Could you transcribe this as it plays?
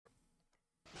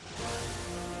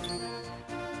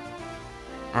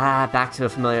Ah, back to a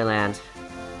familiar land.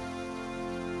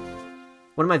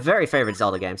 One of my very favorite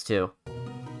Zelda games, too.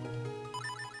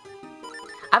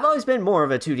 I've always been more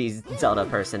of a 2D Zelda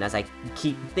person, as I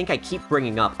think I keep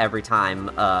bringing up every time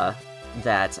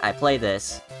that I play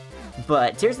this.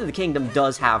 But Tears of the Kingdom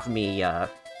does have me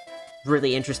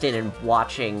really interested in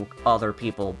watching other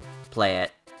people play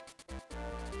it,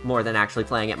 more than actually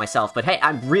playing it myself. But hey,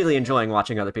 I'm really enjoying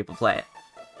watching other people play it.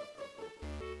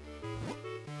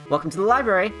 Welcome to the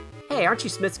library! Hey, aren't you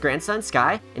Smith's grandson,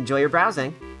 Sky? Enjoy your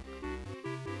browsing.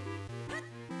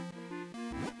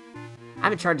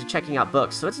 I'm in charge of checking out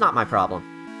books, so it's not my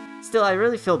problem. Still, I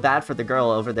really feel bad for the girl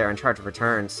over there in charge of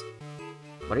returns.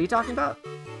 What are you talking about?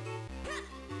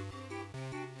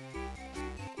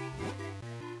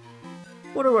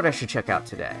 Wonder what I should check out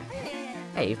today.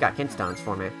 Hey, you've got kinstones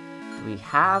for me. Do we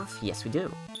have... Yes, we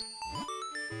do.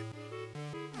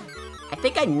 I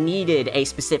think I needed a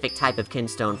specific type of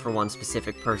kinstone for one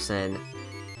specific person.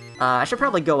 I should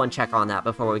probably go and check on that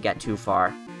before we get too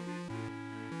far.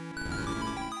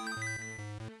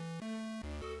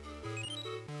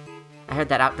 I heard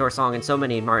that outdoor song in so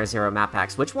many Mario Zero map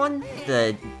packs. Which one?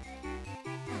 The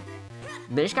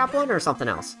Minish Cap one or something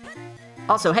else?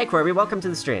 Also, hey Corby, welcome to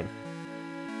the stream.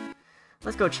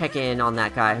 Let's go check in on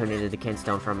that guy who needed the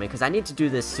kinstone from me, because I need to do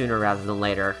this sooner rather than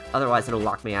later. Otherwise, it'll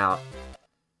lock me out.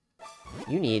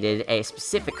 You needed a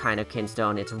specific kind of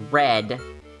kinstone. It's red,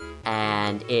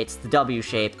 and it's the W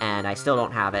shape, and I still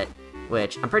don't have it.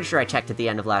 Which, I'm pretty sure I checked at the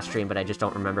end of last stream, but I just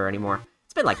don't remember anymore.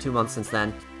 It's been like 2 months since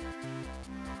then.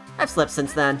 I've slept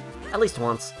since then. At least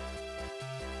once.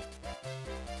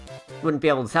 Wouldn't be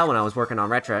able to tell when I was working on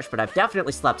Retrosh, but I've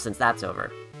definitely slept since that's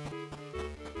over.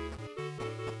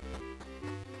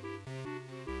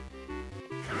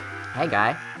 Hey,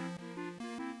 guy.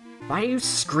 Why do you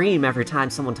scream every time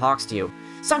someone talks to you?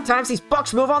 Sometimes these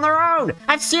books move on their own!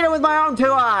 I've seen it with my own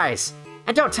 2 eyes!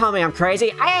 And don't tell me I'm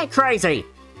crazy! I ain't crazy!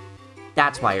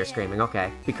 That's why you're screaming,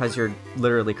 okay. Because you're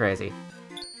literally crazy.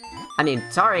 I mean,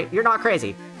 sorry, you're not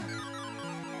crazy.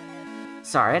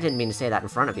 Sorry, I didn't mean to say that in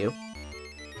front of you.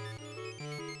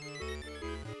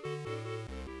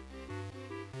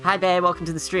 Hi, babe, welcome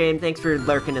to the stream. Thanks for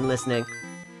lurking and listening.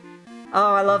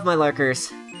 Oh, I love my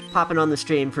lurkers. Popping on the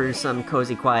stream for some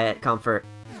cozy, quiet comfort.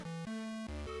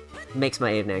 Makes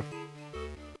my evening.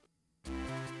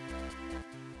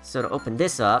 So to open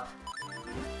this up,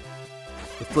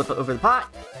 we flip it over the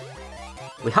pot.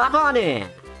 We hop on in!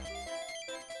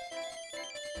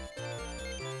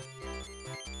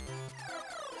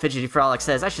 Fidgety Frolic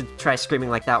says, I should try screaming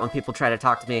like that when people try to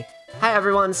talk to me. Hi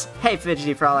everyone's! Hey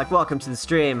Fidgety Frolic, welcome to the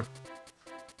stream.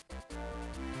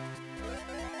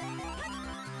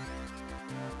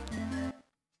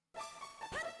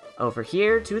 Over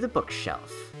here to the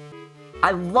bookshelf. I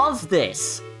love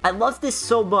this! I love this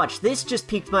so much. This just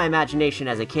piqued my imagination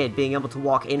as a kid, being able to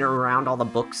walk in or around all the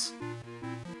books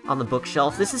on the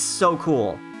bookshelf. This is so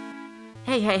cool.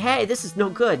 Hey, hey, hey, this is no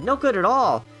good. No good at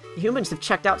all. The humans have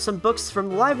checked out some books from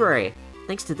the library.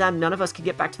 Thanks to them, none of us can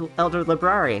get back to Elder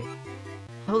Library.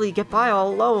 How will he get by all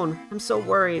alone? I'm so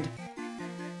worried.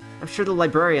 I'm sure the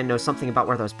librarian knows something about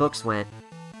where those books went.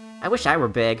 I wish I were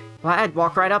big. Well, I'd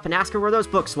walk right up and ask her where those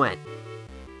books went.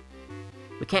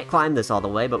 We can't climb this all the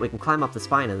way, but we can climb up the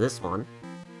spine of this one.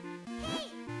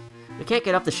 We can't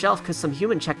get up the shelf because some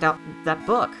human checked out that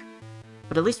book.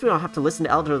 But at least we don't have to listen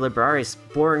to Elder Librari's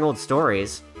boring old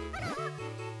stories.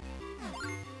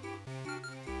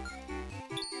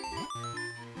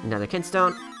 Another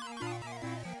kinstone.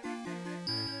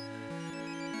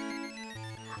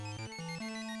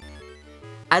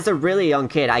 As a really young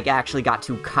kid, I actually got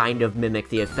to kind of mimic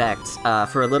the effects.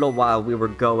 For a little while, we were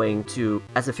going to,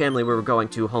 as a family, we were going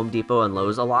to Home Depot and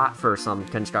Lowe's a lot for some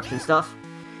construction stuff.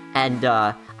 And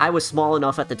I was small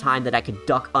enough at the time that I could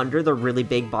duck under the really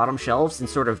big bottom shelves and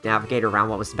sort of navigate around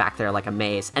what was back there like a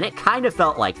maze. And it kind of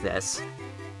felt like this.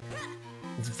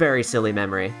 It's a very silly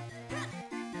memory.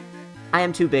 I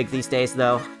am too big these days,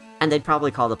 though, and they'd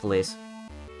probably call the police.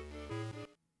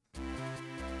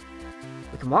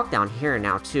 We can walk down here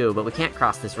now, too, but we can't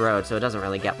cross this road, so it doesn't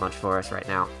really get much for us right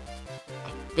now. I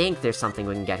think there's something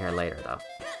we can get here later, though.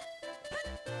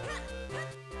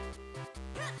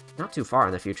 Not too far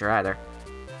in the future, either.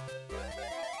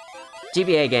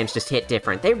 GBA games just hit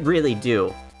different. They really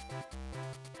do.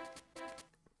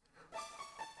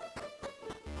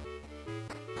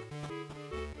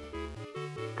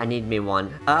 I need me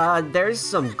one. There's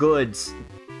some good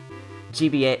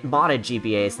modded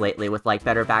GBAs lately with, like,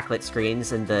 better backlit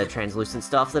screens and the translucent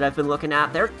stuff that I've been looking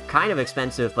at. They're kind of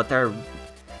expensive, but they're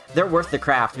worth the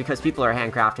craft because people are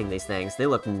handcrafting these things. They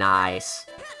look nice.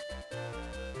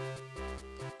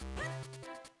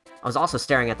 I was also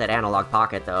staring at that analog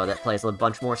pocket, though, that plays a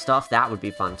bunch more stuff. That would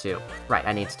be fun, too. Right,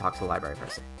 I need to talk to the library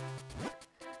person.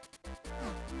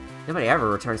 Nobody ever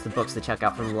returns the books to check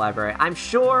out from the library. I'm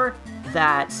sure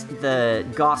that the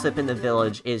gossip in the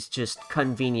village is just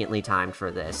conveniently timed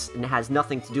for this, and it has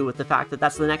nothing to do with the fact that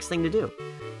that's the next thing to do.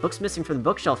 Books missing from the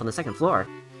bookshelf on the second floor.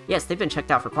 Yes, they've been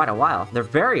checked out for quite a while. They're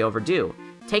very overdue.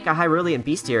 Take a Hyrulean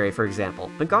bestiary, for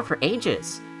example. Been gone for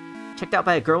ages. Checked out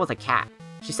by a girl with a cat.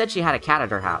 She said she had a cat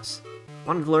at her house.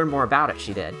 Wanted to learn more about it,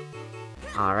 she did.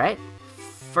 Alright.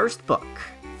 First book.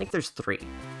 I think there's 3.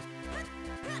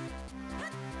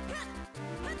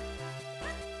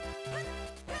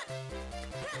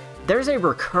 There's a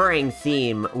recurring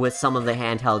theme with some of the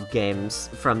handheld games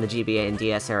from the GBA and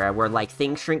DS era where, like,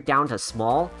 things shrink down to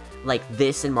small, like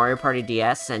this in Mario Party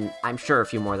DS, and I'm sure a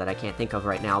few more that I can't think of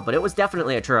right now, but it was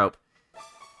definitely a trope.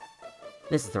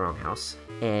 This is the wrong house.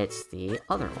 It's the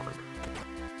other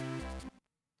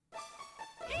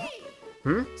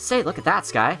one. Say, look at that,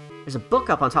 Sky. There's a book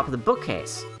up on top of the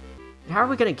bookcase. How are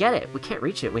we gonna get it? We can't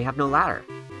reach it, we have no ladder.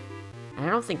 And I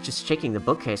don't think just shaking the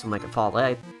bookcase will make it fall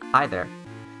either.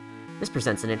 This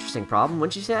presents an interesting problem,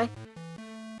 wouldn't you say?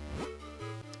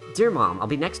 Dear Mom, I'll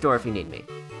be next door if you need me.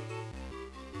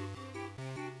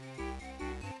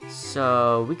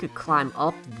 So, we could climb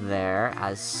up there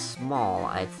as small,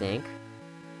 I think.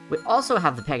 We also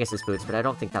have the Pegasus boots, but I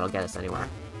don't think that'll get us anywhere.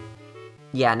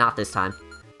 Yeah, not this time.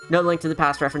 No Link to the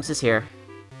Past references here.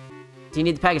 Do you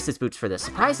need the Pegasus boots for this?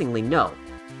 Surprisingly, no.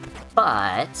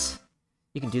 But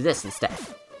you can do this instead.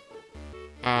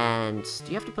 And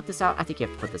do you have to put this out? I think you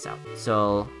have to put this out.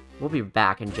 So we'll be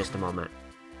back in just a moment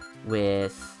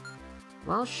with...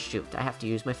 Well, shoot. I have to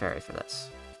use my fairy for this.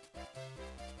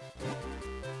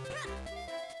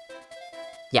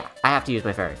 Yeah, I have to use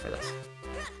my fairy for this.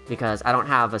 Because I don't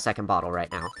have a second bottle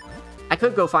right now. I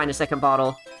could go find a second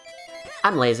bottle.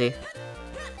 I'm lazy.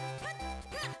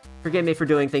 Forgive me for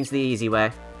doing things the easy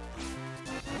way.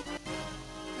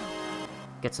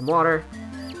 Get some water.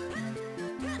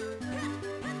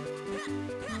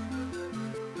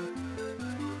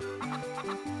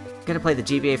 Gonna play the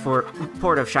GBA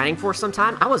port of Shining Force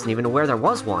sometime? I wasn't even aware there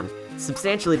was one. It's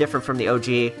substantially different from the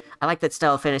OG. I like that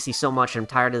style of fantasy so much, and I'm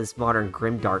tired of this modern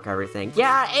grimdark everything.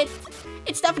 Yeah,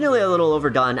 it's definitely a little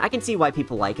overdone. I can see why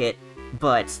people like it,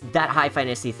 but that high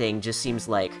fantasy thing just seems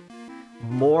like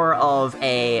more of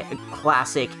a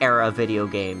classic era video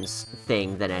games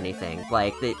thing than anything.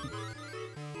 Like, it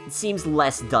seems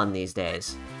less done these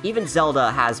days. Even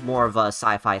Zelda has more of a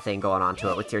sci-fi thing going on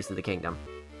to it with Tears of the Kingdom.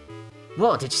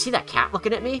 Whoa, did you see that cat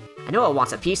looking at me? I know it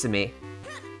wants a piece of me.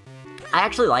 I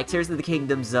actually like Tears of the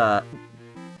Kingdom's,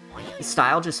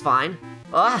 style just fine.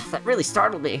 Ugh, that really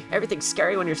startled me. Everything's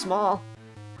scary when you're small.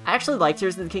 I actually like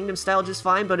Tears of the Kingdom style just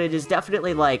fine, but it is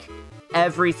definitely, like,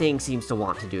 everything seems to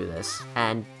want to do this.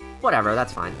 And whatever,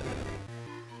 that's fine.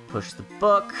 Push the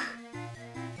book.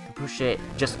 Push it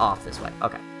just off this way.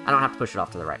 Okay, I don't have to push it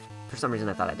off to the right. For some reason,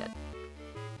 I thought I did.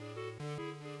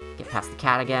 Get past the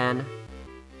cat again.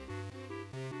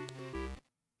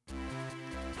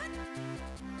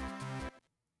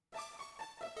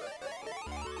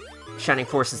 Shining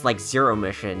Force is like Zero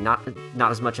Mission, not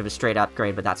as much of a straight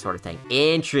upgrade, but that sort of thing.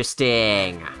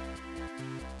 Interesting!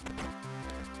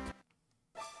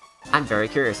 I'm very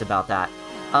curious about that.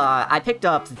 I picked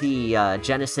up the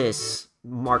Genesis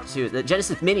Mark II, the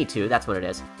Genesis Mini 2, that's what it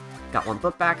is. Got one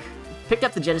book back. Picked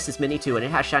up the Genesis Mini 2, and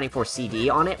it has Shining Force CD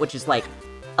on it, which is like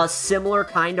a similar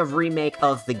kind of remake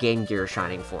of the Game Gear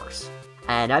Shining Force.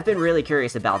 And I've been really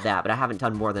curious about that, but I haven't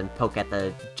done more than poke at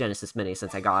the Genesis Mini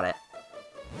since I got it.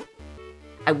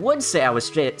 I would say I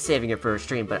was saving it for a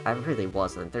stream, but I really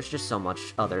wasn't. There's just so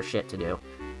much other shit to do.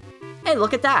 Hey,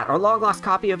 look at that! Our long-lost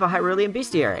copy of a Hyrulean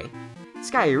Bestiary.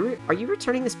 Sky, are you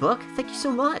returning this book? Thank you so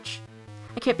much.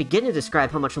 I can't begin to describe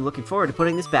how much I'm looking forward to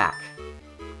putting this back.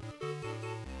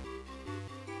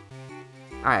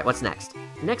 Alright, what's next?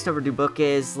 The next overdue book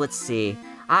is, let's see...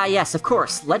 Ah, yes, of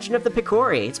course, Legend of the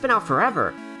Picori. It's been out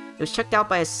forever. It was checked out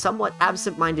by a somewhat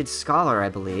absent-minded scholar, I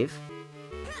believe.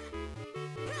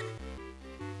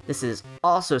 This is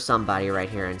also somebody right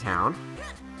here in town.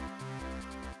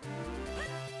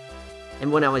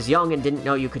 And when I was young and didn't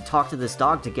know you could talk to this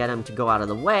dog to get him to go out of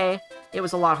the way, it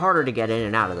was a lot harder to get in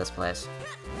and out of this place.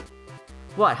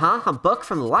 What, huh? A book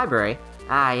from the library?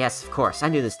 Ah, yes, of course. I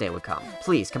knew this day would come.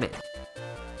 Please, come in.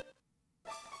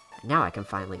 And now I can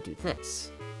finally do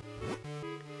this.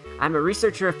 I'm a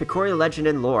researcher of Picori legend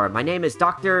and lore. My name is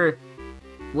Dr.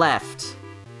 Left.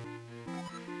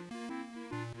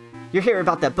 You're here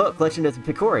about that book, Legend of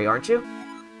the Picori, aren't you?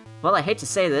 Well, I hate to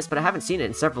say this, but I haven't seen it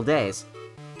in several days.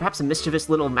 Perhaps a mischievous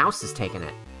little mouse has taken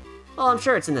it. Well, I'm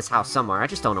sure it's in this house somewhere, I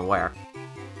just don't know where.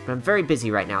 But I'm very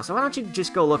busy right now, so why don't you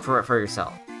just go look for it for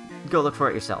yourself? Go look for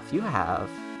it yourself. You have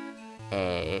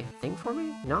a thing for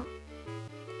me? No?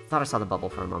 Thought I saw the bubble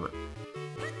for a moment.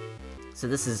 So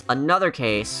this is another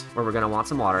case where we're gonna want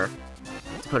some water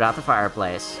to put out the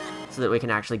fireplace so that we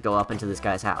can actually go up into this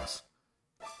guy's house.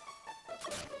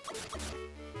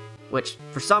 Which,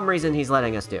 for some reason, he's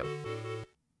letting us do.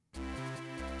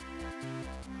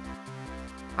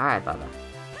 Alright, Bubba.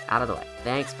 Out of the way.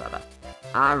 Thanks, Bubba.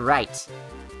 Alright.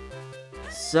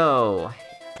 So,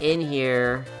 in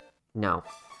here... No.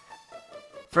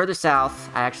 Further south,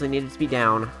 I actually needed to be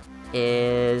down,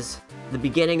 is the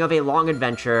beginning of a long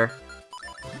adventure.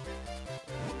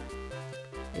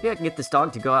 Maybe I can get this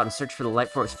dog to go out and search for the light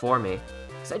force for me.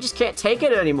 Because I just can't take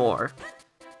it anymore.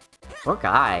 Poor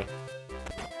guy.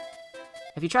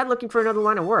 Have you tried looking for another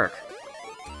line of work?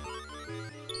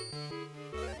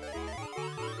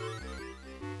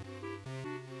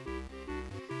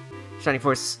 Shining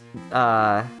Force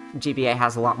GBA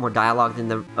has a lot more dialogue than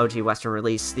the OG Western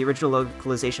release. The original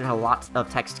localization had a lot of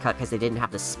text cut because they didn't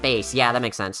have the space. Yeah, that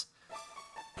makes sense.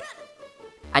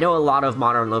 I know a lot of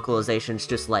modern localizations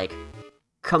just, like,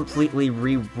 completely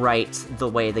rewrite the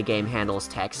way the game handles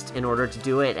text in order to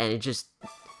do it, and it just...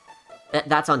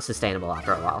 That's unsustainable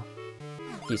after a while.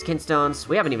 Use kinstones.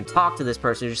 We haven't even talked to this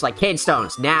person. Just like,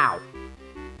 kinstones, now!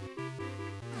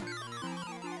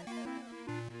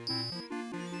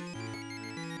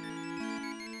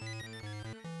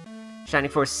 Shining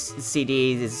Force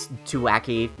CD is too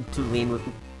wacky, too lean, with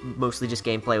mostly just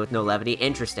gameplay with no levity.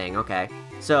 Interesting, okay.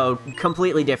 So,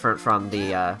 completely different from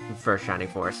the first Shining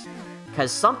Force.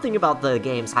 Because something about the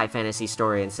game's high fantasy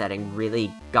story and setting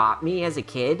really got me as a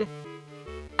kid.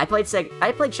 I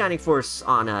played Shining Force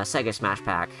on a Sega Smash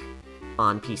Pack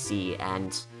on PC,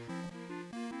 and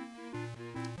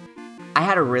I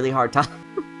had a really hard time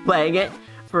playing it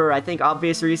for, I think,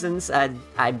 obvious reasons.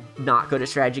 I'm not good at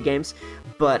strategy games,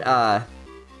 but,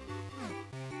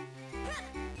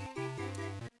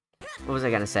 what was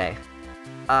I gonna say?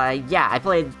 Yeah, I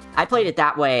played it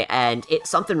that way, and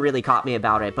something really caught me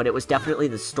about it, but it was definitely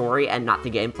the story and not the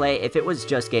gameplay. If it was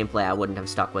just gameplay, I wouldn't have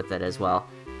stuck with it as well.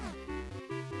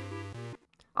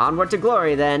 Onward to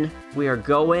glory, then. We are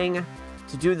going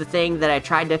to do the thing that I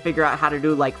tried to figure out how to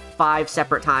do, like, 5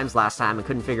 separate times last time and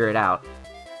couldn't figure it out.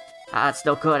 It's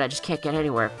still good, I just can't get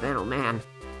anywhere. Man, oh man.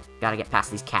 Gotta get past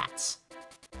these cats.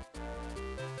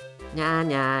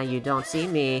 Nah, you don't see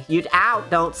me.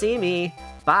 Don't see me.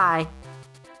 Bye.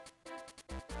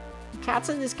 Cats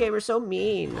in this game are so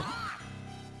mean.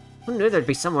 Who knew there'd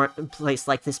be a place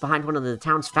like this behind one of the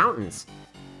town's fountains?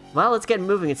 Well, let's get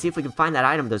moving and see if we can find that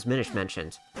item those Minish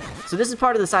mentioned. So this is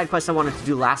part of the side quest I wanted to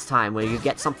do last time, where you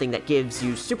get something that gives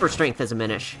you super strength as a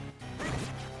Minish.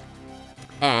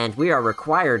 And we are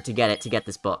required to get it to get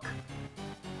this book.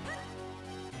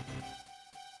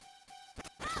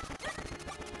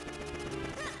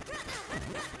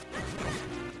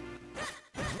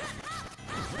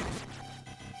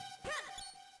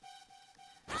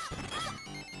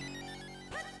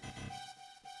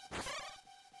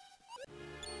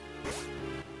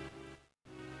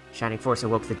 Shining Force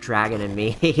awoke the dragon in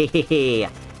me.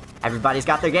 Everybody's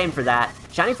got their game for that.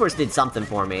 Shining Force did something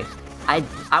for me.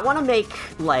 I want to make,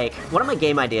 like, one of my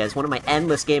game ideas, one of my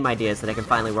endless game ideas that I can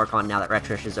finally work on now that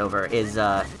Retrish is over, is,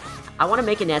 I want to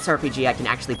make an SRPG I can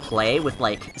actually play with,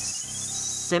 like,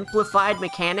 simplified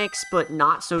mechanics, but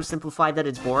not so simplified that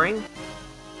it's boring.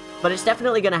 But it's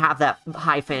definitely going to have that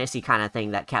high fantasy kind of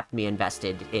thing that kept me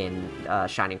invested in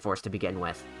Shining Force to begin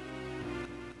with.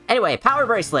 Anyway, power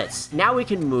bracelets! Now we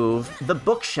can move the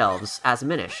bookshelves as a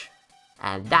Minish.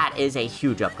 And that is a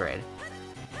huge upgrade.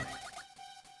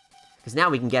 Because now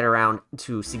we can get around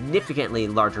to significantly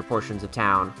larger portions of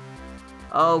town.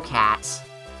 Oh, cats.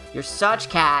 You're such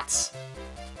cats!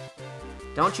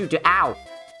 Don't you ow!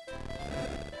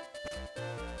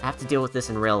 I have to deal with this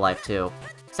in real life, too.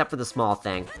 Except for the small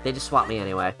thing. They just swap me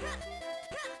anyway.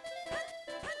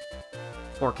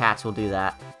 4 cats will do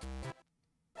that.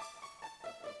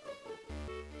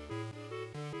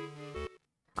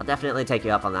 I'll definitely take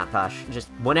you up on that, Push. Just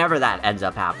whenever that ends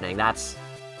up happening. That's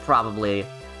probably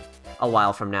a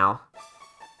while from now.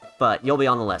 But you'll be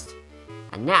on the list.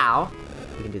 And now,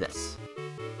 we can do this.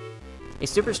 A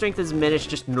super strength as a Minish,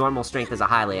 just normal strength as a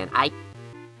Hylian.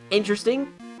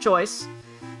 Interesting choice.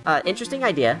 Interesting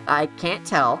idea. I can't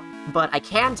tell, but I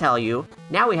can tell you,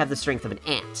 now we have the strength of an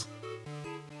ant.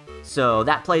 So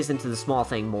that plays into the small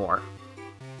thing more.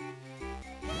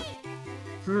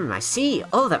 I see.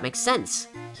 Oh, that makes sense.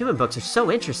 Human books are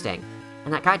so interesting.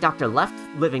 And that guy Dr. Left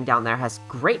living down there has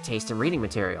great taste in reading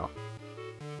material.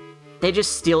 They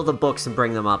just steal the books and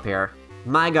bring them up here.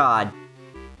 My god.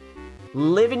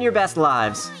 Living your best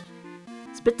lives.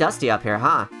 It's a bit dusty up here,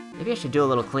 huh? Maybe I should do a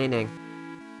little cleaning.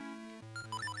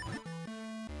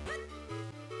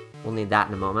 We'll need that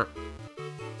in a moment.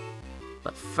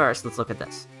 But first, let's look at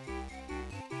this.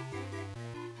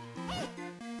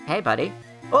 Hey, buddy.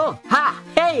 Oh, ha!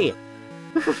 Hey!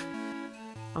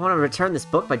 I want to return this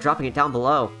book by dropping it down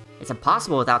below. It's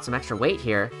impossible without some extra weight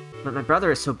here. But my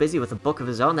brother is so busy with a book of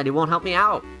his own that he won't help me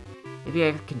out. Maybe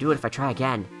I can do it if I try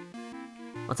again.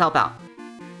 Let's help out.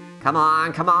 Come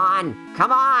on, come on,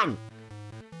 come on!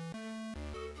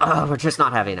 Oh, we're just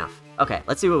not heavy enough. Okay,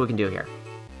 let's see what we can do here.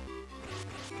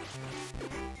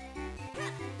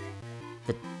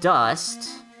 The dust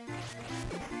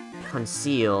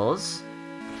conceals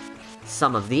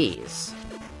some of these.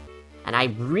 And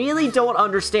I really don't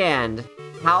understand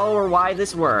how or why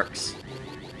this works.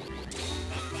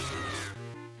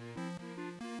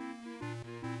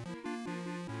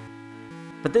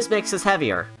 But this makes us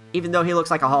heavier, even though he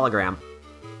looks like a hologram.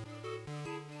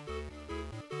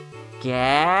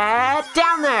 Get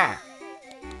down there!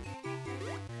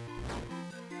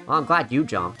 Well, I'm glad you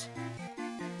jumped.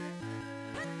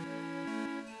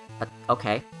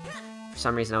 Okay. For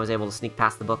some reason I was able to sneak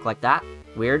past the book like that.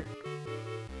 Weird.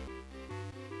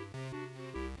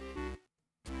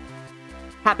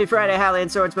 Happy Friday,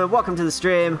 Hylian Swordsman. Welcome to the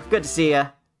stream. Good to see ya.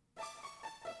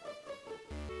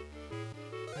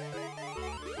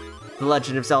 The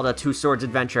Legend of Zelda 2 Swords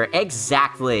Adventure.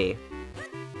 Exactly!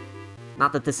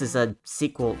 Not that this is a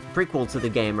prequel to the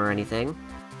game or anything.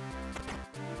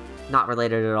 Not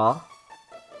related at all.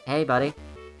 Hey, buddy.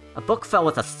 A book fell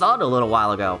with a thud a little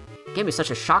while ago. It gave me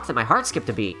such a shock that my heart skipped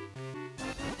a beat.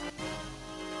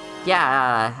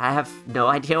 Yeah, I have no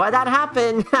idea why that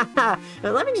happened.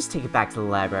 Let me just take it back to the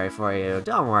library for you.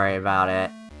 Don't worry about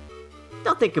it.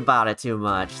 Don't think about it too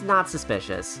much. It's not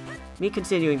suspicious. Me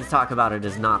continuing to talk about it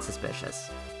is not suspicious.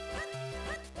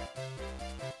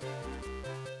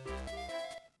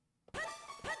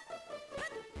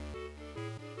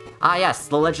 Ah yes,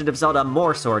 The Legend of Zelda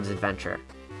More Swords Adventure.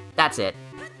 That's it.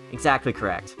 Exactly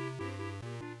correct.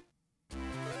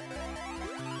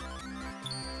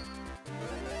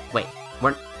 Wait,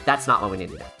 that's not what we need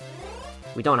to do.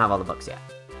 We don't have all the books yet.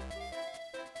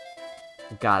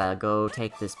 Gotta go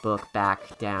take this book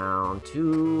back down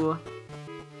to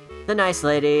the nice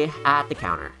lady at the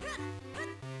counter.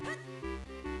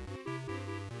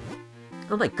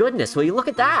 Oh my goodness, will you look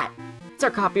at that? It's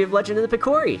our copy of Legend of the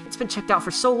Picori. It's been checked out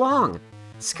for so long.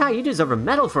 Sky, you deserve a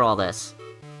medal for all this.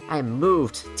 I am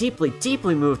moved, deeply,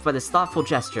 deeply moved by this thoughtful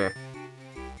gesture.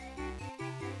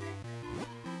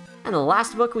 And the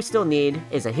last book we still need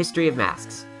is A History of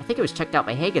Masks. I think it was checked out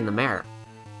by Hagen the mayor.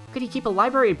 How could he keep a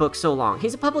library book so long?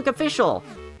 He's a public official!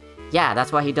 Yeah,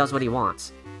 that's why he does what he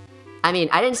wants. I mean,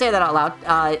 I didn't say that out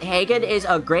loud. Hagen is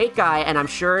a great guy, and I'm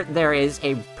sure there is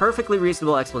a perfectly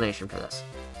reasonable explanation for this.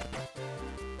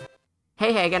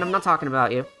 Hey, Hagen, I'm not talking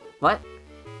about you. What?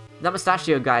 That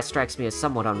mustachio guy strikes me as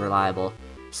somewhat unreliable.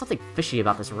 There's something fishy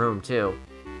about this room, too.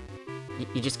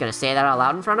 You just gonna say that out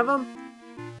loud in front of him?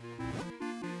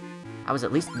 I was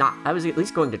at least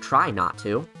going to try not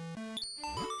to.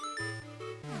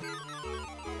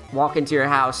 Walk into your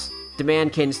house,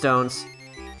 demand kinstones,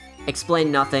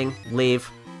 explain nothing, leave.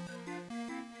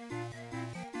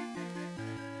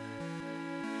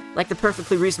 Like the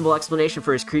perfectly reasonable explanation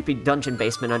for his creepy dungeon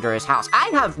basement under his house. I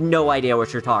have no idea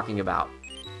what you're talking about.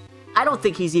 I don't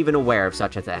think he's even aware of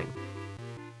such a thing.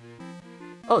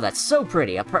 Oh, that's so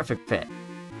pretty, a perfect fit.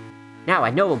 Now I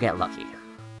know we'll get lucky.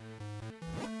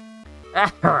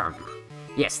 Ahem.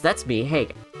 Yes, that's me,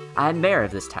 Hagen. I'm mayor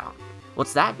of this town.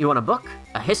 What's that? You want a book?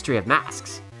 A History of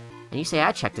Masks. And you say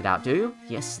I checked it out, do you?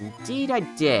 Yes, indeed I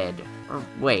did. Or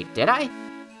wait, did I?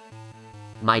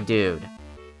 My dude.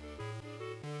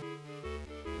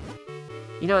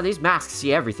 You know, these masks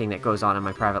see everything that goes on in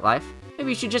my private life. Maybe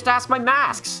you should just ask my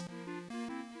masks.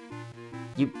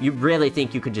 You really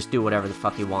think you could just do whatever the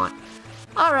fuck you want.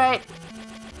 Alright.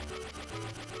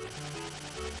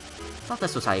 Thought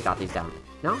this was how you got these down.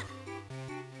 No?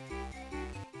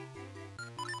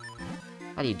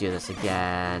 How do you do this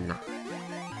again?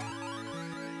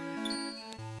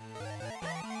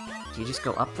 Do you just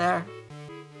go up there?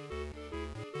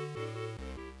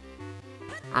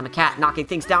 I'm a cat knocking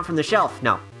things down from the shelf.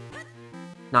 No.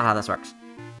 Not how this works.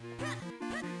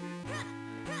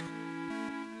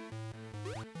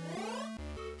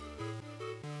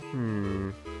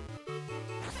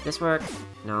 This work?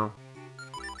 No.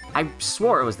 I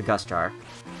swore it was the Gust Jar.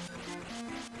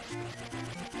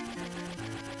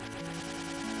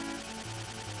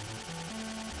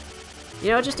 You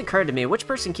know, it just occurred to me, which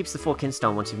person keeps the full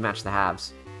kinstone once you've matched the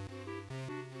halves?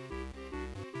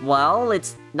 Well,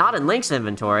 it's not in Link's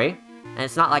inventory, and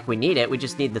it's not like we need it, we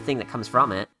just need the thing that comes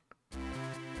from it.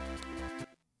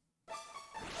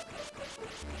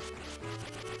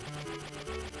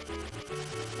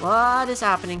 What is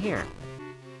happening here?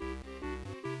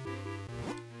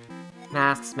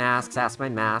 Masks, masks, ask my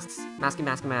masks. Masky,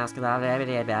 masky, mask, blah, blah, blah,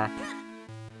 blah, blah.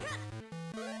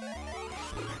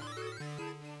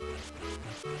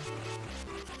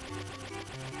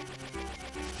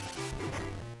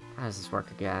 How does this work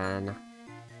again?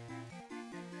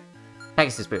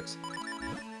 Pegasus boots.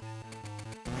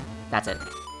 That's it.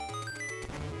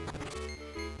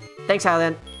 Thanks,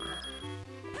 Hylian.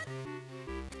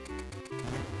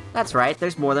 That's right,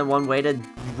 there's more than one way to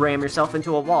ram yourself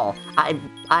into a wall.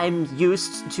 I'm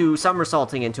used to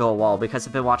somersaulting into a wall because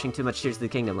I've been watching too much Tears of the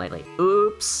Kingdom lately.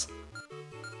 Oops!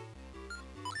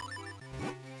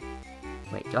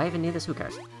 Wait, do I even need this? Who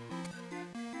cares?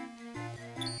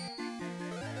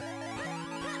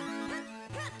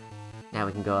 Now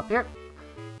we can go up here.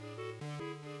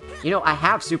 You know, I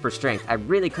have super strength. I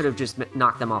really could have just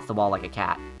knocked them off the wall like a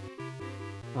cat.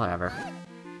 Whatever.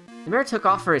 The mayor took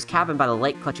off for his cabin by the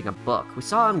lake clutching a book. We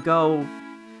saw him go,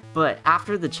 but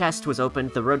after the chest was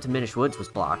opened, the road to Minish Woods was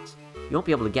blocked. You won't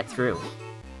be able to get through.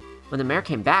 When the mayor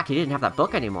came back, he didn't have that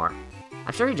book anymore.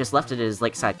 I'm sure he just left it at his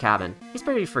lakeside cabin. He's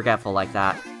pretty forgetful like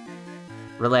that.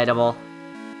 Relatable.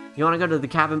 You want to go to the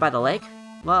cabin by the lake?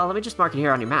 Well, let me just mark it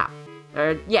here on your map.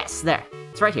 Yes, there.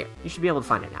 It's right here. You should be able to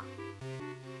find it now.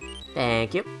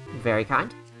 Thank you. Very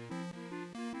kind.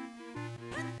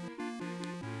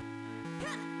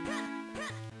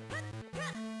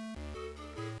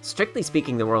 Strictly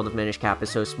speaking, the world of Minish Cap is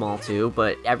so small too,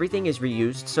 but everything is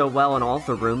reused so well and all of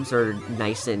the rooms are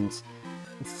nice and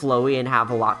flowy and have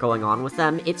a lot going on with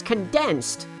them. It's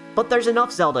condensed, but there's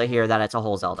enough Zelda here that it's a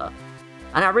whole Zelda.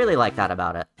 And I really like that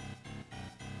about it.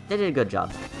 They did a good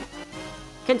job.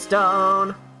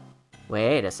 Kinstone!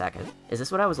 Wait a second. Is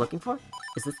this what I was looking for?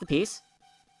 Is this the piece?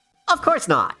 Of course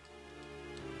not!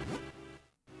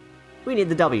 We need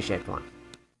the W-shaped one.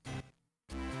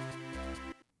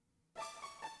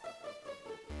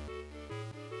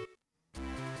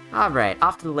 Alright,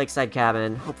 off to the lakeside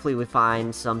cabin. Hopefully we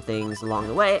find some things along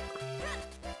the way.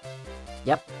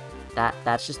 Yep,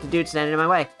 that's just the dude standing in my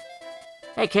way.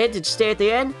 Hey kid, did you stay at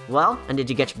the inn? Well, and did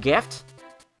you get your gift?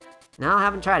 No, I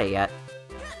haven't tried it yet.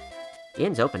 The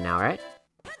inn's open now, right?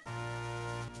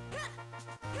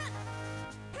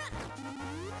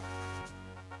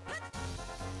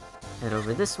 Head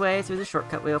over this way through the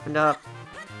shortcut we opened up.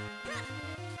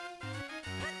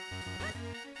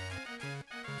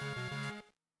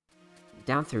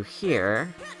 Down through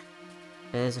here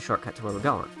is a shortcut to where we're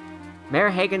going. Mayor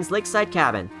Hagen's lakeside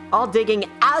cabin. All digging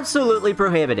absolutely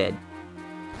prohibited.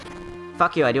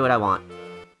 Fuck you, I do what I want.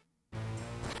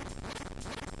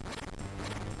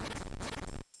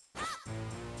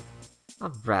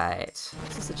 Alright.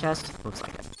 Is this a chest? Looks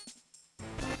like it.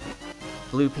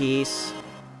 Blue piece.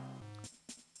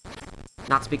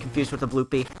 Not to be confused with a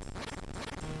bloopy.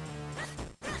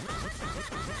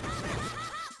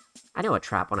 I know a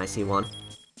trap when I see one.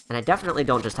 And I definitely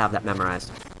don't just have that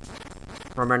memorized.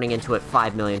 From running into it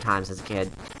 5 million times as a kid.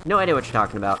 No idea what you're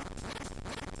talking about.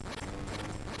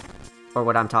 Or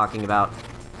what I'm talking about.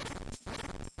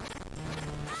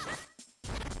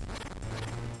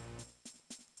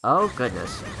 Oh,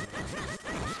 goodness.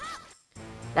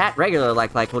 That regular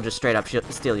like will just straight up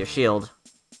steal your shield.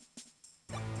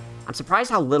 I'm surprised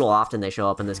how little often they show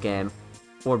up in this game.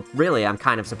 Or really, I'm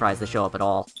kind of surprised they show up at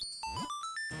all.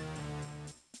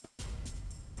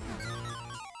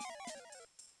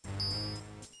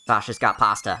 Gosh, just got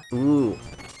pasta. Ooh.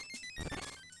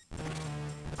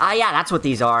 Ah, yeah, that's what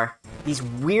these are. These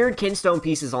weird kinstone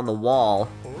pieces on the wall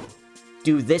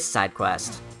do this side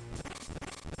quest.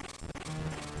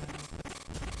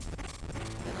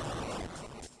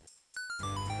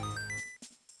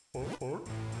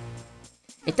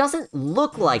 It doesn't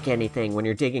look like anything when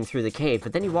you're digging through the cave,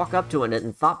 but then you walk up to it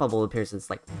and Thought Bubble appears and it's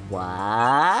like,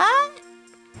 what?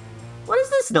 What is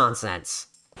this nonsense?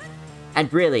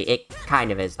 And really, it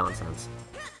kind of is nonsense.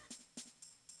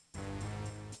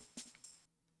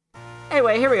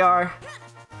 Anyway, here we are.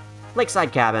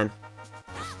 Lakeside cabin.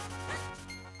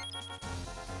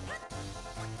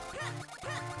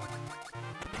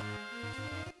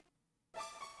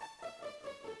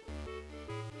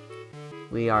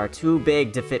 We are too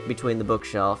big to fit between the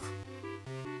bookshelf.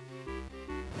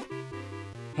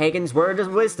 Hagen's word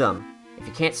of wisdom. If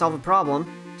you can't solve a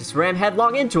problem, just ram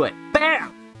headlong into it.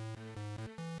 BAM!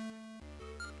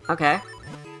 Okay.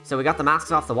 So we got the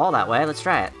masks off the wall that way. Let's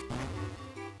try it.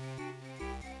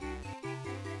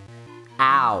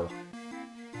 Ow.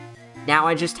 Now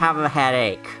I just have a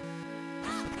headache.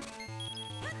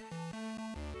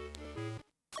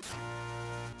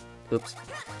 Oops.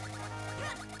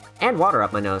 And water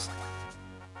up my nose.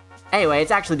 Anyway, it's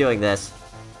actually doing this.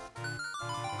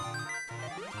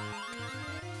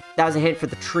 That was a hint for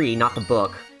the tree, not the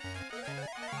book.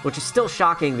 Which is still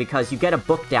shocking because you get a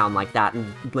book down like that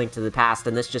in Link to the Past,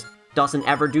 and this just doesn't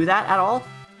ever do that at all.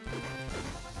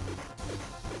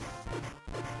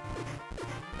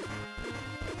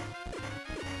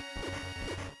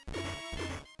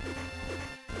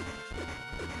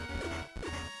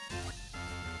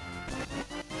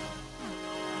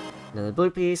 Another blue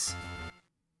piece.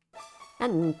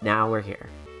 And now we're here.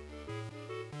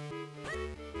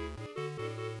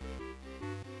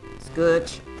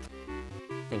 Scooch.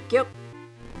 Thank you.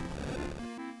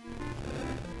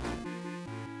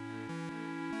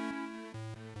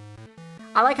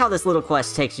 I like how this little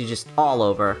quest takes you just all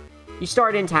over. You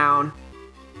start in town,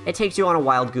 it takes you on a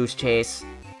wild goose chase,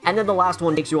 and then the last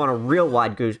one takes you on a real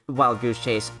wild goose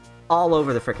chase all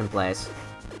over the frickin' place.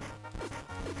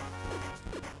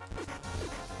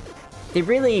 They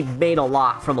really made a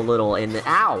lot from a little in the—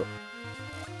 Ow!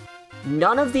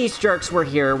 None of these jerks were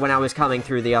here when I was coming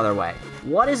through the other way.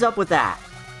 What is up with that?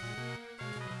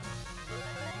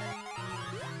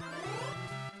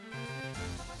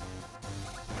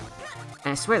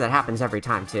 And I swear that happens every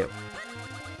time, too.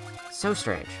 So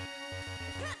strange.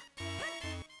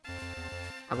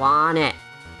 I want it!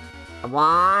 I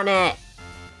want it!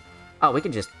 Oh, we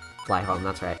can just fly home,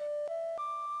 that's right.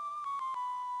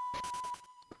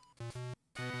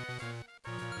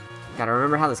 Gotta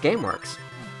remember how this game works.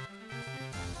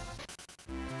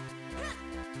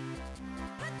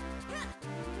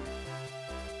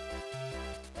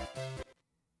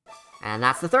 And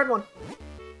that's the third one.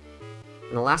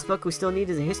 And the last book we still need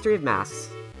is a history of masks.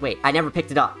 Wait, I never picked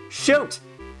it up. Shoot!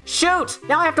 Shoot!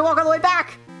 Now I have to walk all the way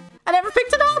back! I never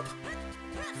picked it up!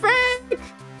 Frick!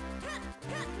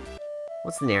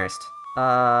 What's the nearest?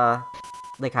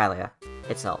 Lake Hylia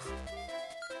itself.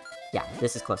 Yeah,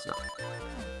 this is close enough.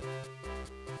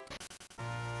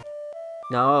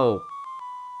 No.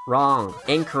 Wrong.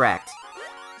 Incorrect.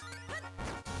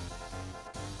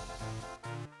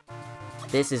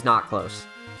 This is not close.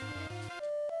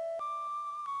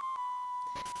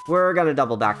 We're gonna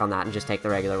double back on that and just take the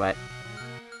regular way.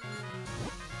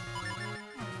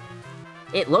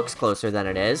 It looks closer than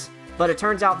it is, but it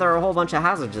turns out there are a whole bunch of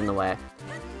hazards in the way.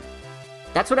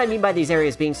 That's what I mean by these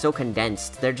areas being so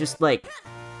condensed. They're just like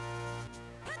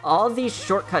all of these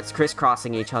shortcuts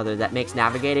crisscrossing each other that makes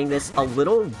navigating this a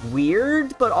little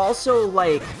weird, but also,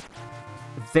 like,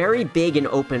 very big and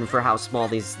open for how small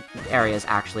these areas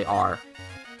actually are.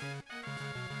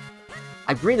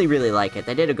 I really, really like it.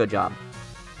 They did a good job.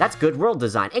 That's good world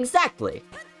design. Exactly!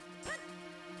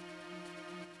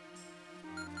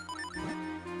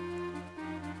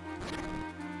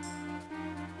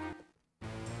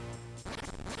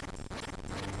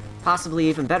 Possibly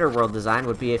even better world design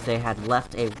would be if they had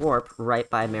left a warp right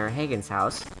by Mayor Hagen's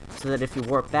house, so that if you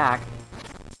warp back,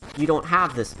 you don't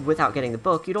have this— without getting the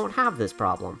book, you don't have this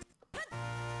problem.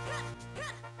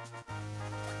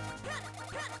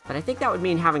 But I think that would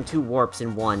mean having 2 warps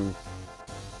in one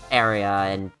area,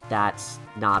 and that's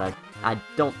not a— I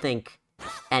don't think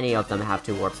any of them have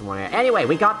 2 warps in one area. Anyway,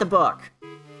 we got the book!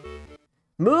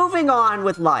 Moving on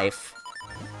with life.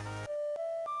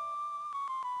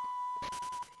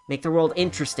 Make the world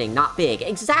interesting, not big.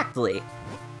 Exactly!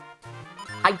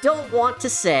 I don't want to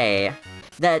say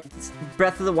that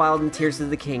Breath of the Wild and Tears of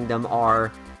the Kingdom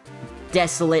are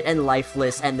desolate and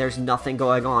lifeless and there's nothing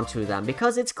going on to them,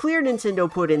 because it's clear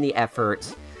Nintendo put in the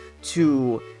effort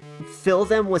to fill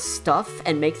them with stuff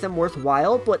and make them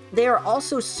worthwhile, but they are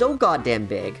also so goddamn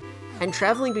big, and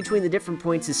traveling between the different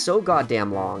points is so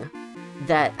goddamn long,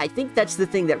 that I think that's the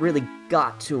thing that really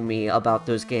got to me about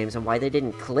those games and why they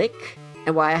didn't click,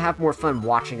 and why I have more fun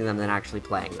watching them than actually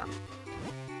playing them.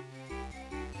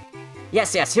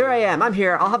 Yes, yes, here I am, I'm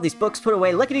here, I'll have these books put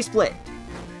away lickety-split!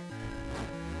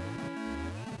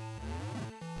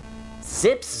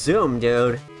 Zip zoom,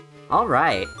 dude!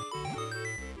 Alright.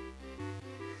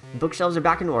 Bookshelves are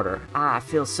back in order. Ah, I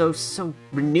feel so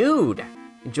renewed!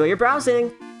 Enjoy your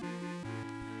browsing!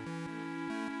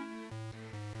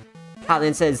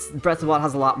 Then says, Breath of the Wild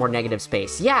has a lot more negative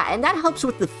space. Yeah, and that helps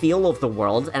with the feel of the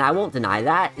world, and I won't deny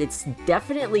that. It's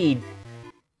definitely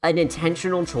an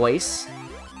intentional choice.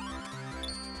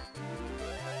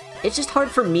 It's just hard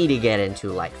for me to get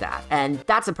into like that, and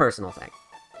that's a personal thing.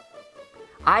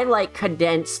 I like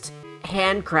condensed,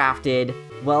 handcrafted,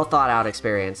 well-thought-out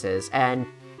experiences, and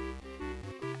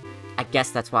I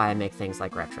guess that's why I make things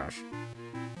like Retrush.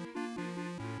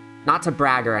 Not to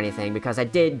brag or anything, because I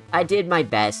did my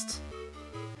best.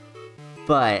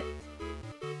 But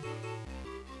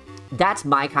that's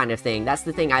my kind of thing. That's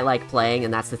the thing I like playing,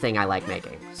 and that's the thing I like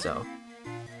making, so.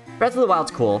 Breath of the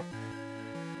Wild's cool.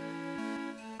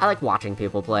 I like watching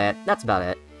people play it. That's about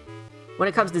it. When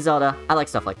it comes to Zelda, I like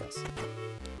stuff like this.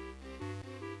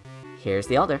 Here's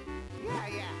the Elder.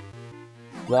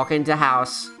 Walk into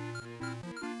house.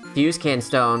 Fuse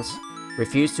kinstones.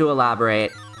 Refuse to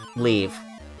elaborate. Leave.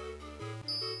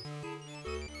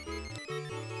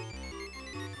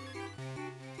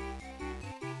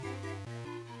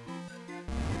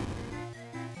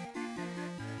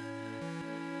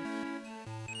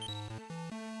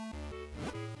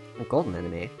 A golden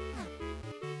enemy.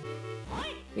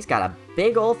 He's got a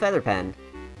big old feather pen.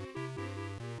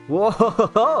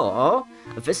 Whoa!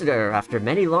 A visitor after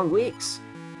many long weeks.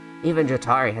 Even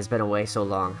Jotari has been away so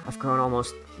long. I've grown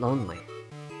almost lonely.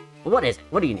 What is it?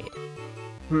 What do you need?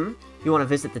 You want to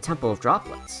visit the Temple of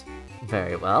Droplets?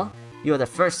 Very well. You are the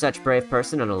first such brave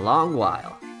person in a long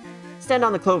while. Stand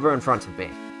on the clover in front of me.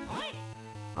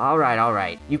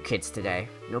 Alright. You kids today.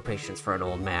 No patience for an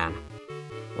old man.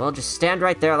 Well, just stand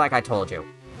right there like I told you.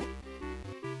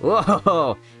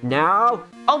 Whoa! Now,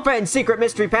 open secret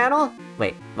mystery panel!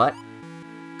 Wait, what?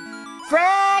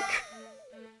 Frick!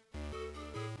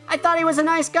 I thought he was a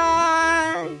nice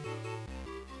guy!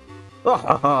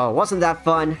 Oh, wasn't that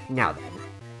fun? Now then.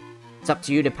 It's up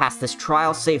to you to pass this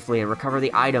trial safely and recover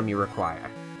the item you require.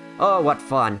 Oh, what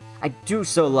fun. I do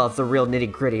so love the real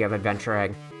nitty-gritty of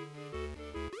adventuring.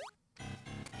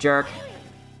 Jerk.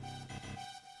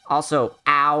 Also,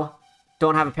 ow.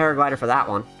 Don't have a paraglider for that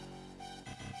one.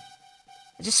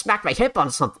 I just smacked my hip on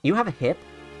something. You have a hip?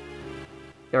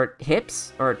 Or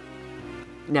hips? Or...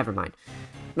 Never mind.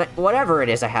 But whatever it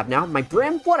is I have now, my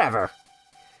brim, whatever.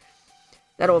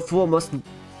 That old fool must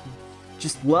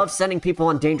just love sending people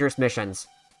on dangerous missions.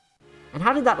 And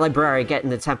how did that library get in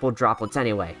the Temple of Droplets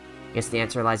anyway? Guess the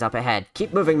answer lies up ahead.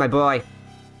 Keep moving, my boy.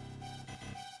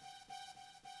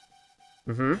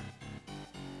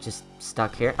 Just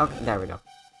stuck here. Okay, there we go.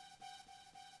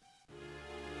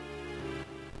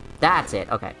 That's it.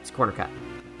 Okay, it's corner cut.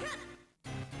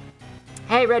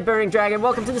 Hey, Red Burning Dragon,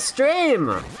 welcome to the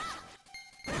stream!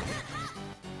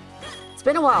 It's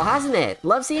been a while, hasn't it?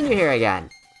 Love seeing you here again.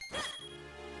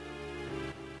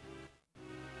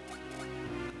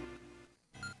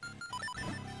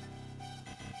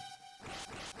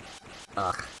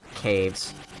 Ugh,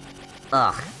 caves.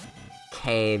 Ugh,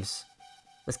 caves.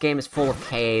 This game is full of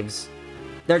caves.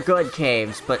 They're good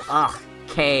caves, but ugh,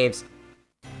 caves.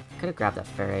 Could've grabbed that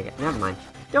fairy again. Never mind.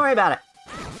 Don't worry about it.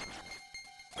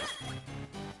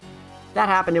 That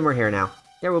happened and we're here now.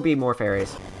 There will be more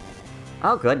fairies.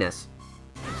 Oh, goodness.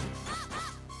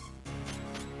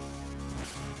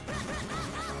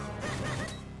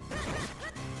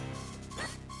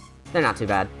 They're not too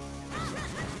bad.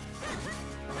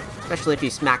 Especially if you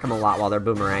smack them a lot while they're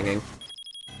boomeranging.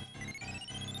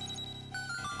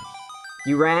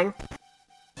 You rang?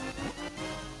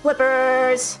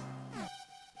 Flippers!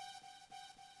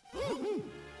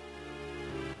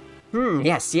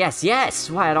 Yes.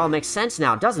 Why, it all makes sense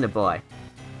now, doesn't it, boy?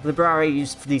 Librari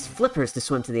used these flippers to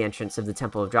swim to the entrance of the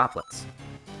Temple of Droplets.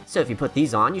 So if you put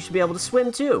these on, you should be able to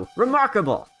swim too.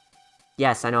 Remarkable!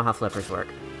 Yes, I know how flippers work.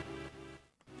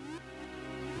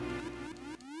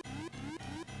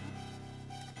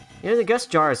 You know, the Gust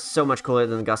Jar is so much cooler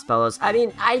than the Gust Bellows. I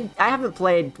mean, I haven't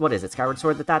played, what is it, Skyward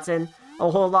Sword that's in a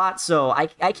whole lot, so I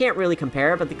can't really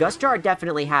compare, but the Gust Jar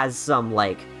definitely has some,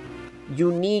 like,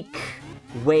 unique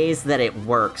ways that it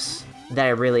works that I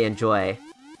really enjoy.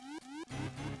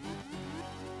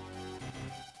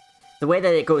 The way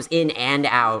that it goes in and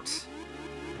out,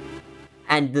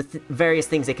 and the various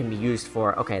things it can be used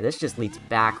for. Okay, this just leads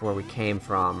back where we came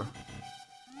from.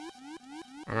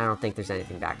 And I don't think there's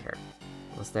anything back here.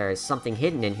 Unless there is something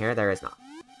hidden in here, there is not.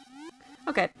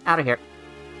 Okay, out of here.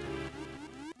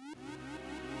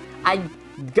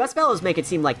 Gust Bellows make it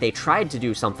seem like they tried to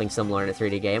do something similar in a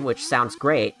 3D game, which sounds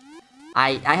great.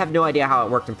 I have no idea how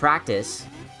it worked in practice.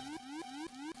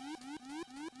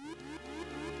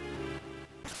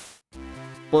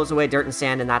 Blows away dirt and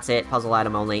sand and that's it, puzzle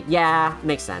item only. Yeah,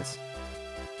 makes sense.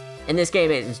 In this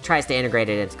game, it tries to integrate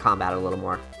it into combat a little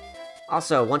more.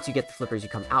 Also, once you get the flippers, you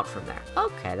come out from there.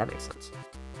 Okay, that makes sense.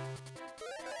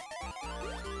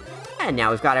 And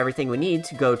now we've got everything we need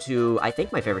to go to, I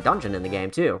think, my favorite dungeon in the game,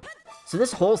 too. So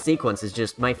this whole sequence is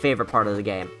just my favorite part of the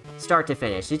game. Start to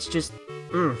finish. It's just,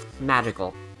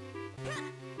 magical.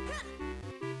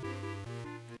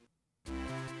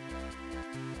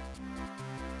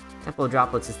 Temple of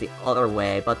Droplets is the other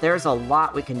way, but there's a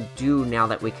lot we can do now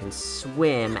that we can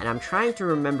swim, and I'm trying to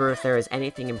remember if there is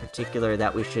anything in particular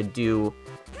that we should do,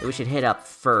 that we should hit up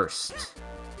first.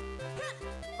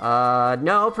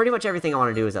 No, pretty much everything I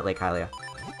want to do is at Lake Hylia.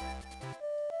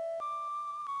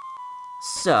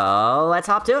 So, let's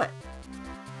hop to it.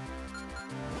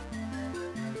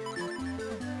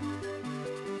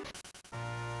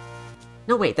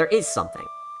 No, wait, there is something.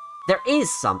 There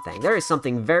is something. There is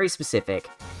something very specific.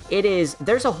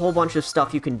 There's a whole bunch of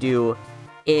stuff you can do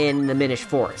in the Minish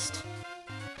Forest.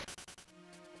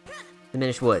 The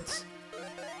Minish Woods.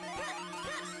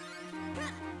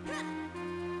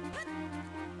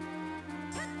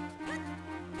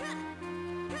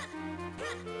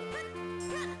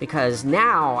 Because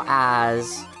now,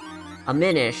 as a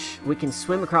Minish, we can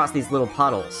swim across these little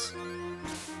puddles.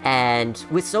 And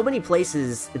with so many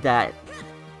places that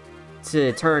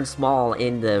to turn small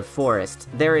in the forest,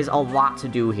 there is a lot to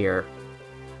do here.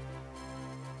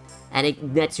 And it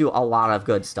nets you a lot of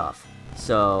good stuff.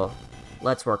 So,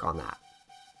 let's work on that.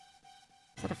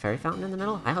 Is that a fairy fountain in the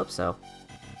middle? I hope so.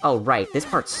 Oh, right, this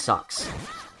part sucks.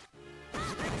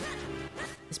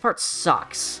 This part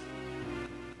sucks.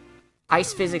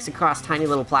 Ice physics across tiny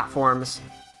little platforms.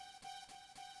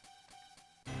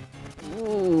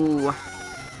 Ooh.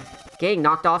 Getting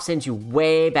knocked off sends you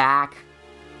way back.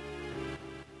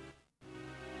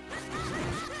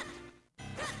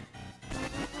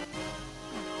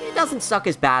 It doesn't suck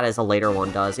as bad as a later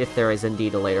one does, if there is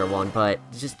indeed a later one, but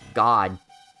just, God.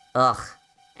 Ugh.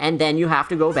 And then you have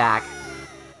to go back.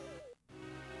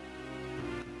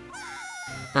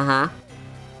 Uh-huh.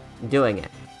 I'm doing it.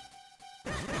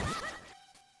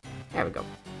 There we go.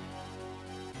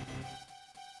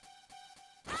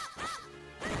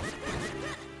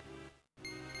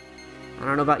 I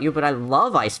don't know about you, but I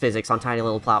love ice physics on tiny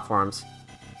little platforms.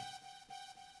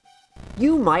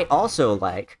 You might also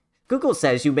like... Google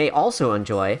says you may also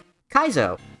enjoy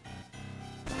Kaizo.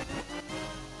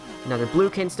 Another blue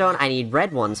kinstone. I need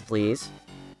red ones, please.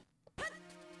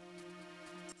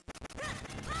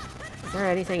 Is there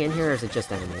anything in here, or is it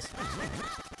just enemies?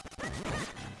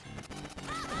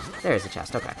 There's a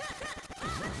chest, okay.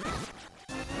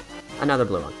 Another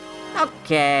blue one.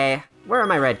 Okay. Where are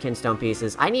my red kinstone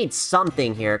pieces? I need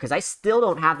something here, because I still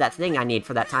don't have that thing I need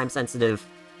for that time-sensitive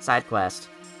side quest.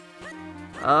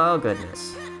 Oh,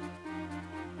 goodness.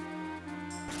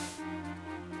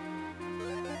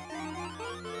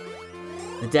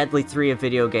 The deadly three of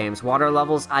video games. Water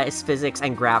levels, ice physics,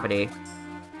 and gravity.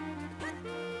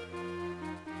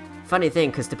 Funny thing,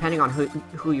 because depending on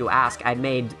who you ask, I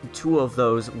made 2 of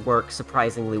those work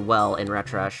surprisingly well in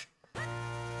Retrush.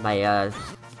 My,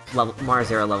 Mars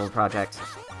Zero level project.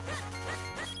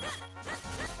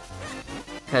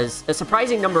 Because a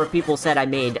surprising number of people said I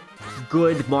made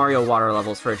good Mario water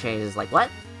levels for a change. It's like, what?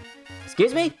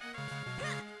 Excuse me?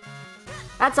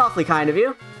 That's awfully kind of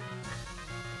you.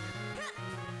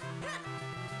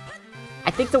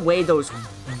 I think the way those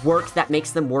work that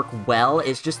makes them work well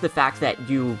is just the fact that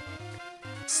you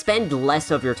spend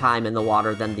less of your time in the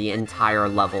water than the entire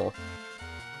level.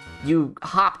 You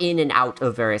hop in and out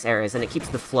of various areas, and it keeps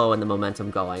the flow and the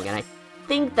momentum going, and I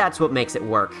think that's what makes it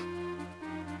work.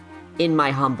 In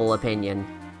my humble opinion.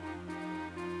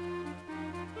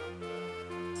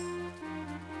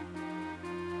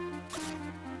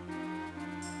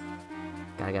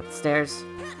 Gotta get the stairs.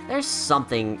 There's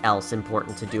something else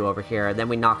important to do over here, and then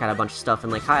we knock out a bunch of stuff in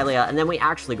Lake Hylia, and then we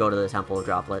actually go to the Temple of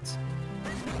Droplets.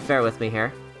 Bear with me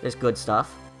here. There's good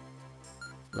stuff.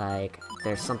 Like,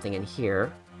 there's something in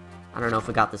here. I don't know if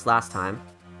we got this last time.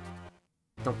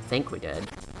 Don't think we did.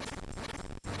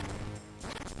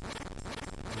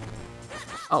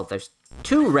 Oh, there's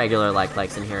 2 regular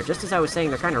like-likes in here. Just as I was saying,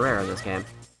 they're kind of rare in this game.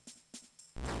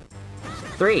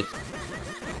 3.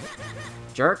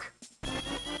 Jerk.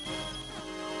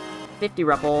 50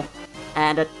 Ripple.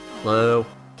 And a blue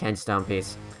Kenstone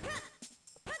piece.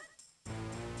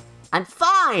 I'm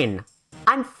fine!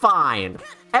 I'm fine!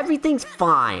 Everything's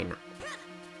fine!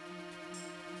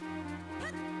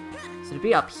 So to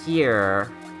be up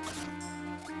here...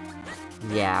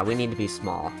 Yeah, we need to be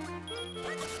small.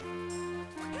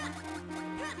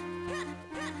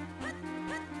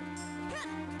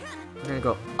 We're gonna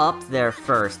go up there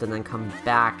first, and then come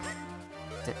back...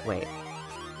 Wait.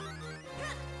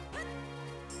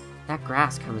 That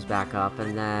grass comes back up,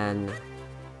 and then...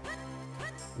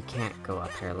 We can't go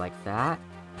up here like that.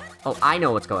 Oh, I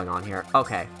know what's going on here.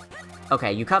 Okay.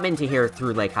 Okay, you come into here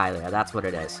through Lake Hylia. That's what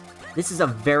it is. This is a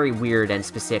very weird and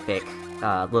specific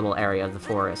little area of the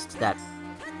forest that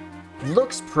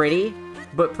looks pretty,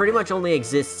 but pretty much only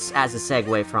exists as a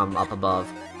segue from up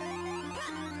above.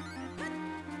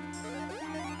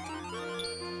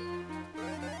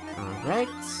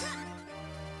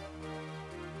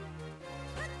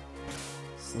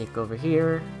 Sneak over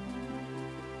here.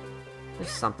 There's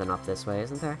something up this way,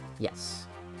 isn't there? Yes.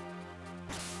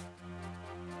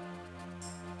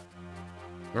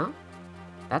 No?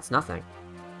 That's nothing.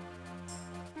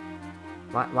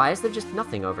 Why is there just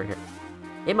nothing over here?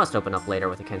 It must open up later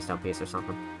with a kinstone piece or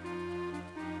something.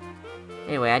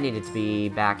 Anyway, I needed to be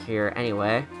back here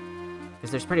anyway.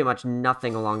 Because there's pretty much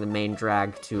nothing along the main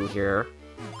drag to here.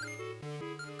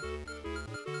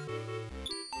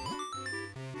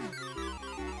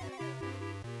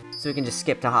 So we can just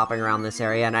skip to hopping around this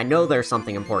area, and I know there's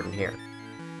something important here.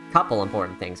 Couple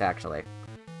important things, actually.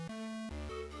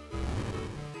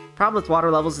 Problem with water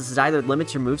levels is it either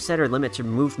limits your moveset or limits your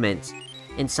movement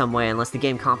in some way, unless the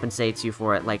game compensates you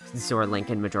for it, like Zora, Link,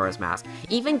 and Majora's Mask.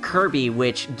 Even Kirby,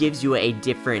 which gives you a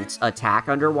different attack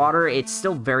underwater, it's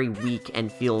still very weak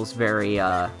and feels very,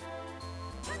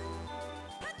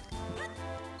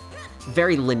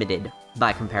 very limited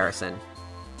by comparison.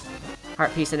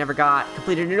 Heart piece I never got.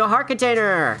 Completed a new heart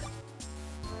container!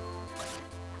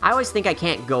 I always think I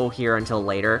can't go here until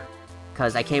later,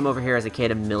 because I came over here as a kid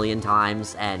a million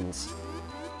times, and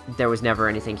there was never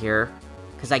anything here.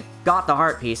 Because I got the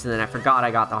heart piece, and then I forgot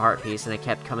I got the heart piece, and I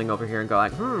kept coming over here and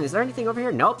going, is there anything over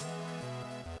here? Nope.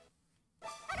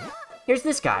 Here's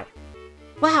this guy.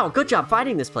 Wow, good job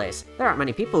finding this place. There aren't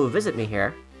many people who visit me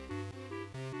here.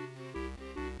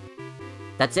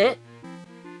 That's it?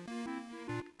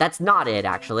 That's not it,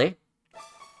 actually.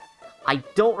 I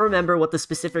don't remember what the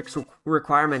specific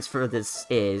requirements for this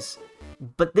is,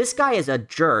 but this guy is a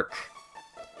jerk,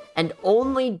 and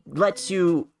only lets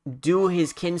you do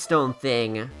his kinstone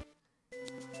thing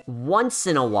once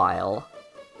in a while,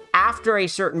 after a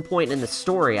certain point in the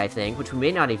story, I think, which we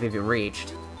may not have even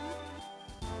reached.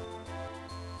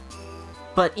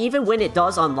 But even when it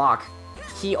does unlock,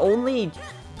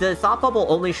 the thought bubble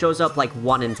only shows up like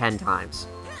 1 in 10 times.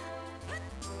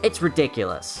 It's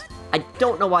ridiculous. I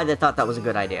don't know why they thought that was a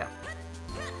good idea.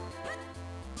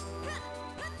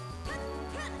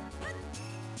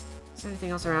 Is there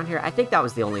anything else around here? I think that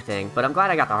was the only thing, but I'm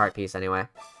glad I got the heart piece anyway.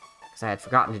 Because I had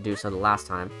forgotten to do so the last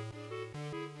time.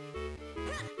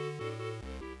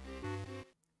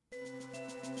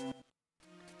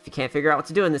 If you can't figure out what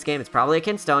to do in this game, it's probably a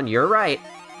kinstone. You're right.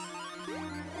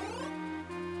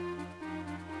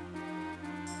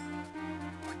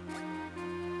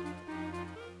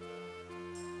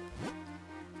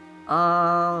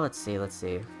 Let's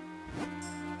see.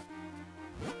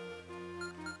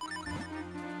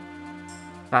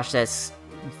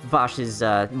 Vosh is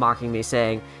mocking me,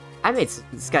 saying,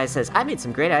 Sky says, I made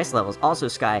some great ice levels. Also,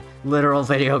 Sky, literal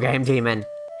video game demon.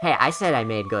 Hey, I said I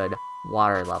made good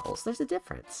water levels. There's a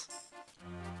difference.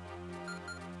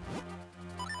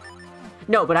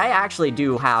 No, but I actually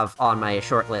do have on my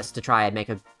short list to try and make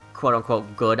a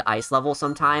quote-unquote good ice level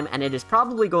sometime, and it is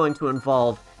probably going to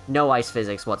involve no ice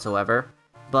physics whatsoever.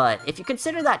 But if you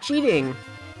consider that cheating,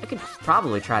 I could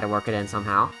probably try to work it in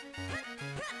somehow.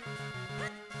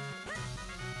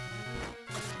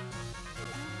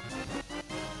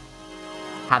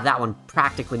 Have that one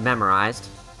practically memorized.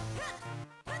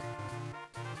 I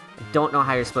don't know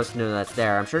how you're supposed to know that's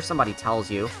there. I'm sure somebody tells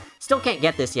you. Still can't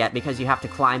get this yet because you have to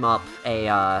climb up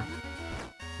a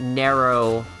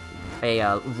low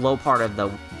part of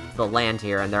the land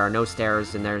here, and there are no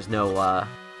stairs and there's no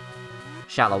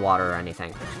shallow water or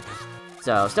anything.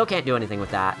 So, still can't do anything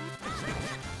with that.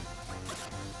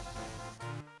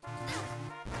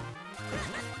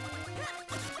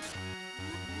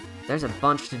 There's a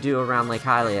bunch to do around Lake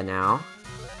Hylia now.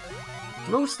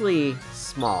 Mostly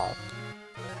small.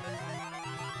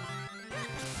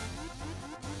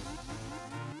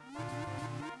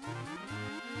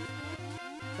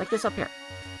 Like this up here.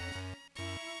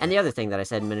 And the other thing that I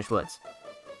said in Minish Woods.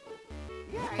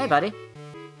 Hey, buddy.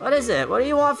 What is it? What do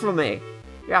you want from me?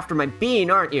 You're after my bean,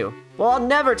 aren't you? Well, I'll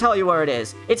never tell you where it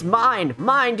is. It's mine!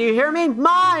 Mine, do you hear me?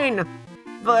 Mine!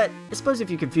 But I suppose if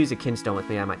you confuse a kinstone with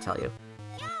me, I might tell you.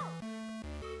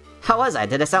 How was I?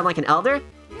 Did I sound like an elder?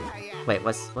 Wait,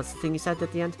 what's the thing you said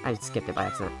at the end? I skipped it by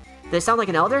accident. Did I sound like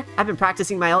an elder? I've been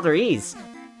practicing my elderese.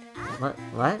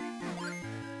 What?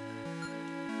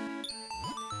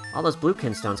 All those blue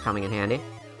kinstones coming in handy.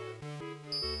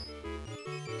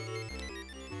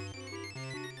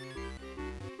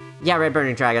 Yeah, Red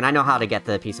Burning Dragon, I know how to get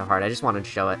the piece of heart, I just wanted to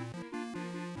show it.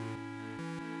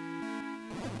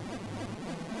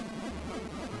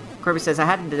 Kirby says, I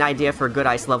had an idea for a good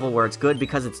ice level where it's good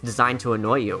because it's designed to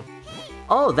annoy you.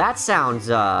 Oh, that sounds,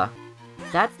 that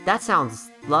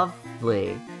sounds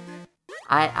lovely.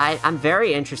 I'm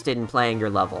very interested in playing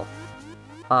your level.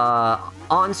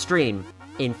 On stream,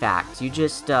 in fact. You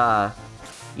just tell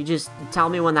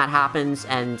me when that happens,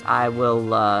 and I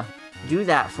will, do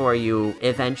that for you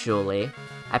eventually.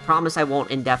 I promise I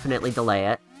won't indefinitely delay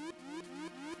it.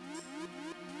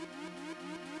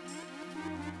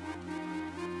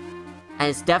 And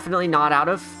it's definitely not out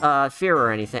of fear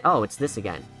or anything. Oh, it's this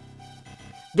again.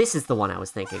 This is the one I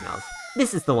was thinking of.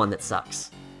 This is the one that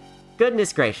sucks.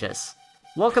 Goodness gracious.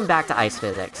 Welcome back to ice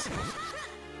physics.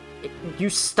 You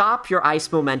stop your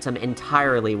ice momentum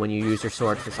entirely when you use your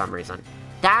sword for some reason.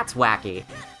 That's wacky.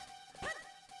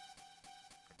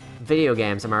 Video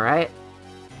games, am I right?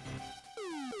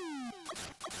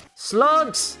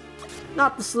 Slugs!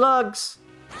 Not the slugs!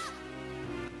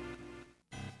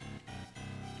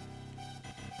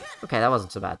 Okay, that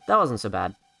wasn't so bad. That wasn't so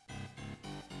bad.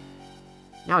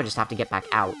 Now I just have to get back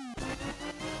out.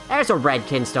 There's a red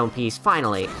kinstone piece,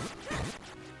 finally!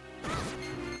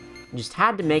 Just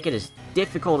had to make it as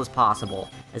difficult as possible.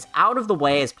 As out of the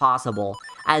way as possible.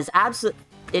 As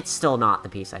it's still not the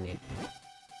piece I need.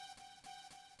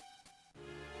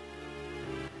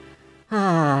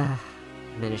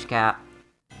 Minish Cap.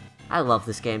 I love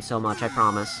this game so much, I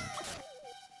promise.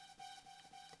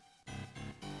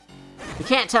 You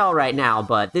can't tell right now,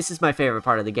 but this is my favorite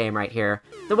part of the game right here.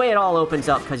 The way it all opens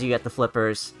up because you get the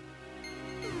flippers.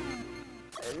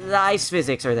 The ice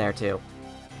physics are there too.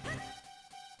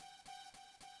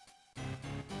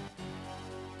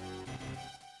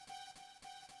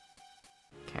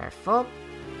 Careful.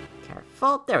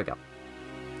 Careful. There we go.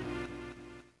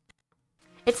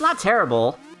 It's not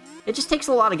terrible. It just takes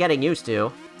a lot of getting used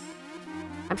to.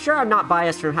 I'm sure I'm not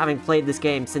biased from having played this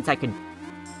game since I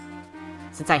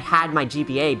had my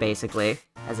GBA, basically,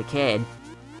 as a kid.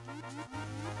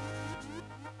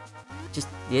 Just,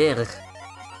 ugh.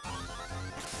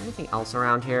 Anything else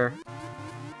around here?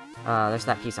 There's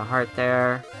that piece of heart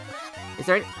there.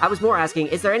 I was more asking,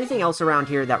 is there anything else around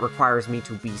here that requires me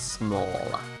to be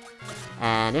small?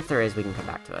 And if there is, we can come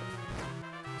back to it.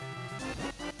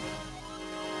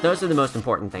 Those are the most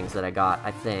important things that I got, I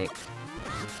think.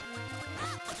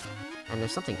 And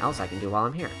there's something else I can do while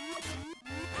I'm here.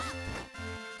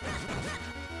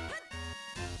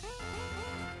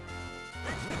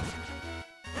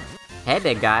 Hey,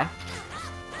 big guy.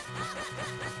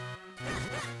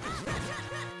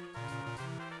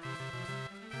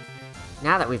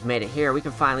 Now that we've made it here, we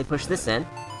can finally push this in.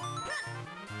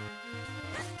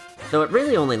 Though it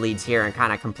really only leads here and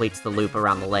kind of completes the loop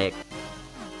around the lake.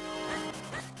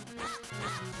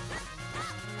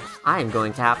 I am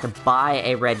going to have to buy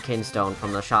a red kinstone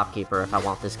from the shopkeeper if I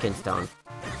want this kinstone.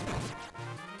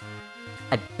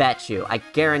 I bet you, I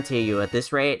guarantee you, at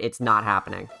this rate, it's not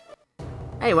happening.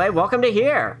 Anyway, welcome to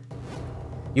here!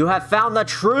 You have found the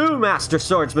true Master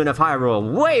Swordsman of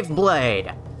Hyrule,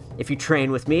 Waveblade! If you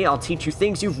train with me, I'll teach you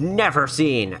things you've never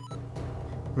seen.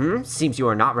 Seems you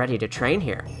are not ready to train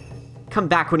here. Come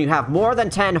back when you have more than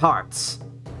 10 hearts.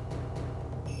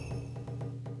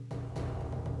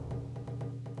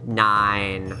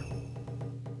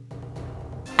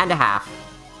 9.5.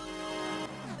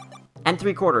 And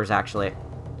 3/4, actually.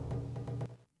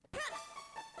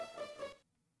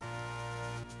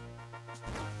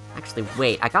 Actually,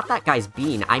 wait, I got that guy's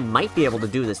bean. I might be able to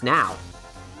do this now.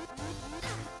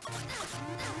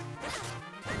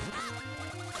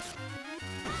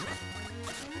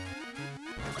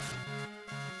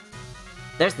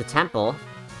 There's the temple,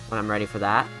 when I'm ready for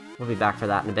that. We'll be back for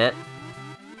that in a bit.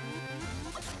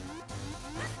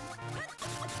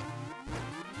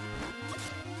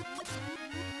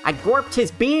 I gorped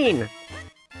his bean!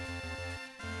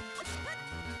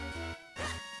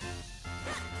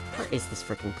 Where is this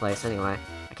freaking place, anyway?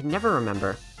 I can never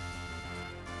remember.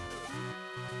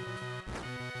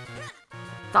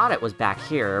 I thought it was back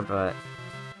here, but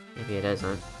maybe it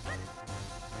isn't.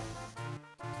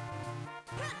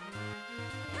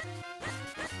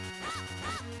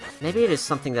 Maybe it is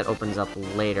something that opens up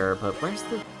later, but where's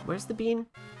the bean?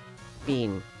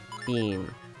 Bean.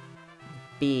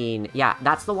 Yeah,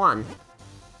 that's the one.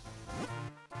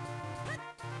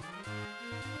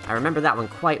 I remember that one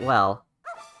quite well.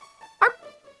 Arp!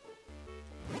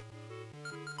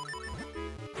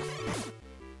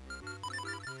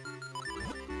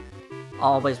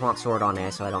 Always want sword on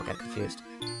A so I don't get confused.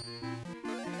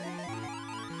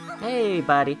 Hey,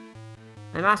 buddy.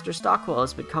 My master Stockwell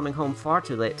has been coming home far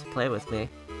too late to play with me.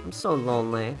 I'm so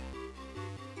lonely.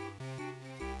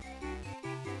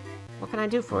 What can I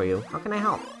do for you? How can I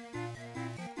help?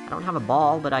 I don't have a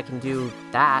ball, but I can do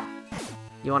that.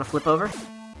 You want to flip over?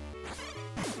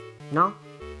 No?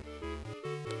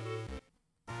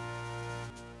 I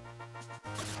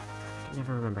can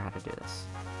never remember how to do this.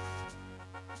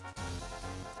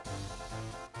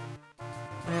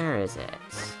 Where is it?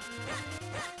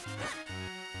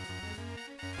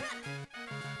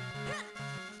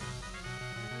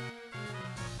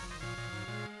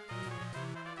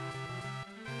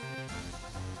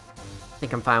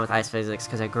 think I'm fine with ice physics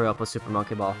because I grew up with Super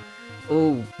Monkey Ball.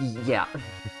 Oh, yeah.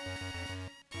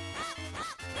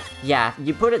 Yeah,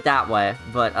 you put it that way,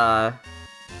 but, I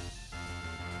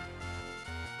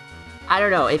don't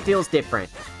know, it feels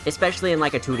different. Especially in,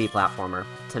 like, a 2D platformer,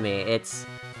 to me. It's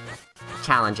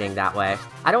challenging that way.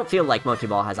 I don't feel like Monkey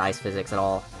Ball has ice physics at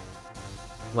all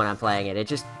when I'm playing it. It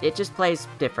just plays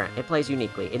different. It plays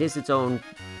uniquely. It is its own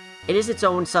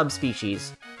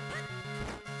subspecies.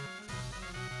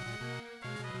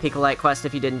 Picolite quest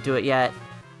if you didn't do it yet.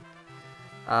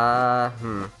 You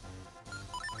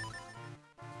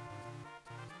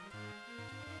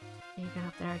get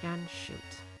up there again? Shoot.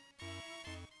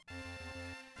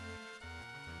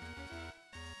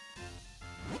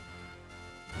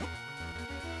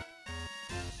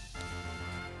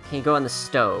 Can you go in the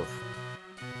stove?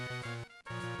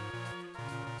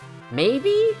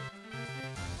 Maybe?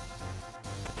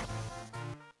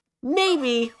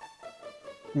 Maybe!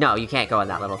 No, you can't go in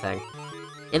that little thing.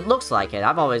 It looks like it.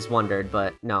 I've always wondered,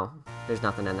 but no. There's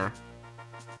nothing in there.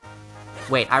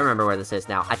 Wait, I remember where this is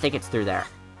now. I think it's through there.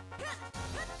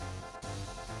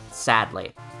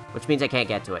 Sadly. Which means I can't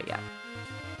get to it yet.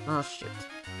 Oh, shoot.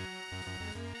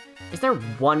 Is there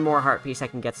one more heart piece I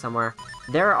can get somewhere?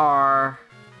 There are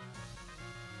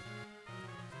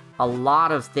a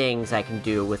lot of things I can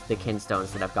do with the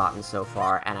kinstones that I've gotten so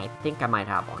far, and I think I might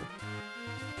have one.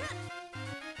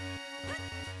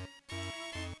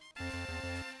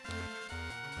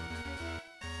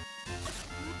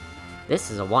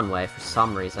 This is a one-way for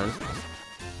some reason.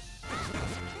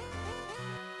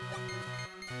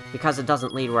 Because it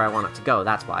doesn't lead where I want it to go,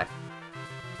 that's why.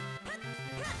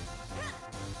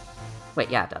 Wait,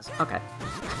 yeah, it does. Okay.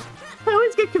 I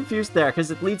always get confused there,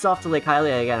 because it leads off to Lake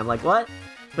Hylia again. I'm like, what?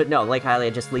 But no, Lake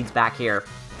Hylia just leads back here.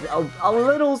 A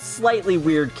little slightly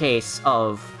weird case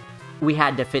of we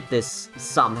had to fit this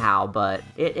somehow, but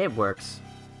it works.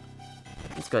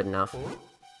 It's good enough.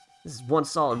 This is one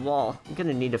solid wall. I'm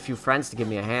gonna need a few friends to give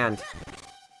me a hand.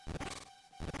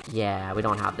 Yeah, we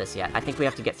don't have this yet. I think we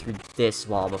have to get through this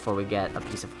wall before we get a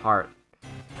piece of heart.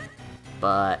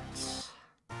 But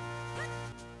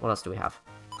what else do we have?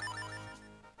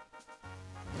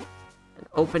 An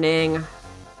opening.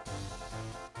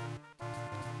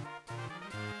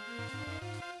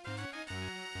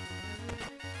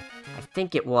 I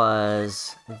think it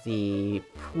was the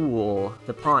pool.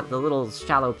 The pond, the little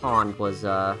shallow pond was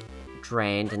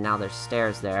drained, and now there's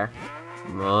stairs there.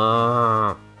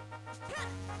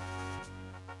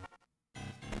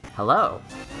 Hello.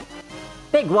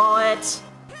 Big wallet!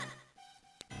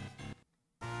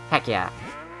 Heck yeah.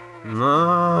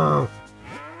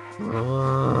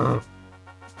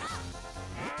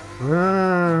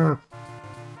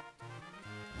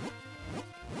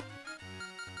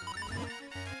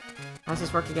 How's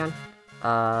this work again?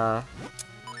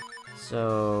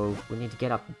 So we need to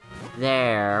get up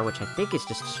there, which I think is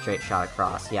just a straight shot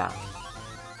across, yeah.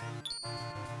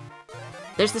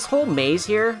 There's this whole maze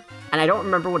here, and I don't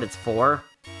remember what it's for.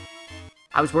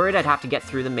 I was worried I'd have to get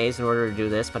through the maze in order to do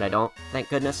this, but I don't, thank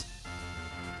goodness.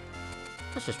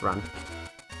 Let's just run.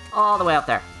 All the way up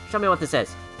there. Show me what this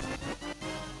is.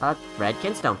 A red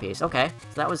kinstone piece, okay.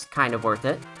 So that was kind of worth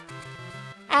it.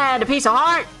 And a piece of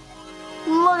heart!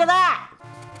 Look at that!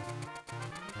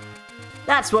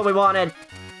 That's what we wanted!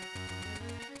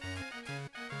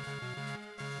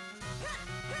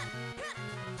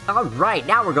 Alright,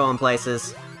 now we're going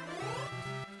places.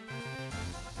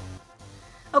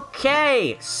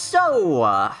 Okay,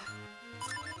 so...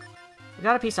 we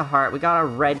got a piece of heart, we got a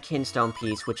red kinstone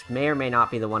piece, which may or may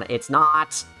not be the one. It's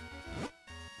not!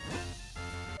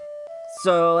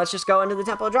 So let's just go into the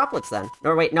Temple of Droplets then.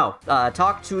 Or wait, no.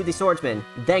 Talk to the swordsman,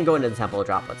 then go into the Temple of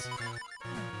Droplets.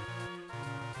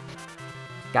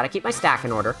 Gotta keep my stack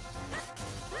in order.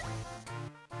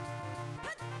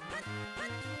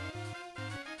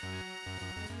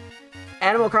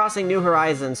 Animal Crossing New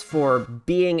Horizons, for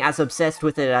being as obsessed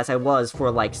with it as I was for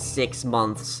like 6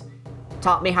 months,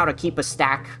 taught me how to keep a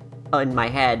stack in my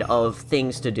head of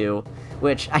things to do,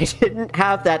 which I didn't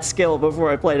have that skill before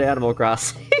I played Animal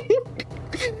Crossing.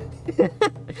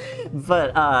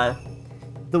 But,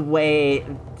 the way,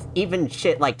 even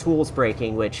shit like tools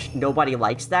breaking, which nobody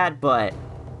likes that, but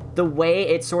the way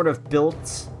it sort of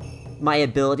built my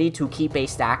ability to keep a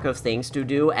stack of things to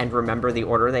do and remember the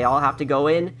order they all have to go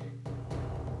in,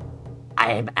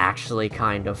 I am actually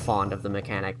kind of fond of the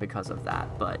mechanic because of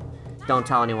that, but don't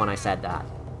tell anyone I said that.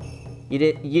 You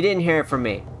didn't hear it from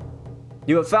me.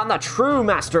 You have found the true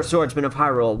Master Swordsman of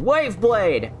Hyrule,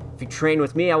 Waveblade! If you train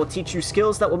with me, I will teach you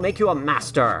skills that will make you a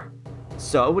master.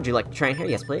 So, would you like to train here?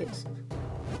 Yes, please.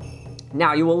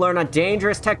 Now you will learn a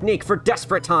dangerous technique for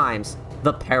desperate times.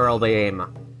 the Peril Beam.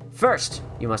 First,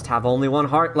 you must have only one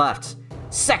heart left.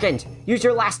 Second, use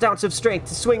your last ounce of strength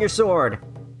to swing your sword.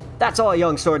 That's all,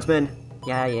 young swordsman.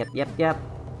 Yeah, yep.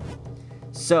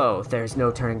 So, there's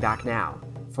no turning back now,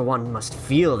 for one must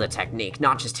feel the technique,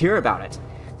 not just hear about it.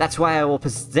 That's why I will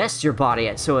possess your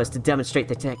body so as to demonstrate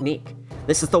the technique.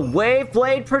 This is the Wave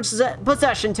Blade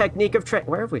Possession Technique of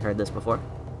Where have we heard this before?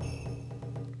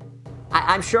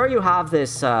 I'm sure you have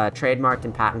this trademarked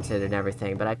and patented and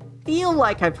everything, but I feel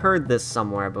like I've heard this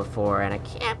somewhere before, and I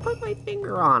can't put my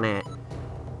finger on it.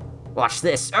 Watch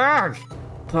this. Urgh!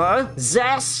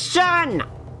 Possession!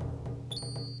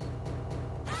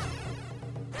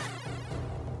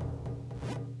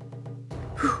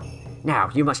 Now,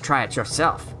 you must try it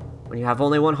yourself. When you have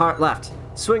only one heart left,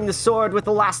 swing the sword with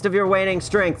the last of your waning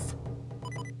strength.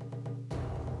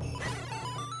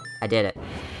 I did it.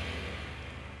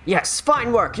 Yes,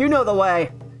 fine work, you know the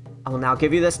way! I will now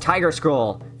give you this Tiger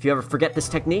Scroll. If you ever forget this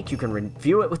technique, you can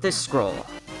review it with this scroll.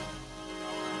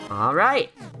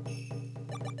 Alright!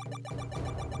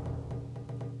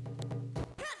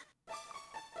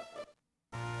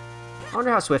 I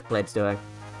wonder how Swiftblade's doing.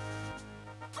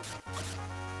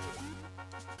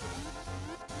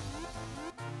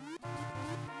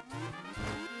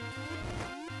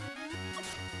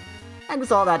 And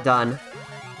with all that done,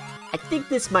 I think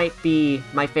this might be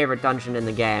my favorite dungeon in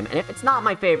the game, and if it's not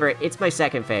my favorite, it's my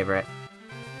second favorite.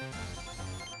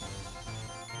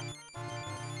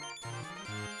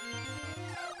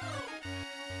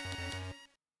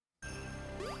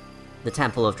 The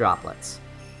Temple of Droplets.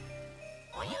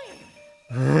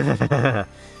 I'm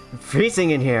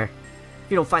freezing in here.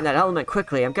 If you don't find that element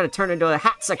quickly, I'm gonna turn into a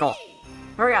hatsicle.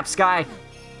 Hurry up, Sky.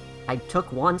 I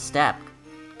took one step.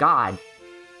 God.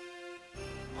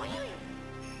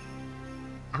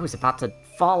 I was about to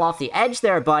fall off the edge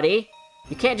there, buddy.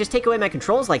 You can't just take away my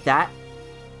controls like that.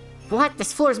 What?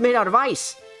 This floor is made out of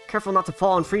ice. Careful not to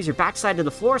fall and freeze your backside to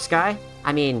the floor, Sky.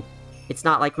 I mean, it's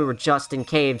not like we were just in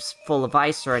caves full of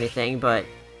ice or anything, but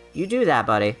you do that,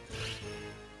 buddy.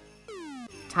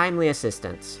 Timely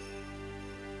assistance.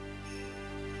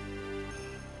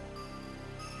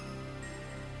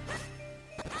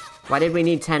 Why did we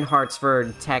need 10 hearts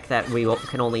for tech that we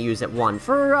can only use at 1?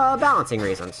 For balancing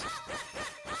reasons.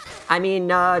 I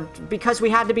mean, because we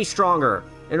had to be stronger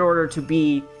in order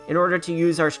to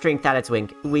use our strength at its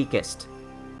weakest.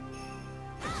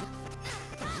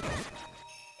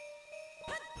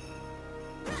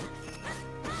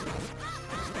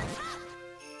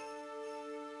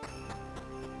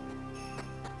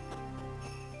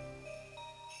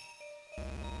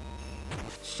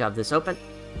 Shove this open.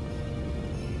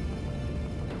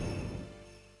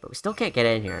 But we still can't get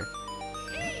in here.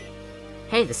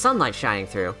 Hey, the sunlight's shining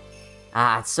through.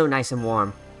 Ah, it's so nice and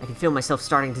warm. I can feel myself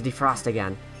starting to defrost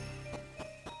again.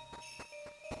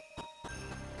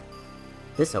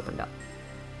 This opened up.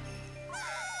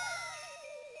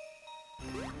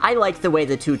 I like the way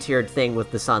the two-tiered thing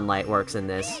with the sunlight works in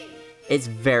this. It's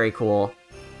very cool.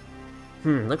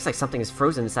 Looks like something is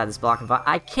frozen inside this block of ice.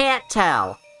 I can't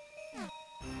tell!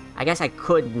 I guess I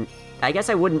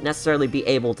wouldn't necessarily be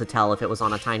able to tell if it was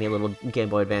on a tiny little Game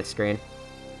Boy Advance screen.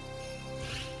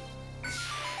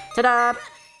 Ta-da!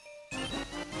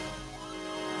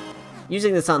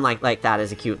 Using the sunlight like that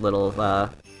is a cute little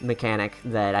mechanic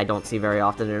that I don't see very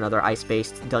often in other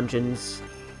ice-based dungeons.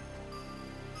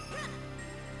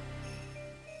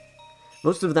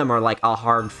 Most of them are like a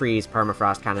hard freeze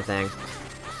permafrost kind of thing.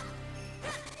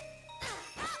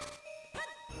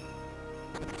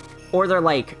 Or they're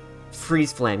like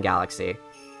Freeze Flame Galaxy.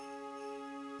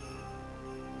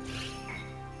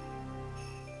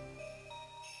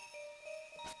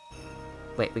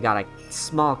 Wait, we got a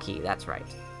small key, that's right.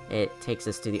 It takes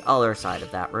us to the other side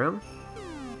of that room.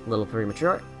 A little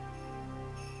premature.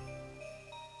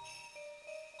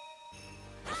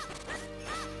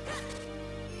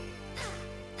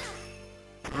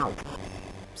 Ow.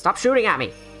 Stop shooting at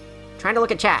me! I'm trying to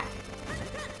look at chat.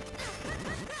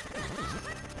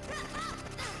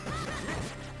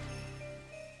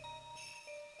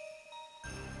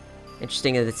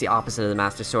 Interesting that it's the opposite of the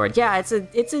Master Sword. Yeah, it's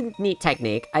a neat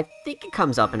technique. I think it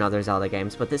comes up in other Zelda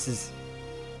games, but this is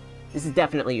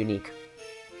definitely unique.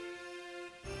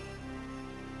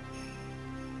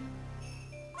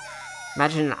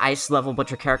 Imagine an ice level,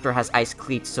 but your character has ice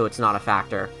cleats, so it's not a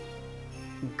factor.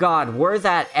 God, were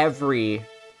that every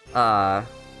hero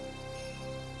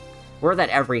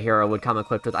would come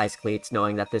equipped with ice cleats,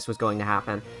 knowing that this was going to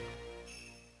happen.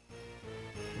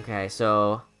 Okay,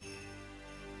 so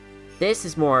this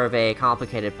is more of a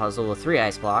complicated puzzle with 3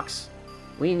 ice blocks.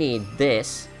 We need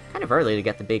this. Kind of early to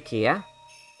get the big key, yeah?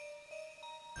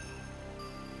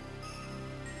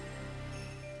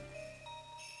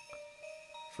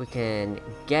 we can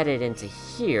get it into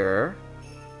here,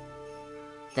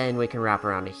 then we can wrap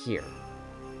around to here.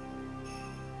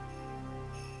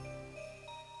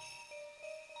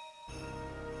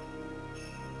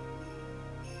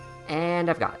 And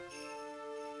I've got it.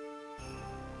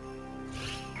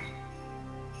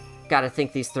 Gotta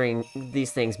think these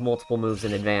things multiple moves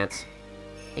in advance.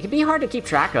 It can be hard to keep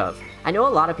track of. I know a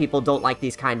lot of people don't like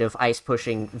these kind of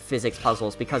ice-pushing physics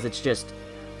puzzles because it's just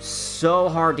so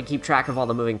hard to keep track of all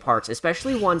the moving parts,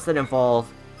 especially ones that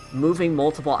involve moving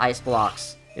multiple ice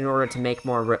blocks in order to make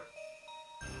more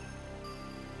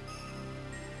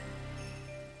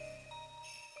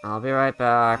I'll be right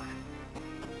back.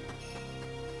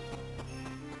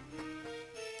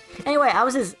 Anyway,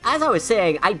 as I was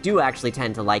saying, I do actually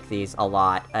tend to like these a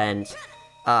lot, and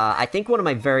I think one of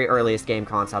my very earliest game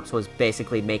concepts was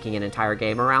basically making an entire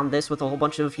game around this with a whole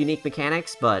bunch of unique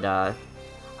mechanics, but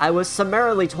I was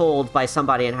summarily told by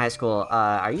somebody in high school,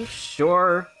 are you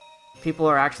sure people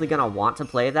are actually gonna want to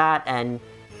play that? And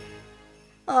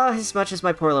as much as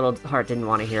my poor little heart didn't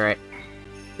want to hear it,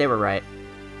 they were right.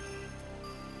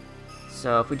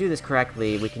 So if we do this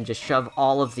correctly, we can just shove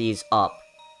all of these up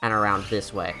and around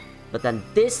this way. But then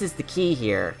this is the key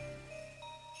here.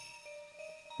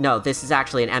 No, this is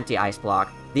actually an empty ice block.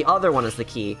 The other one is the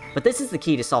key, but this is the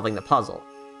key to solving the puzzle.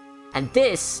 And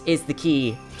this is the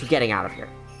key to getting out of here.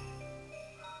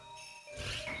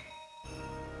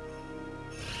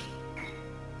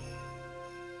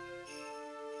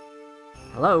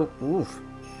 Hello? Oof.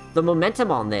 The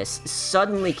momentum on this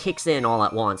suddenly kicks in all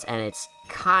at once, and it's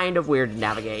kind of weird to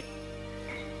navigate.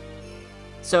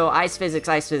 So, ice physics,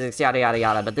 yada yada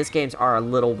yada, but this games are a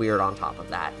little weird on top of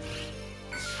that.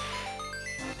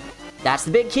 That's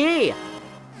the big key!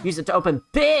 Use it to open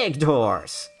big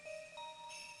doors!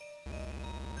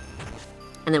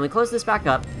 And then we close this back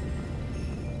up.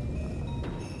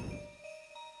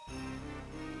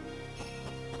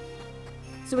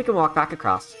 So we can walk back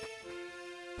across.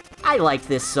 I like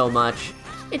this so much.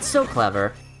 It's so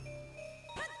clever.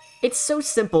 It's so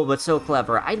simple, but so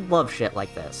clever. I love shit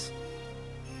like this.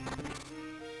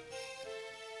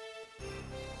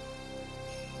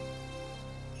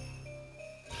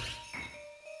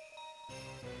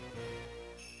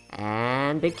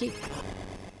 And big key.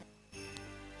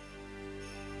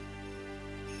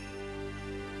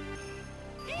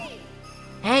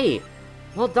 Hey!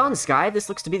 Well done, Sky. This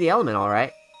looks to be the element,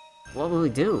 alright. What will we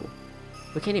do?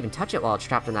 We can't even touch it while it's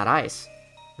trapped in that ice.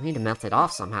 We need to melt it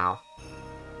off somehow.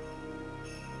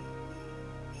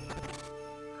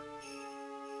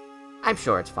 I'm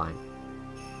sure it's fine.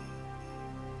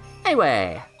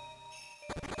 Anyway!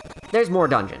 There's more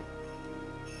dungeon.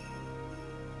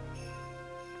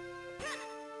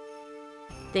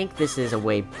 I think this is a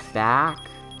way back.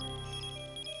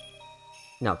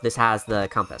 No, this has the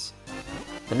compass.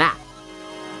 The map.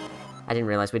 I didn't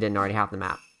realize we didn't already have the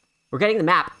map. We're getting the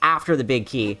map after the big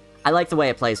key. I like the way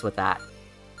it plays with that.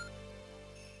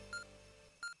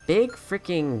 Big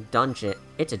freaking dungeon.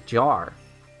 It's a jar.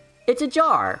 It's a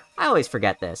jar! I always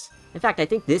forget this. In fact, I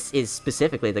think this is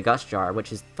specifically the Gust jar,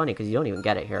 which is funny because you don't even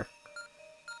get it here.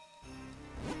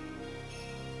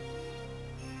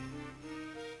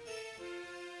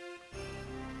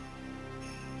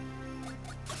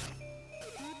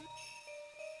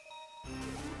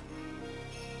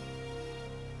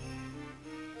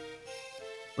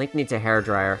 Link needs a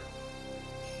hairdryer.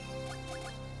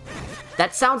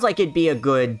 That sounds like it'd be a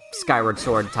good Skyward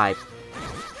Sword type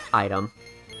item.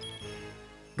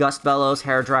 Gust bellows,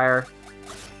 hairdryer.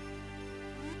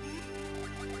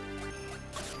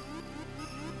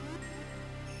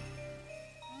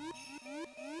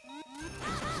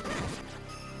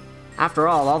 After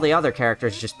all the other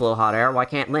characters just blow hot air. Why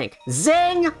can't Link?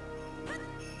 Zing!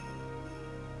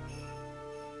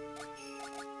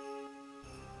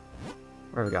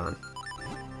 Where are we going?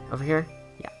 Over here?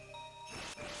 Yeah.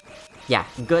 Yeah,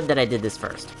 good that I did this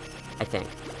first. I think.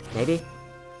 Maybe?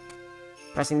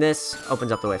 Pressing this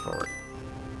opens up the way forward.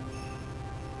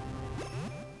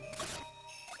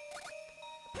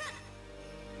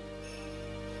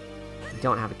 We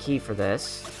don't have a key for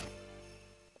this.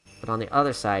 But on the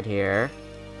other side here...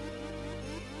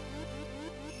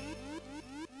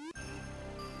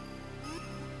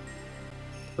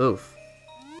 Oof.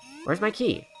 Where's my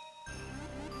key?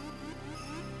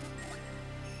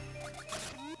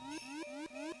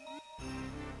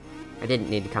 I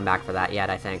didn't need to come back for that yet,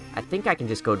 I think. I think I can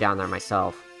just go down there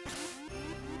myself.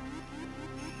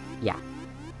 Yeah.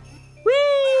 Whee!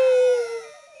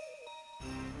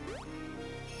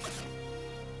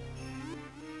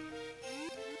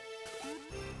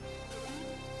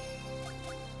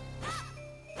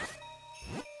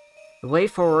 The way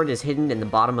forward is hidden in the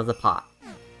bottom of the pot.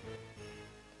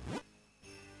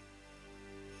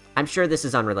 I'm sure this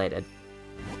is unrelated.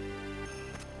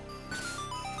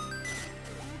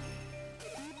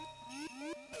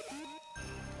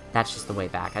 That's just the way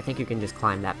back. I think you can just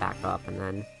climb that back up and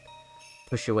then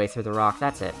push your way through the rock.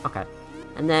 That's it. Okay.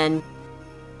 And then...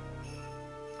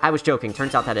 I was joking.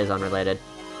 Turns out that is unrelated.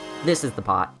 This is the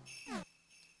pot.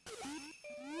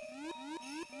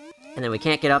 And then we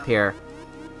can't get up here.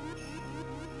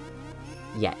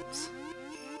 Yet.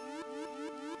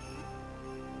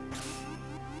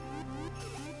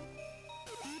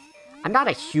 I'm not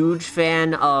a huge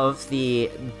fan of the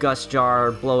gust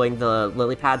jar blowing the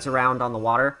lily pads around on the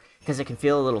water, because it can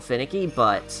feel a little finicky,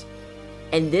 but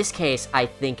in this case, I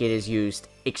think it is used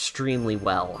extremely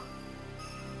well.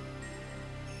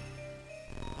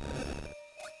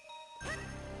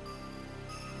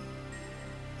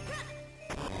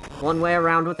 One way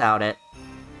around without it.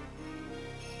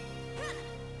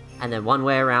 And then one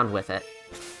way around with it.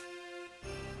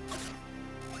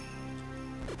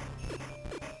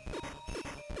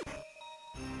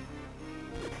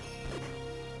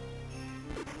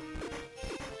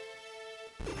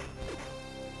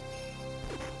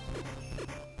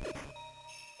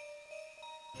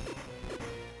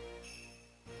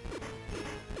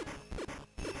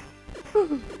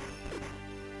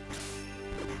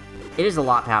 It is a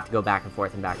lot to have to go back and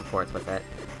forth with it.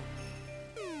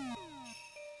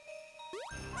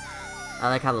 I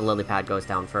like how the lily pad goes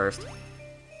down first.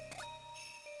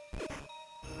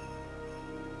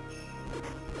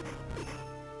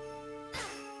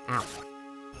 Ow.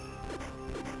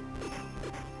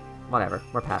 Whatever,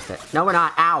 we're past it. No, we're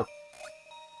not! Ow!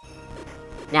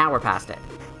 Now we're past it.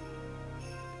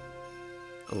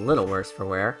 A little worse for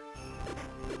wear.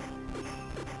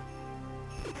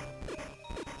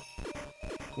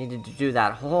 Needed to do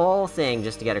that whole thing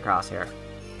just to get across here.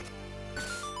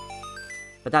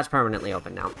 But that's permanently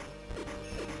open now.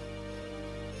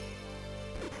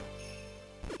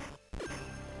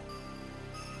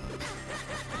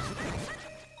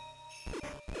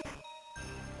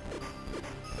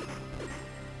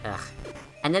 Ugh.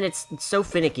 And then it's so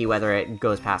finicky whether it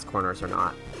goes past corners or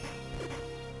not.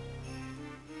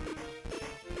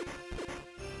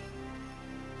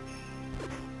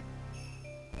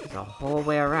 There's a whole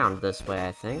way around this way,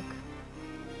 I think.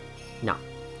 No,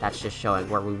 that's just showing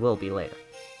where we will be later.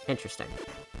 Interesting.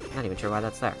 Not even sure why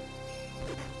that's there.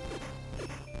 So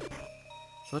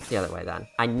what's the other way, then?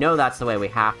 I know that's the way we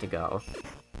have to go.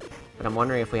 But I'm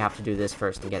wondering if we have to do this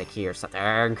first and get a key or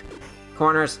something.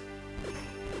 Corners!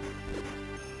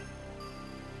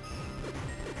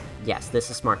 Yes,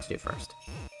 this is smart to do first.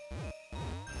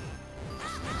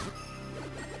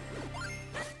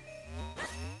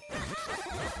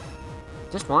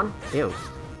 Just one? Ew.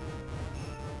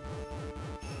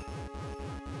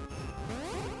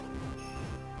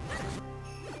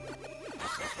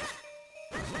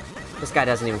 This guy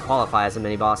doesn't even qualify as a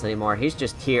mini-boss anymore. He's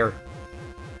just here.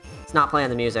 He's not playing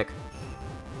the music.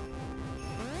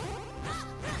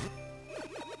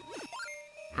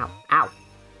 Ow. Ow.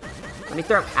 Let me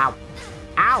throw. Ow.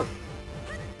 Ow!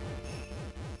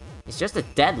 He's just a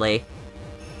deadly.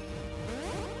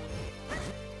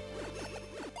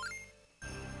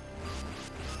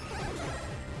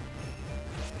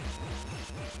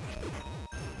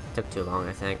 Took too long,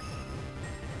 I think.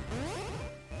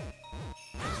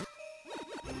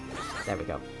 There we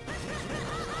go.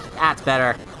 That's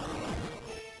better.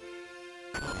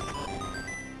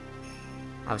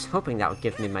 I was hoping that would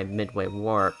give me my midway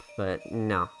warp, but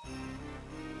no.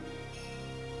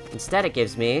 Instead it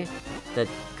gives me the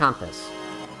compass.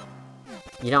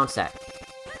 You don't say.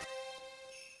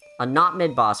 A not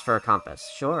mid-boss for a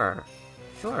compass. Sure.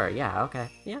 Sure, yeah, okay.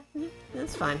 Yeah,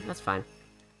 that's fine, that's fine.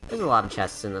 There's a lot of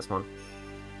chests in this one.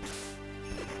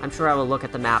 I'm sure I will look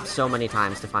at the map so many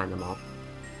times to find them all.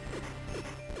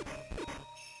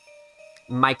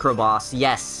 Micro-boss,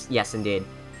 yes, yes indeed.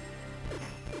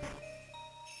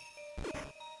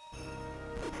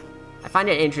 I find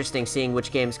it interesting seeing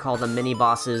which games call them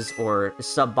mini-bosses, or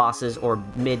sub-bosses, or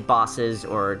mid-bosses,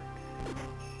 or...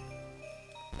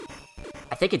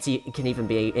 I think it can even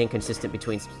be inconsistent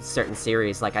between certain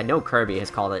series. Like, I know Kirby has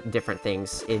called it different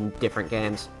things in different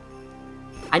games.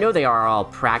 I know they are all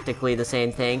practically the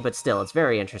same thing, but still, it's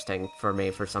very interesting for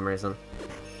me for some reason.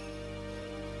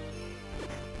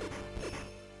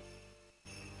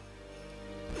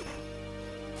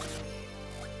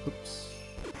 Oops.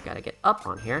 Gotta get up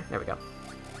on here. There we go.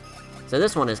 So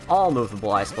this one is all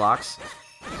movable ice blocks,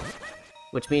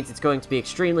 which means it's going to be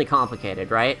extremely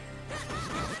complicated, right?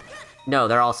 No,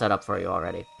 they're all set up for you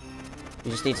already.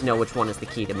 You just need to know which one is the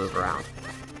key to move around.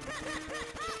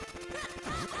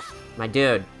 My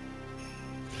dude.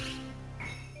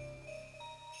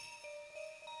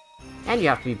 And you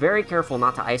have to be very careful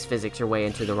not to ice physics your way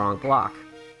into the wrong block.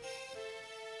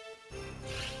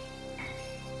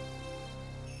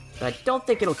 But I don't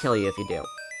think it'll kill you if you do.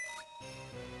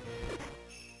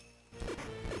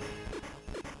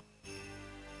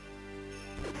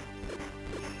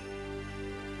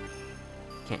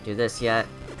 Can't do this yet.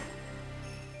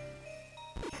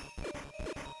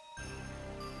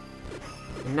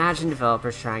 Imagine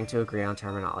developers trying to agree on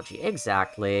terminology.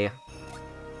 Exactly.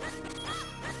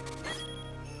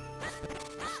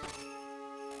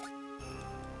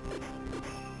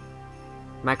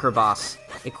 Micro boss.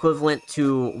 Equivalent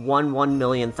to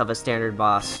 1/1,000,000th of a standard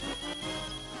boss.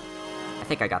 I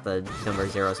think I got the number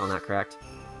of zeros on that correct.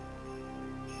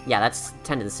 Yeah, that's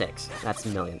 10 to the 6. That's a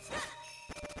millionth.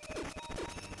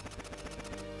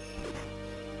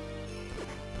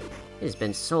 It has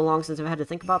been so long since I've had to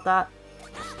think about that.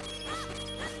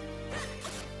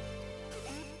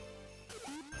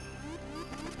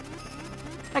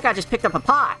 That guy just picked up a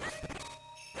pot!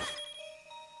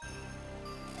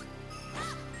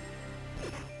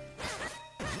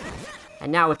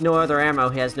 And now with no other ammo,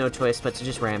 he has no choice but to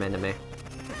just ram into me.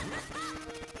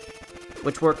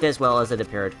 Which worked as well as it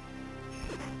appeared.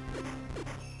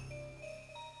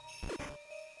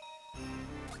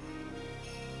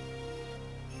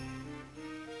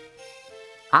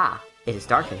 Ah, it is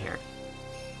dark in here.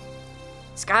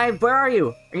 Sky, where are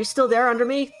you? Are you still there under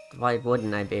me? Why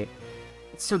wouldn't I be?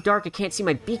 It's so dark I can't see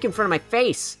my beak in front of my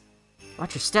face!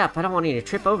 Watch your step, I don't want you to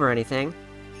trip over anything.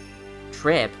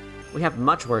 Trip? We have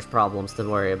much worse problems to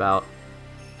worry about.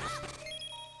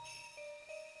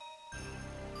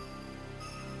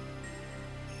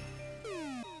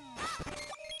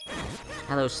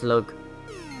 Hello, Slug.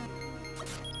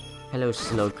 Hello,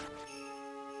 Slug.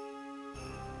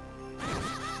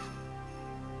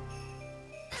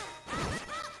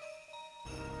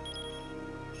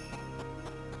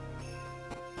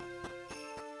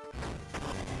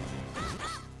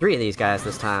 Three of these guys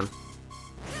this time.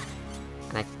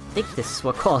 And I think this is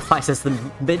what qualifies as the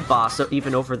mid-boss, so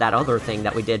even over that other thing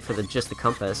that we did for just the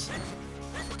compass.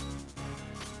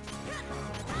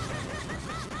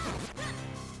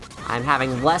 I'm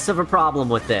having less of a problem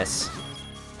with this.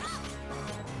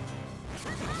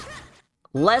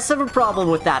 Less of a problem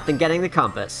with that than getting the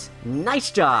compass. Nice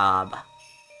job!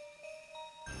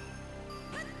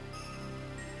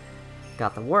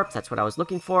 Got the warp, that's what I was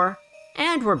looking for.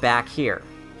 And we're back here.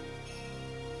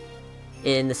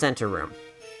 In the center room.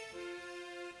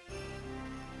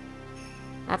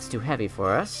 That's too heavy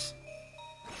for us.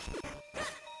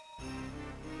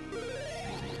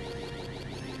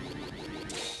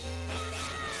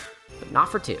 But not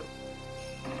for two.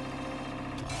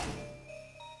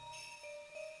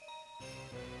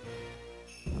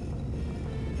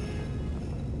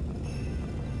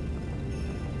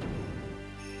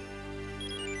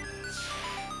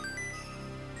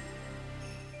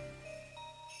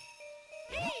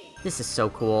 This is so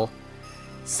cool.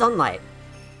 Sunlight!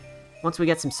 Once we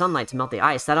get some sunlight to melt the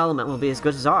ice, that element will be as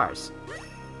good as ours.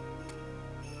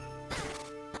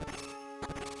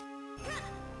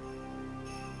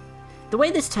 The way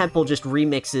this temple just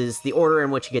remixes the order in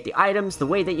which you get the items, the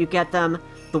way that you get them,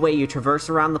 the way you traverse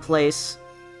around the place,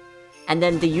 and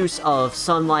then the use of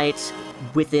sunlight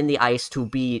within the ice to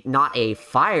be not a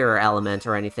fire element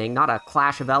or anything, not a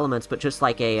clash of elements, but just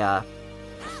like a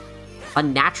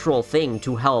natural thing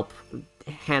to help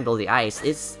handle the ice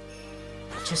is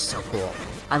just so cool.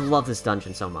 I love this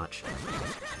dungeon so much.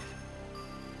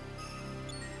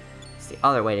 It's the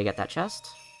other way to get that chest.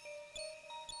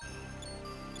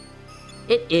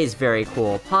 It is very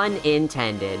cool, pun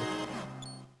intended.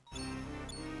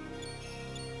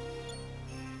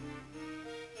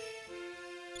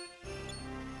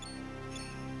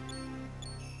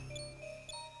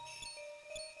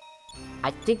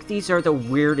 I think these are the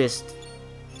weirdest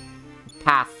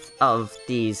path of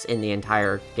these in the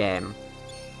entire game.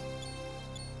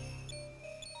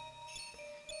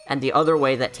 And the other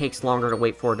way that takes longer to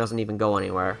wait for doesn't even go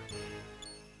anywhere.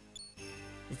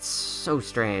 It's so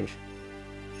strange.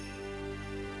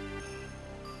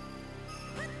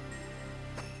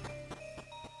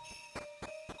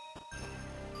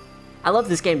 I love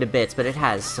this game to bits, but it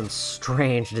has some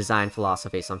strange design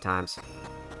philosophy sometimes.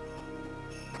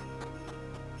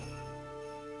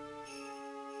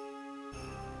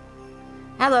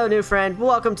 Hello, new friend.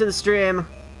 Welcome to the stream.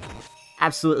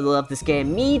 Absolutely love this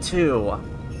game. Me too.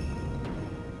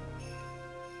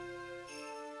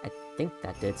 I think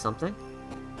that did something.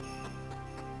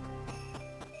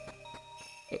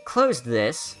 It closed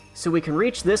this, so we can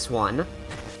reach this one.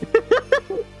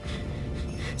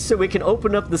 so we can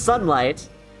open up the sunlight,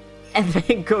 and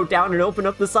then go down and open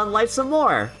up the sunlight some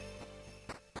more.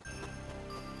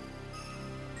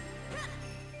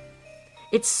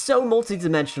 It's so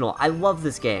multi-dimensional. I love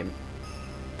this game.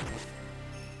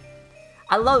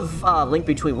 I love Link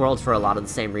Between Worlds for a lot of the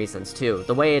same reasons, too.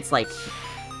 The way it's, like...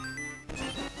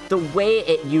 the way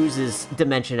it uses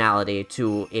dimensionality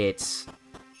to its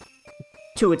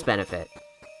benefit.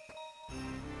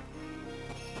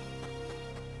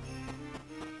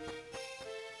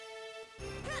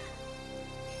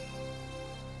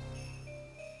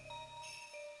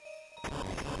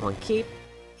 One keep.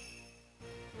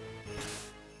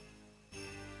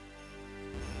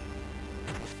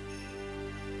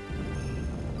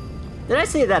 Did I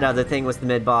say that other thing was the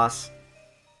mid-boss?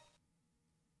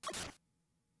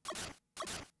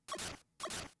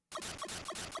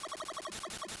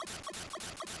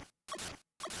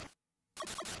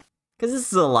 Because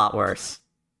this is a lot worse.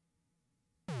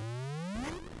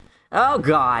 Oh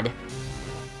god.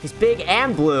 He's big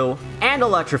and blue, and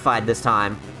electrified this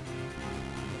time.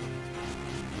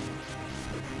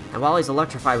 And while he's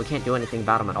electrified, we can't do anything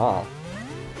about him at all.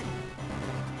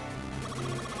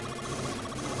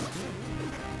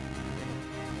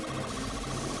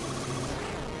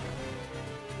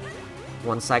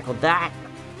 One cycled that.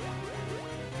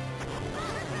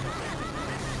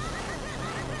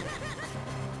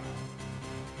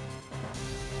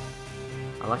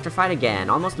 Electrified again,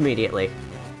 almost immediately.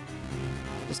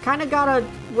 Just kinda gotta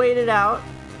wait it out.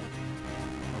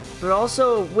 But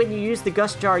also, when you use the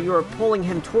Gust Jar, you are pulling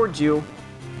him towards you,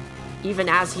 even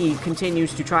as he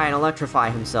continues to try and electrify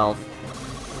himself.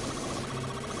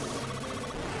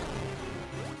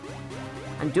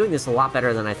 I'm doing this a lot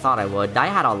better than I thought I would. I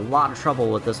had a lot of trouble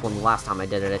with this one the last time I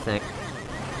did it, I think.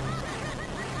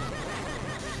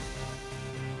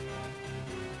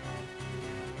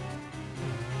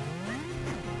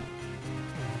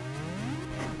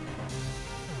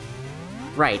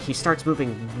 Right, he starts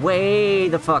moving way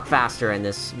the fuck faster in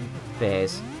this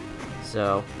phase.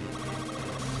 So...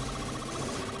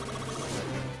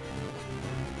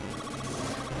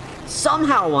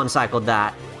 somehow one-cycled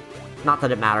that! Not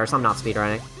that it matters, I'm not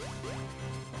speedrunning.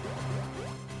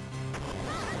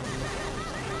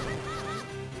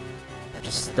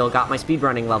 Just still got my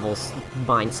speedrunning levels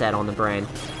mindset on the brain.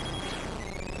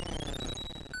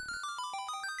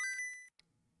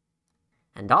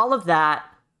 And all of that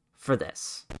for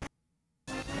this.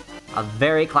 A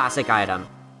very classic item.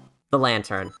 The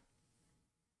lantern.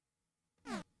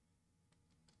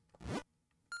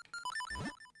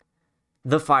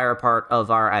 The fire part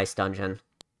of our ice dungeon.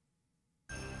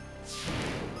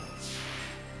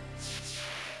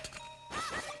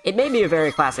 It may be a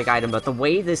very classic item, but the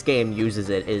way this game uses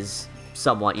it is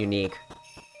somewhat unique.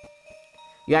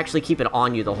 You actually keep it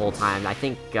on you the whole time. I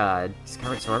think,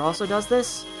 Skyward Sword also does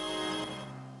this?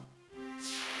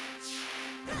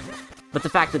 But the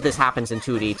fact that this happens in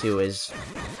 2D, too, is...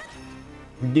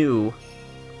 new.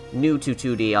 New to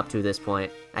 2D up to this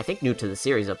point. I think new to the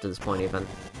series up to this point, even.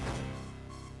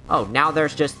 Oh, now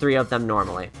there's just 3 of them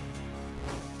normally.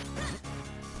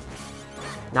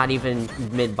 Not even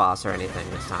mid-boss or anything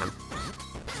this time.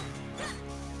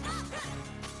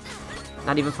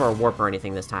 Not even for a warp or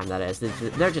anything this time, that is.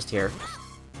 They're just here.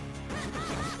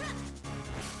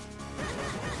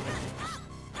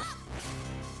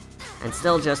 And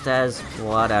still just as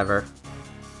whatever.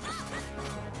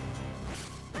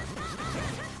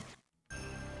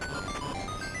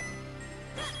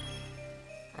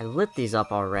 I lit these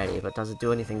up already, but does it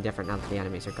do anything different now that the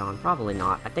enemies are gone? Probably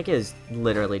not. I think it is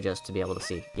literally just to be able to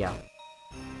see. Yeah.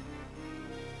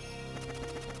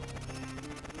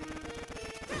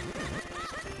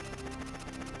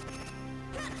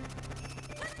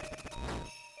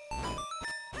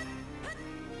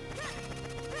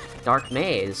 Dark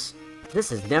Maze.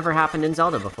 This has never happened in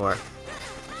Zelda before.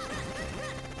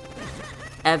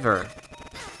 Ever.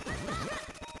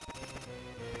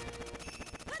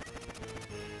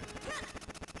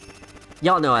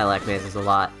 Y'all know I like mazes a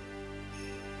lot.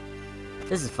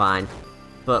 This is fine.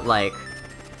 But, like,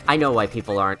 I know why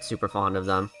people aren't super fond of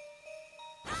them.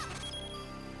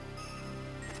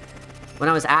 When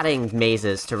I was adding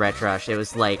mazes to Ret Rush, it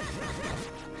was like...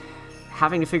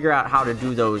 having to figure out how to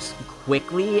do those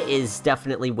quickly is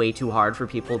definitely way too hard for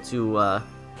people to,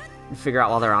 figure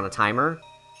out while they're on a timer.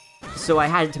 So I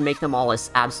had to make them all as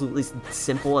absolutely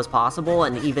simple as possible,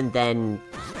 and even then...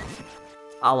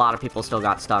 a lot of people still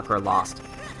got stuck or lost.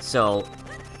 So,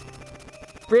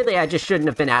 really, I just shouldn't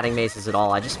have been adding mazes at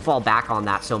all. I just fall back on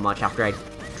that so much after I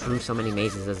drew so many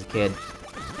mazes as a kid.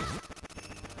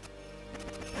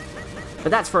 But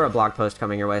that's for a blog post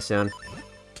coming your way soon.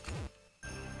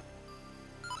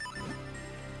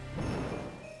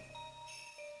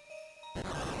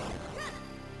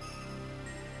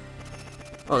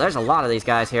 Oh, there's a lot of these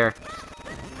guys here.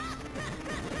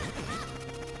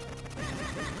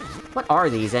 What are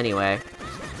these, anyway?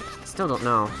 Still don't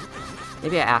know.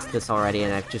 Maybe I asked this already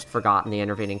and I've just forgotten the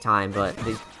intervening time, but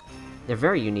they're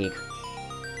very unique.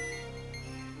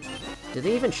 Do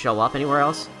they even show up anywhere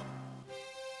else?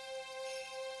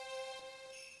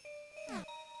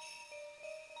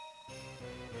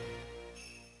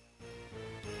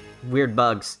 Weird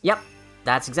bugs. Yep,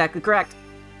 that's exactly correct.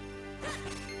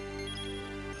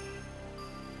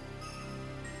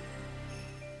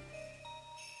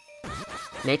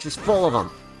 Nature's full of them.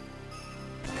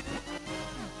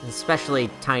 Especially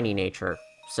tiny nature,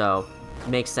 so it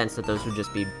makes sense that those would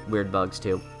just be weird bugs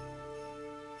too.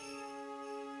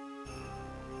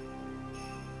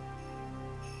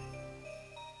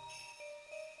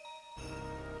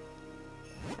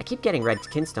 I keep getting red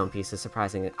kinstone pieces,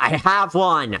 surprisingly. I have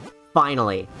one!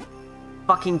 Finally.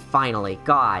 Fucking finally.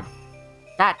 God.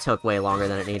 That took way longer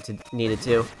than it needed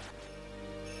to.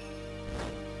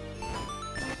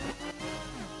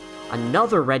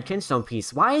 Another red kinstone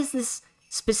piece. Why is this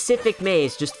specific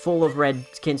maze just full of red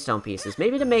kinstone pieces?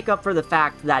 Maybe to make up for the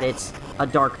fact that it's a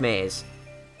dark maze.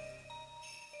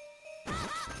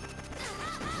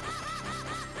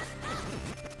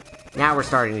 Now we're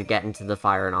starting to get into the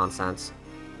fire nonsense.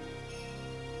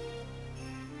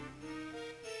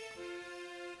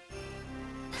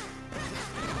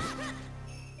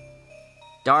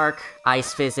 Dark,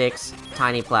 ice physics,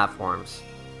 tiny platforms.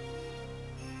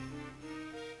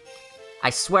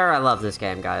 I swear I love this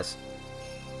game, guys.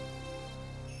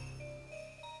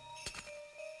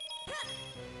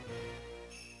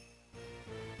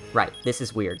 Right, this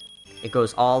is weird. It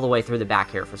goes all the way through the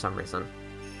back here for some reason.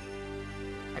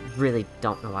 I really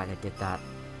don't know why they did that.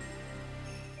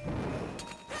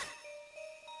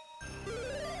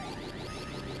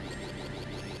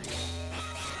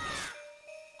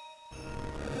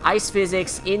 Ice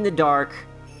physics in the dark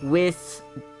with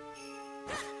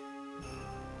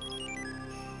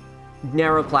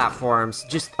narrow platforms,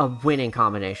 just a winning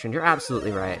combination. You're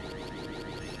absolutely right.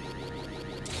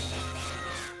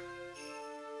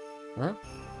 Hello?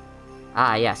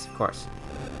 Ah, yes, of course.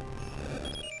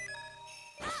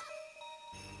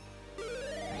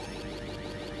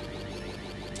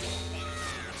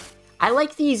 I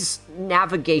like these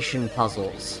navigation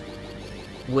puzzles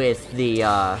with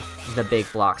the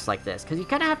big blocks like this, because you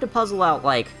kind of have to puzzle out,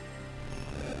 like,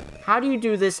 how do you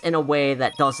do this in a way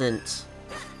that doesn't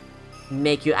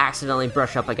make you accidentally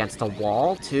brush up against a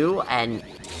wall, too, and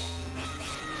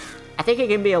I think it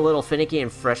can be a little finicky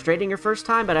and frustrating your first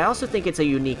time, but I also think it's a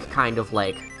unique kind of,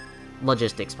 like,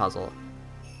 logistics puzzle.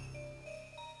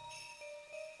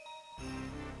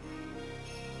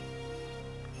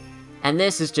 And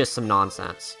this is just some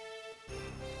nonsense.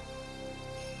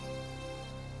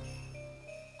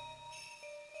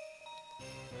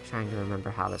 Trying to remember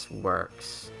how this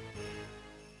works.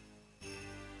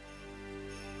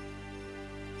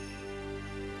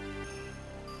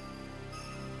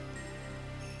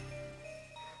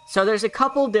 So there's a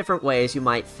couple different ways you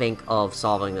might think of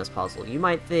solving this puzzle. You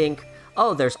might think,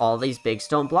 oh, there's all these big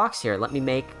stone blocks here. Let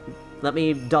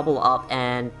me double up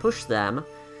and push them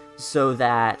so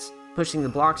that pushing the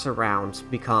blocks around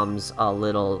becomes a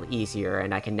little easier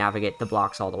and I can navigate the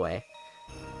blocks all the way.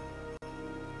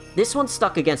 This one's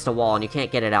stuck against a wall and you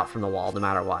can't get it out from the wall no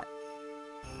matter what.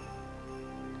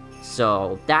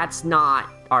 So that's not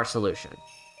our solution.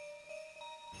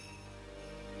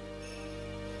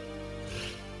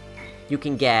 You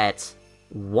can get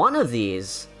one of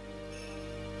these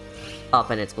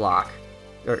up in its block,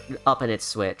 or up in its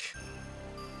switch.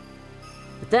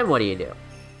 But then what do you do?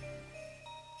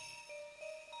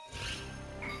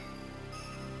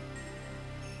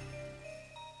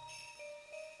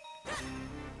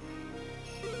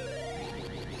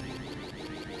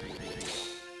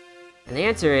 And the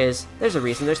answer is, there's a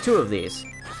reason there's two of these,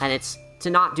 and it's to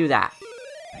not do that.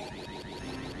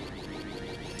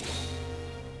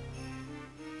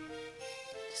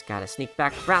 Just gotta sneak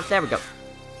back around, there we go.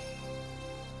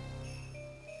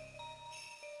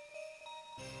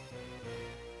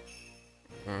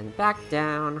 And back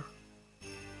down.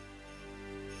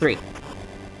 3.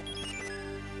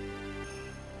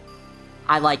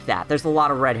 I like that. There's a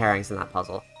lot of red herrings in that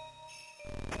puzzle.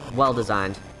 Well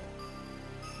designed.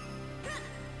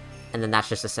 And then that's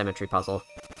just a symmetry puzzle.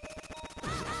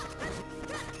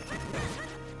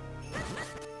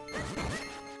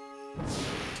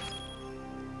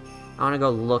 I want to go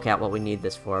look at what we need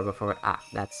this for before... Ah,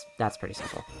 that's pretty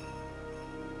simple.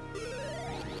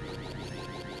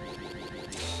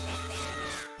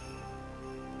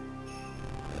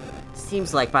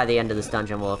 seems like by the end of this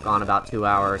dungeon we'll have gone about 2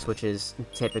 hours, which is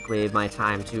typically my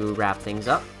time to wrap things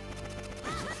up.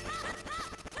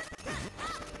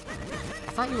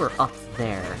 I thought you were up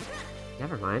there.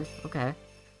 Never mind. Okay.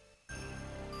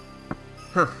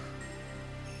 Huh.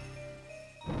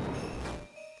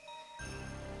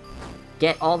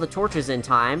 Get all the torches in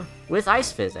time with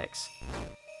ice physics.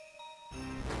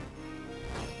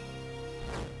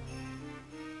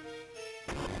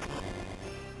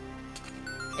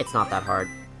 It's not that hard.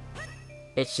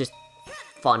 It's just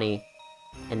funny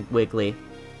and wiggly.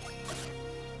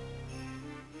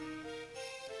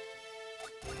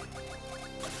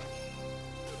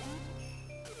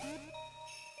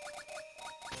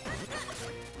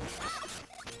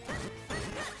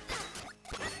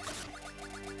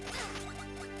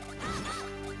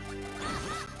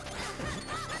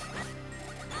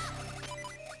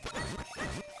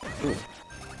 Ooh.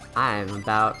 I'm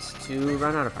about to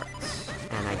run out of hearts,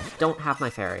 and I don't have my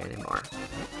fairy anymore.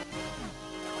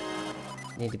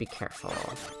 Need to be careful.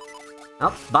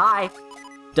 Oh, bye!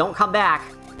 Don't come back!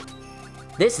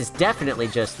 This is definitely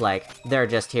just like, they're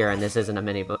just here and this isn't a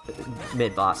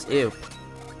mid-boss. Ew.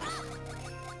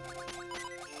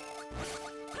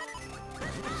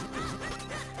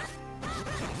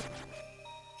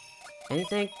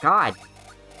 Anything? God!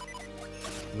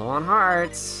 Low on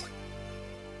hearts!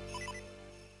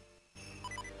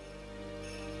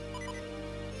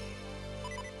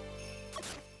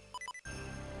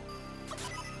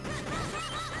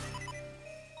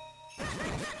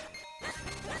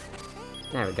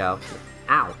 There we go.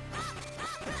 Ow.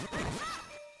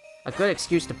 A good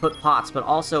excuse to put pots, but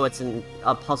also it's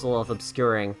a puzzle of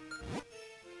obscuring.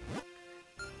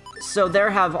 So there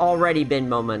have already been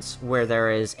moments where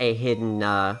there is a hidden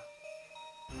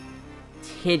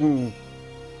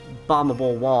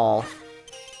bombable wall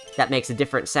that makes a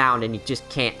different sound, and you just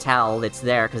can't tell it's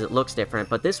there because it looks different.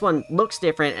 But this one looks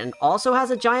different and also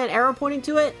has a giant arrow pointing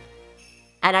to it.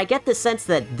 And I get the sense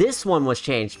that this one was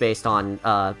changed based on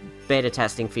beta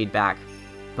testing feedback,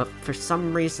 but for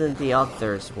some reason the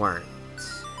others weren't.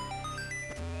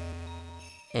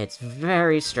 It's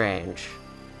very strange.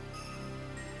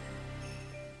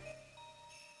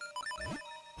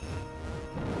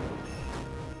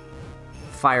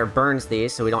 Fire burns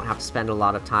these, so we don't have to spend a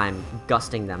lot of time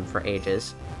gusting them for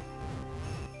ages.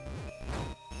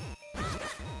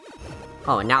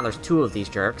 Oh, and now there's 2 of these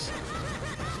jerks.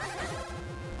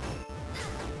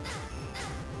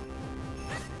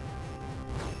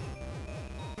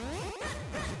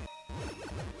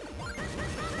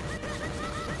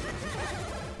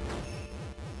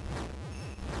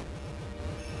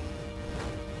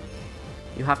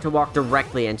 You have to walk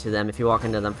directly into them. If you walk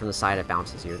into them from the side, it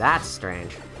bounces you. That's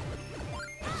strange.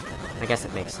 I guess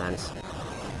it makes sense.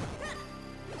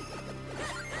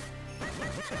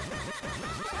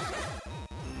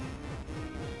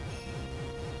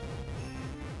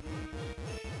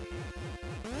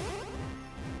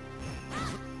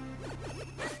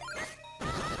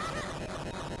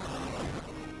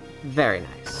 Very nice.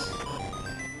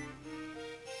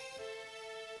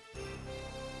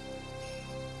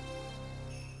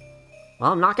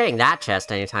 Well, I'm not getting that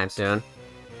chest anytime soon.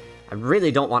 I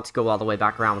really don't want to go all the way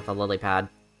back around with the lily pad.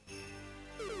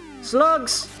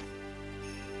 Slugs!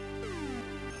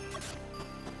 I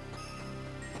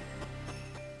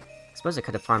suppose I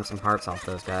could have farmed some hearts off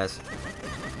those guys.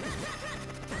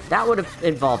 That would have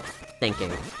involved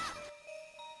thinking.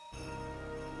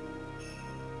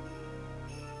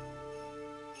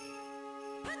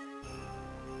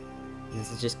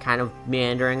 This is just kind of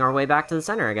meandering our way back to the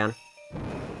center again.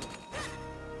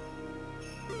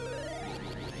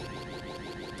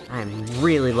 I am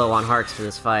really low on hearts for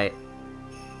this fight.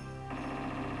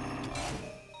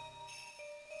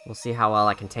 We'll see how well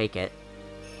I can take it.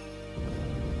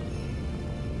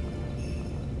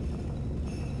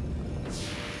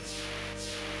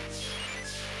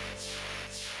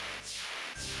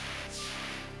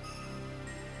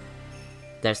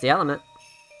 There's the element.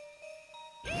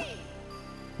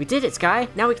 We did it, Sky!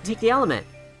 Now we can take the element!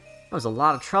 That was a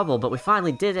lot of trouble, but we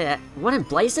finally did it. What in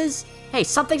blazes? Hey,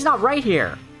 something's not right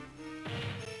here!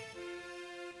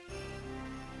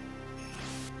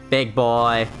 Big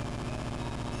boy.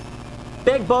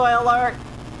 Big boy alert!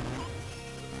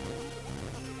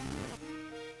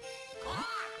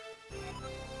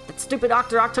 That stupid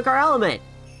Octorok took our element!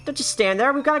 Don't just stand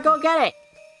there, we've gotta go get it!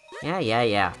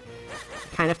 Yeah.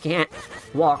 Kind of can't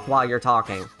walk while you're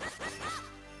talking.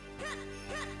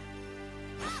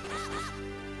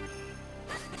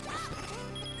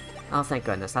 Oh, thank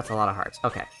goodness, that's a lot of hearts.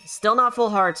 Okay, still not full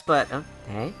hearts, but...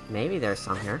 hey, maybe there's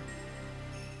some here.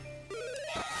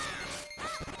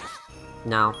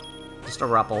 No. Just a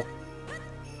ruple.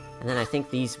 And then I think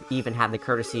these even have the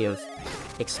courtesy of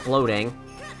exploding,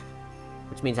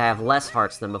 which means I have less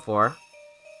hearts than before.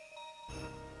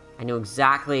 I knew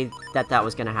exactly that that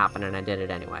was gonna happen, and I did it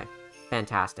anyway.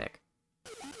 Fantastic.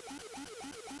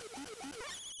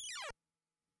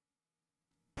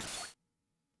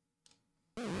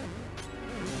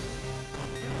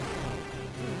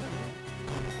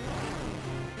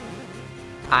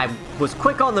 I was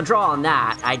quick on the draw on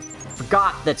that. I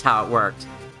forgot that's how it worked.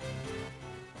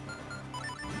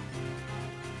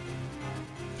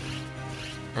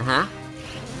 Uh-huh.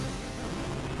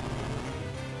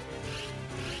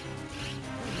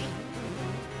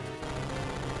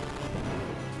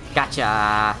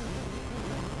 Gotcha!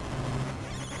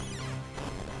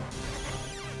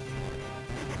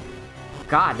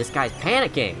 God, this guy's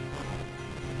panicking!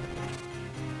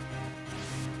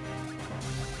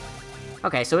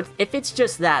 Okay, so if it's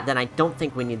just that, then I don't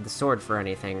think we need the sword for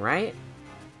anything, right?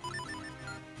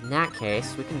 In that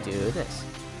case, we can do this.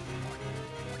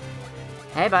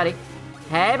 Hey, buddy.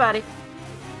 Hey, buddy.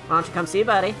 Why don't you come see,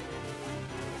 buddy?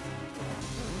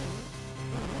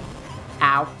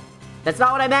 Ow. That's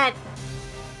not what I meant!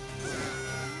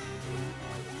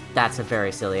 That's a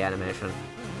very silly animation.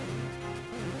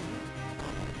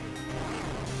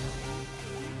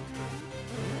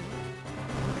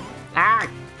 Ah!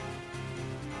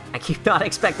 I keep not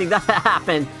expecting that to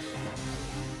happen.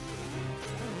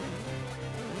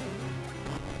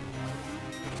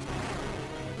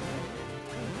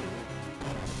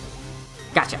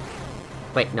 Gotcha.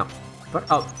 Wait, no. What?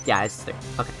 Oh, yeah, it's 3.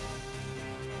 Okay.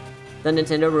 The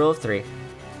Nintendo rule of 3.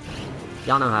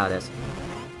 Y'all know how it is.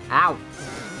 Ow!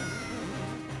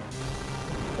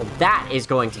 Well, that is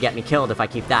going to get me killed if I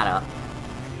keep that up.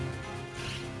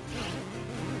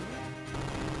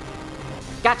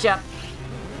 Gotcha!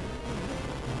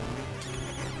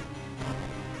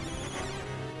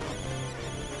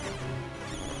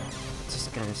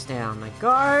 Just gonna stay on my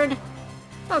guard.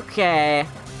 Okay.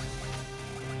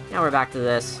 Now we're back to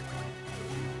this.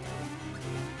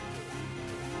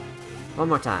 One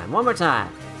more time, one more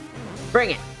time.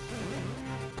 Bring it!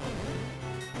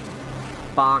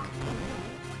 Bonk.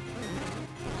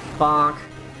 Bonk.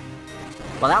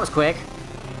 Well, that was quick.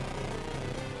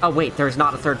 Oh, wait, there's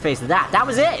not a third phase of that. That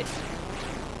was it!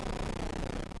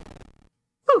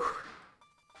 Whew.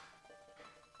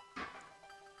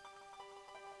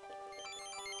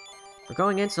 We're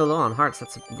going in so low on hearts.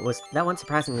 That went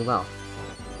surprisingly well.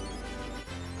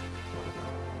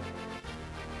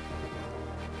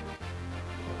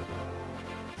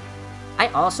 I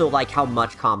also like how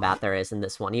much combat there is in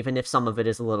this one, even if some of it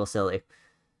is a little silly.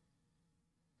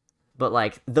 But,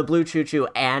 like, the Blue Choo Choo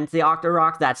and the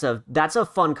Octorok, that's a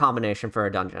fun combination for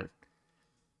a dungeon.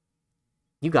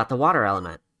 You got the water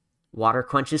element. Water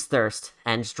quenches thirst,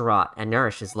 ends drought, and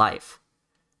nourishes life.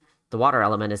 The water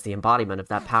element is the embodiment of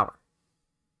that power.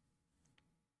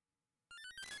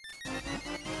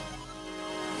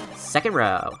 Second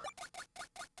row.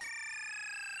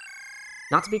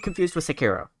 Not to be confused with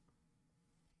Sekiro.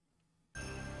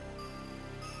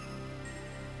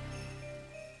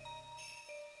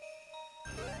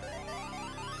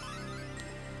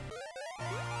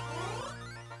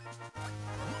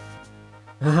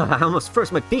 I almost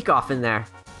froze my beak off in there.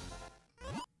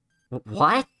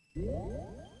 What?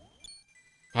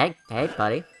 Hey,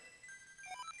 buddy.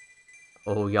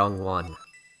 Oh, young one.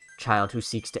 Child who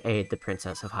seeks to aid the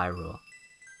Princess of Hyrule.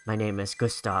 My name is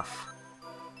Gustav.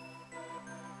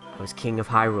 I was King of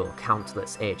Hyrule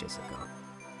countless ages ago.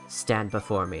 Stand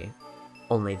before me.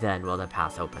 Only then will the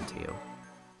path open to you.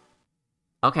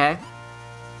 Okay.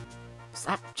 Is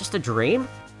that just a dream?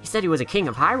 He said he was a King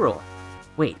of Hyrule.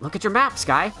 Wait, look at your map,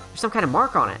 Sky. There's some kind of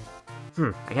mark on it.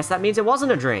 I guess that means it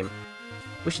wasn't a dream.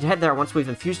 We should head there once we've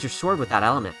infused your sword with that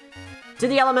element. To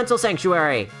the Elemental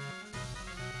Sanctuary!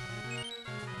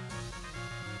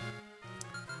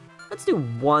 Let's do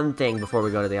one thing before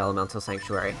we go to the Elemental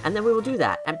Sanctuary, and then we will do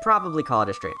that, and probably call it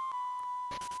a stream.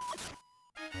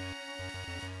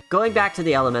 Going back to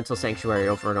the Elemental Sanctuary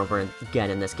over and over again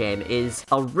in this game is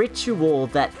a ritual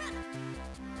that...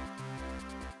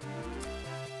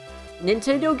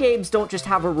 Nintendo games don't just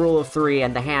have a rule of 3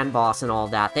 and the hand boss and all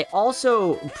that. They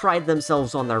also pride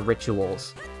themselves on their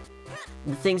rituals.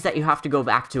 The things that you have to go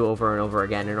back to over and over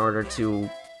again in order to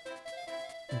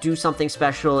do something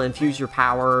special, infuse your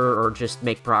power, or just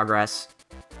make progress.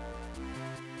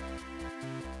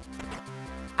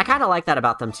 I kind of like that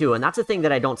about them too, and that's a thing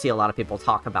that I don't see a lot of people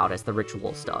talk about, is the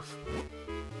ritual stuff.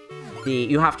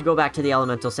 You have to go back to the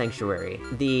Elemental Sanctuary.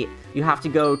 You have to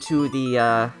go to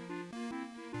the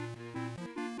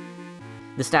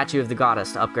statue of the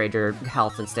goddess to upgrade your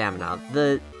health and stamina.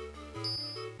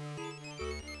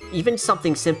 even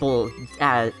something simple,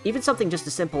 even something just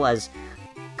as simple as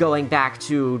going back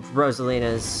to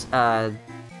Rosalina's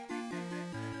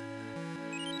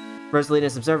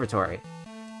observatory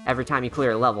every time you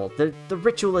clear a level. The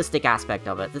ritualistic aspect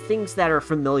of it, the things that are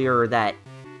familiar, that...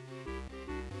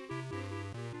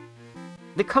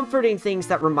 the comforting things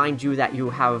that remind you that you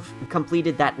have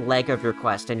completed that leg of your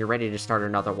quest and you're ready to start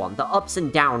another one. The ups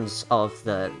and downs of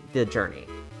the journey.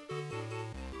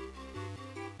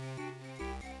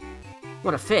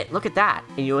 What a fit, look at that.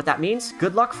 And you know what that means?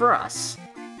 Good luck for us.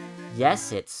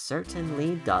 Yes, it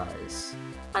certainly does.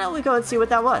 Why don't we go and see what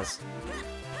that was?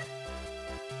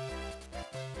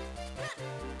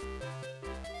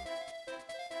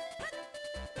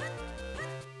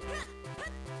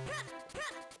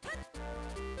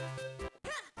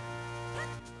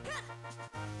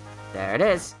 There it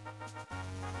is.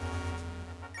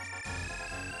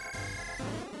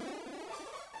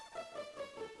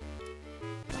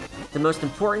 The most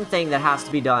important thing that has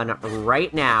to be done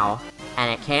right now, and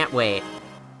it can't wait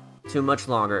too much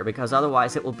longer, because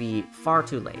otherwise it will be far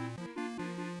too late.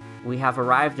 We have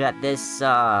arrived at this,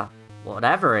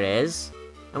 whatever it is,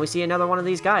 and we see another one of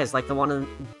these guys, like the one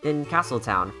in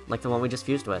Castletown, like the one we just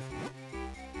fused with.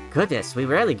 Goodness, we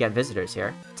rarely get visitors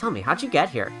here. Tell me, how'd you get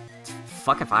here?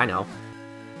 Fuck if I know.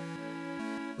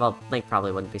 Well, Link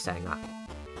probably wouldn't be saying that.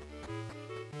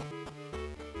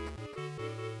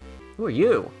 Who are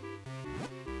you?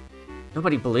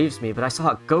 Nobody believes me, but I saw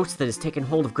a ghost that has taken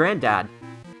hold of Granddad.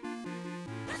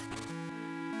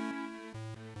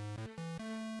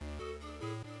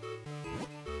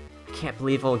 I can't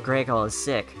believe old Gregor is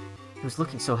sick. He was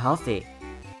looking so healthy.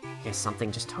 I guess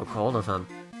something just took hold of him.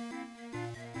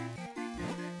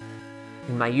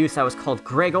 In my youth, I was called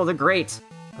Gregor the Great.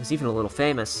 I was even a little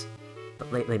famous.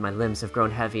 But lately, my limbs have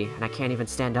grown heavy, and I can't even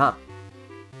stand up.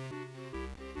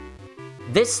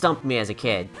 This stumped me as a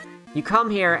kid. You come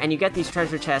here, and you get these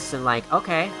treasure chests, and like,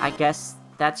 okay, I guess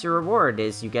that's your reward,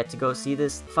 is you get to go see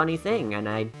this funny thing,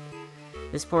 and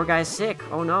this poor guy's sick.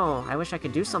 Oh no, I wish I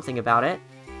could do something about it.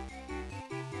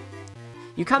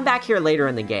 You come back here later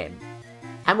in the game,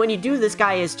 and when you do, this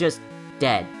guy is just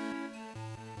dead.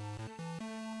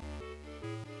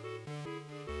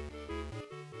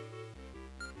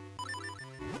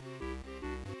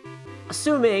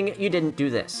 Assuming you didn't do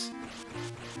this.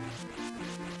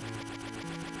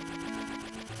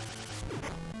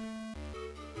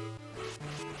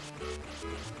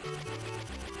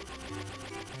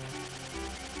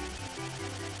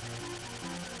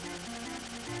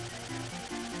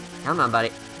 Come on,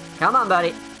 buddy. Come on,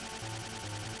 buddy.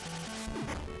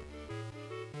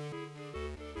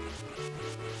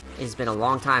 It's been a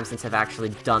long time since I've actually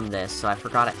done this, so I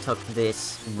forgot it took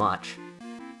this much.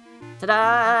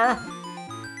 Ta-da!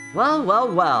 Well,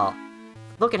 well, well.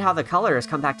 Look at how the color has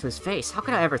come back to his face. How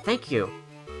could I ever thank you?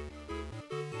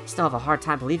 I still have a hard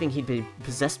time believing he'd be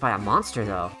possessed by a monster,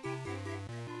 though.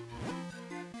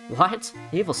 What?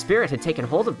 An evil spirit had taken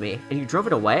hold of me, and you drove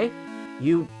it away?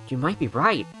 You might be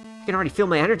right. I can already feel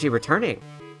my energy returning.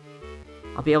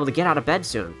 I'll be able to get out of bed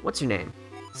soon. What's your name?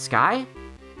 Sky?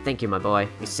 Thank you, my boy.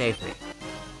 You saved me.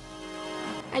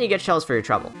 And you get shells for your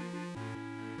trouble.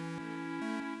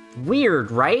 Weird,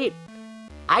 right?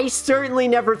 I certainly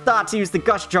never thought to use the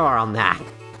gush jar on that.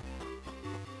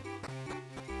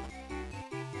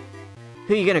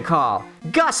 Who you gonna call?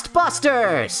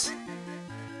 Gustbusters!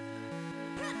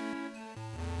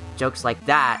 Jokes like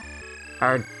that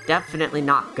are definitely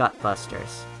not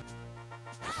Gutbusters.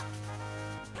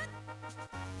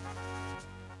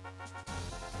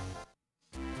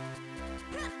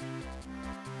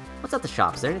 What's at the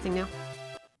shop? Is there anything new?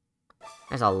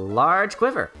 There's a large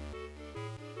quiver.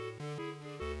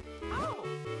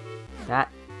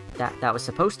 That was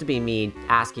supposed to be me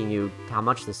asking you how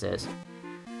much this is.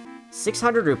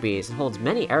 600 rupees. It holds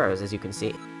many arrows, as you can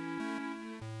see.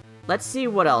 Let's see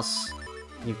what else.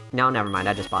 No, never mind.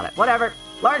 I just bought it. Whatever.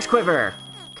 Large quiver.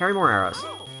 Carry more arrows.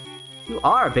 You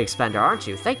are a big spender, aren't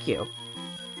you? Thank you.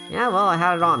 Yeah, well, I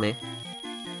had it on me.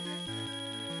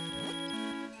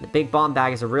 The big bomb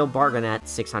bag is a real bargain at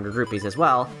 600 rupees as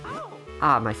well.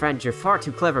 Ah, my friend, you're far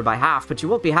too clever by half, but you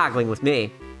won't be haggling with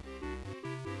me.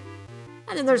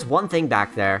 And then there's one thing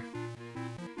back there.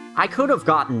 I could have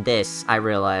gotten this, I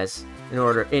realize,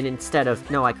 instead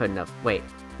of... No, I couldn't have. Wait,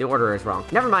 the order is wrong.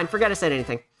 Never mind, forget I said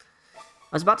anything.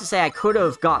 I was about to say I could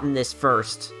have gotten this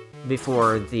first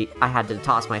before I had to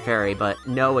toss my fairy, but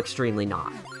no, extremely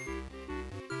not.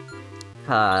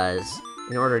 Because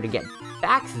in order to get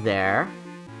back there,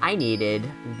 I needed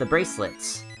the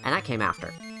bracelets, and that came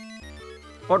after.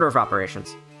 Order of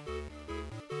operations.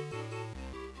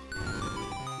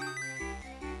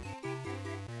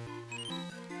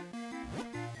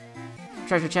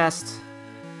 Treasure chest.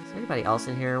 Is there anybody else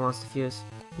in here who wants to fuse?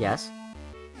 Yes.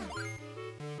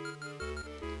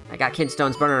 I got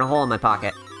kinstones burning a hole in my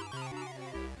pocket.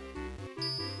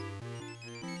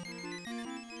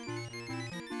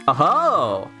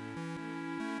 Oh-ho!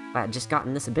 I had just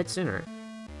gotten this a bit sooner.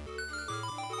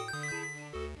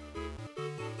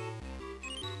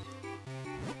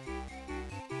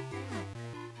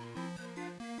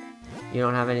 You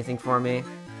don't have anything for me?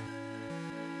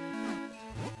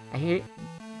 I hear...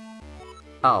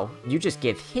 Oh, you just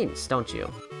give hints, don't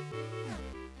you?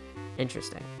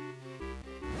 Interesting.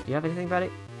 Do you have anything,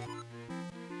 buddy?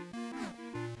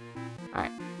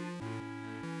 Alright.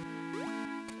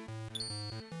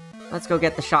 Let's go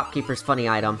get the shopkeeper's funny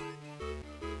item.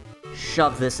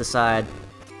 Shove this aside.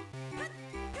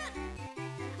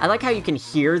 I like how you can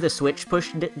hear the switch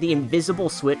pushed, the invisible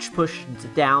switch pushed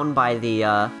down by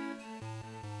the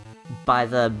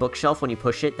bookshelf when you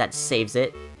push it. That saves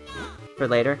it for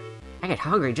later. I get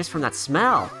hungry just from that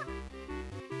smell.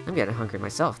 I'm getting hungry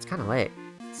myself. It's kind of late.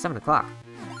 It's 7 o'clock.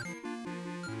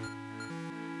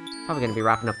 Probably gonna be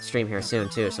wrapping up the stream here soon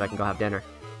too, so I can go have dinner.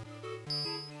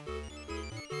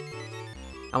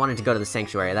 I wanted to go to the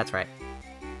sanctuary, that's right.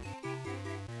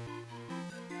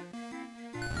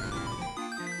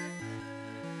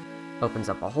 Opens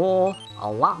up a hole.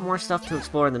 A lot more stuff to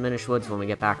explore in the Minish Woods when we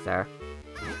get back there.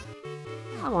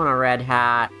 I want a red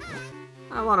hat.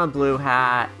 I want a blue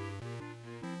hat.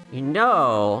 You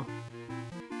know...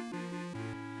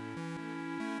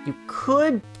 You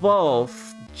could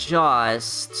both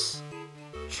just...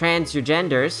 trans your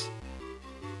genders.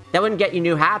 That wouldn't get you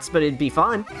new hats, but it'd be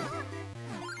fun.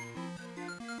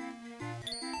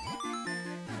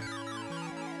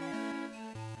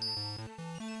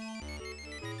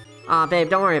 Aw, babe,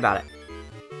 don't worry about it.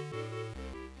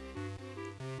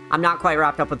 I'm not quite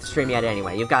wrapped up with the stream yet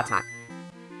anyway. You've got time.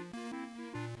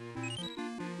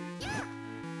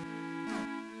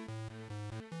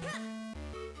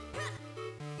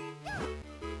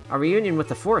 Our reunion with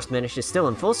the Forest Minish is still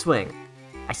in full swing.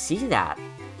 I see that.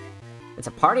 It's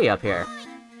a party up here.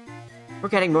 We're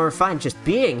getting more refined just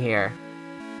being here.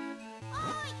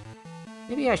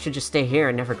 Maybe I should just stay here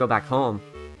and never go back home.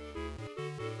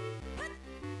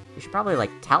 You should probably,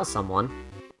 like, tell someone.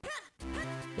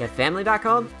 You have family back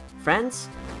home? Friends?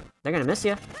 They're gonna miss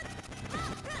you.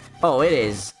 Oh, it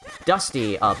is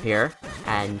dusty up here.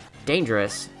 And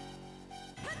dangerous.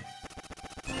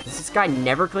 Does this guy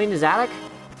never clean his attic?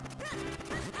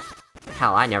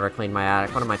 Hell, I never cleaned my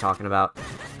attic. What am I talking about?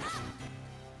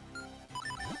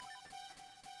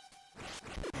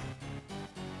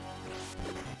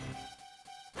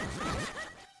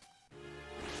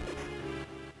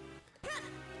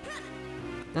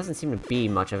 Doesn't seem to be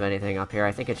much of anything up here.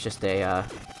 I think it's just a,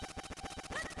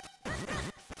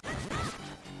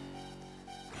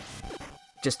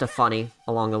 just a funny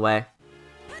along the way.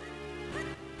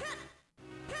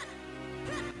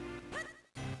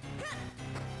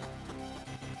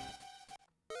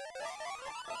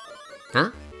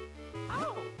 Huh?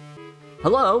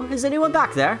 Hello? Is anyone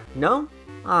back there? No?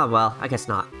 Ah, well, I guess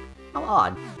not. How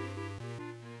odd.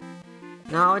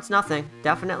 No, it's nothing.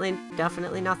 Definitely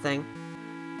nothing.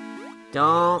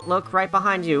 Don't look right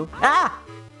behind you. Ah!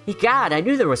 Egad, I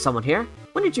knew there was someone here.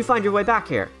 When did you find your way back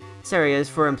here? This area is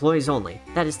for employees only.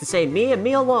 That is to say, me and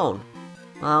me alone.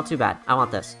 Well, too bad. I want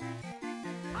this.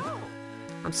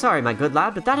 I'm sorry, my good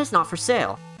lad, but that is not for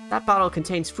sale. That bottle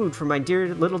contains food for my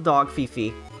dear little dog,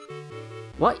 Fifi.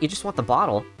 What? You just want the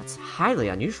bottle? That's highly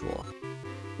unusual.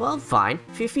 Well, fine.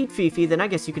 If you feed Fifi, then I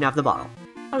guess you can have the bottle.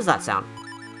 How does that sound?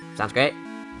 Sounds great.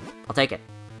 I'll take it.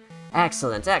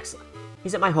 Excellent, excellent.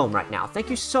 He's at my home right now.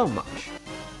 Thank you so much.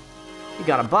 You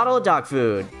got a bottle of dog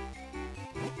food.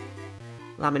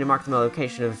 Allow me to mark the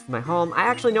location of my home. I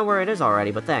actually know where it is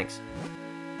already, but thanks.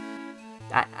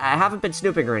 I haven't been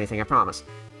snooping or anything, I promise.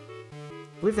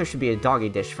 I believe there should be a doggy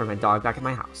dish for my dog back at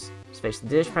my house. Space the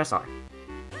dish, press R.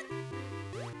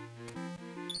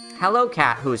 Hello,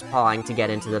 cat who is pawing to get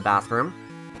into the bathroom.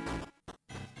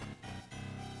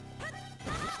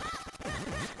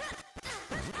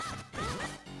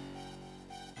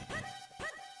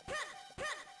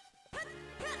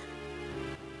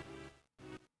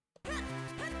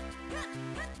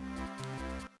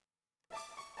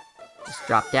 Just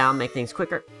drop down, make things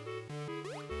quicker.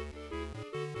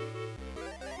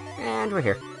 And we're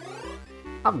here.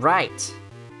 Alright.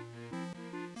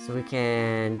 So we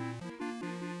can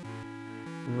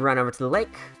run over to the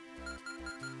lake.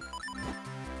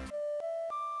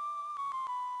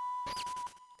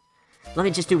 Let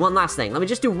me just do one last thing.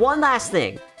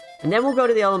 And then we'll go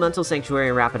to the Elemental Sanctuary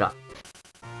and wrap it up.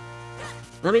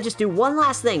 Let me just do one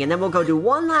last thing, and then we'll go do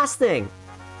one last thing.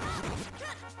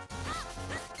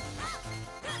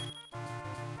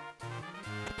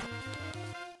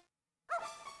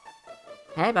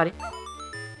 Hey, buddy.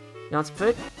 You want some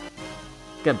food?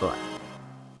 Good boy.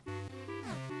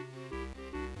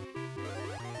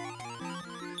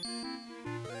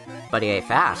 Buddy ate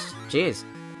fast. Jeez.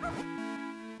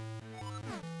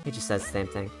 He just says the same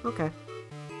thing. Okay.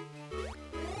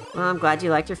 Well, I'm glad you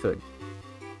liked your food.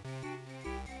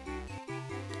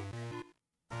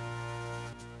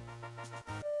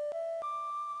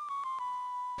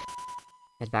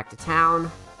 Head back to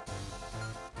town.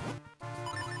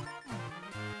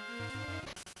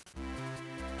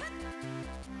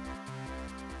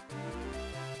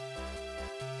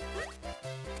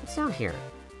 What's down here?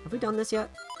 Have we done this yet?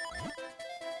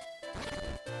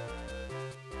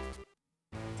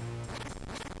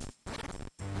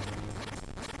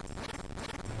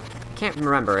 I can't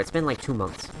remember. It's been like 2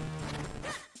 months.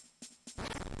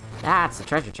 That's the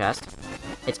treasure chest.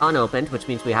 It's unopened, which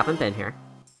means we haven't been here.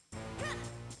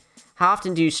 How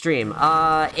often do you stream?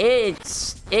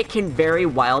 It can vary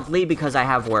wildly because I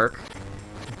have work.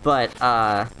 But,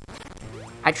 I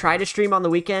try to stream on the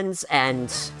weekends, and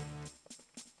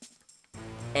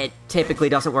it typically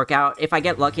doesn't work out. If I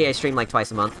get lucky, I stream like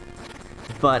twice a month.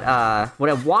 But, what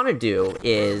I want to do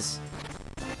is...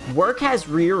 Work has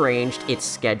rearranged its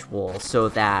schedule so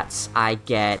that I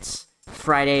get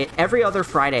every other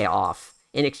Friday off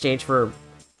in exchange for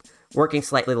working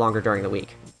slightly longer during the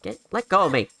week. Let go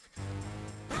of me.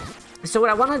 So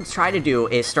what I want to try to do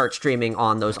is start streaming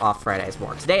on those off Fridays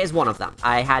more. Today is one of them.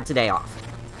 I had today off.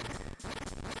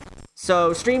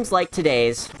 So streams like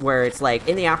today's, where it's like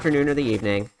in the afternoon or the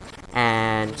evening,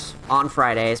 and on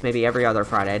Fridays, maybe every other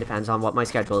Friday, depends on what my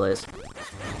schedule is.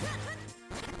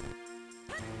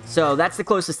 So that's the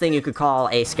closest thing you could call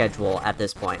a schedule at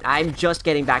this point. I'm just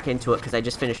getting back into it because I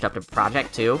just finished up a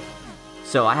project too.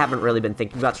 So I haven't really been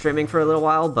thinking about streaming for a little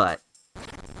while, but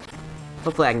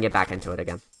hopefully I can get back into it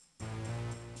again.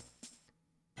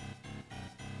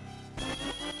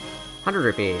 100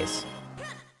 rupees.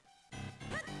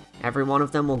 Every one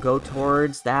of them will go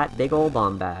towards that big old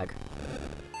bomb bag.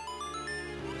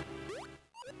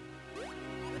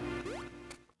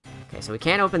 Okay, so we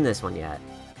can't open this one yet.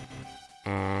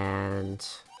 And...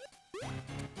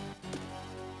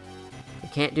 we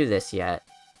can't do this yet.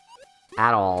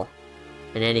 At all.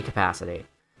 In any capacity.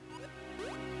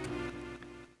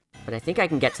 But I think I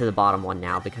can get to the bottom one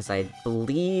now, because I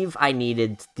believe I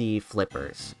needed the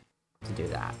flippers to do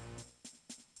that.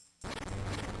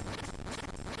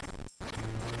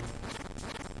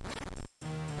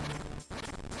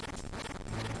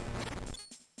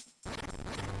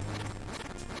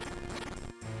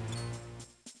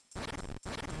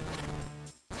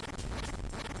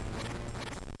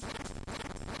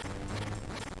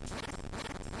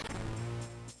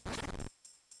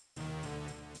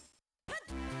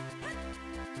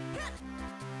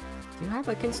 Do you have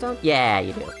a kinstone? Yeah,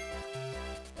 you do.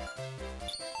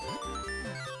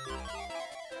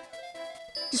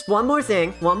 Just one more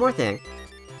thing, one more thing.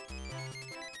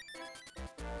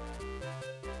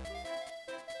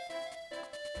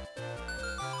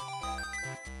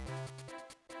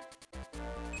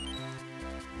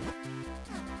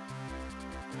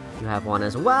 You have one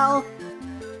as well.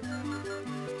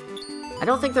 I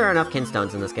don't think there are enough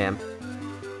kinstones in this game.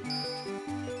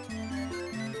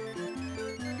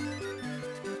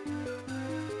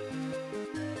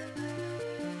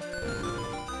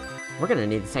 We're gonna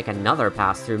need to take another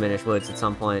pass through Minish Woods at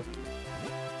some point.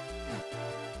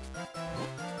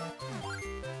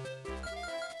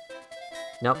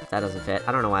 Nope, that doesn't fit.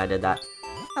 I don't know why I did that.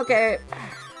 Okay.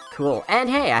 Cool. And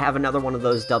hey, I have another one of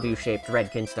those W-shaped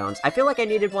red kinstones. I feel like I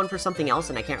needed one for something else,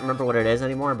 and I can't remember what it is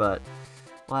anymore, but...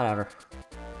 whatever.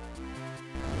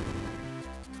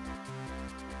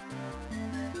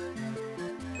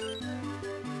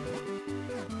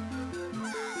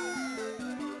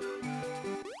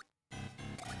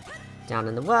 Down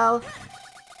in the well.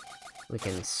 We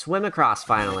can swim across,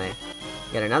 finally.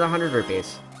 Get another 100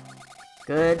 rupees.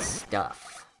 Good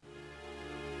stuff.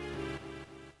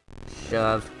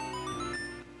 Shove.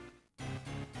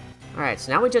 Alright,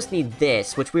 so now we just need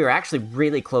this, which we were actually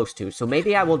really close to, so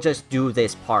maybe I will just do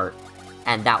this part,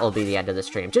 and that will be the end of the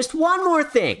stream. Just one more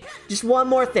thing! Just one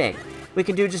more thing! We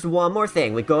can do just one more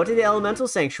thing. We go to the Elemental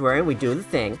Sanctuary, and we do the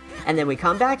thing, and then we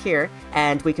come back here,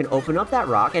 and we can open up that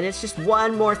rock, and it's just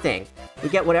one more thing. We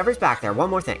get whatever's back there, one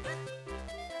more thing.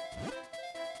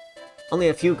 Only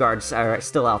a few guards are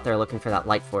still out there looking for that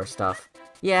Light Force stuff.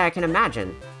 Yeah, I can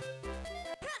imagine.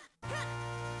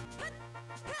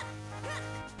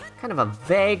 Kind of a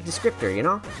vague descriptor, you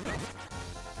know?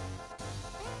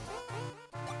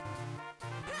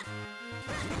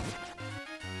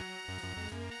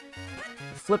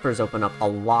 flippers open up a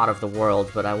lot of the world,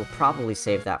 but I will probably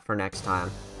save that for next time.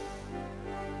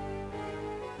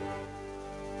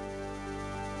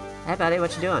 Hey, buddy,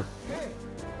 what you doing?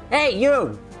 Hey,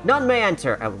 you! None may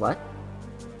enter. What?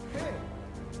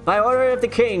 By order of the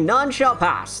king, none shall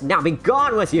pass. Now be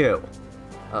gone with you!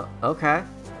 Okay.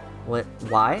 What?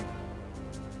 Why?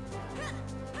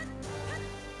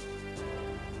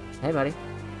 Hey, buddy.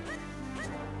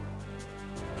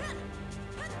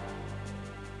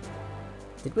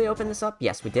 Did we open this up?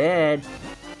 Yes, we did.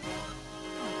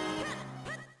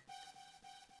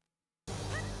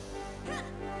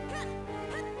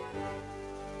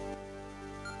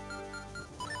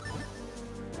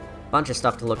 Bunch of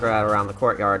stuff to look at around the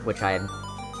courtyard, which I am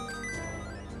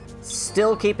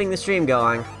still keeping the stream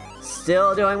going.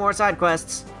 Still doing more side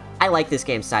quests. I like this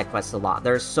game's side quests a lot.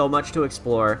 There's so much to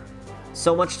explore,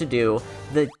 so much to do.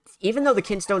 Even though the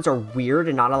kinstones are weird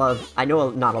and I know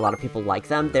not a lot of people like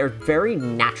them, they're very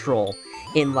natural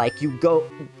in, like, you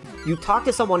talk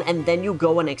to someone and then you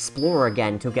go and explore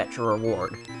again to get your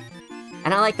reward.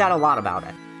 And I like that a lot about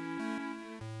it.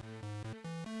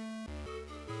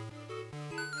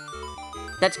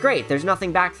 That's great, there's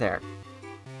nothing back there.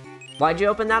 Why'd you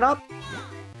open that up?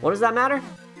 What does that matter?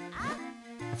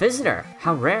 A visitor,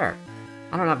 how rare.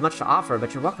 I don't have much to offer,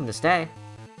 but you're welcome to stay.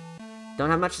 Don't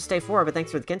have much to stay for, but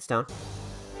thanks for the kinstone.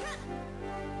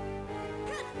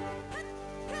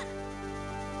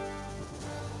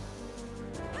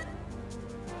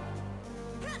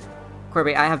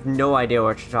 Corby, I have no idea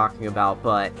what you're talking about,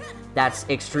 but that's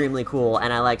extremely cool,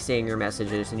 and I like seeing your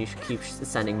messages, and you should keep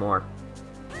sending more.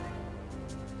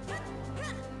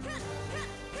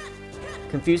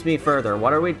 Confuse me further.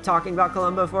 What are we talking about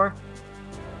Columbo for?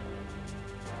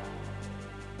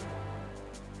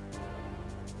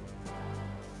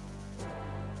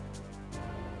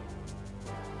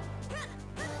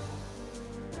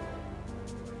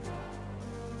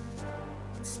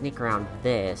 Sneak around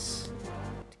this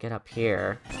to get up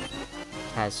here. It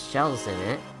has shells in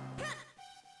it.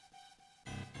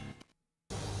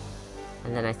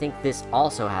 And then I think this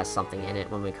also has something in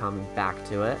it when we come back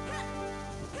to it.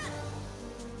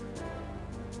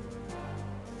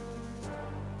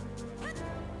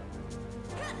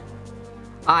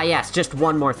 Ah, yes, just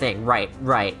one more thing. Right.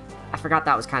 I forgot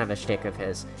that was kind of a shtick of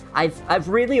his. I've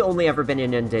really only ever been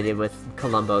inundated with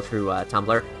Columbo through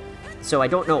Tumblr, so I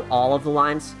don't know all of the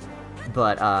lines,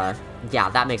 but yeah,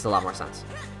 that makes a lot more sense.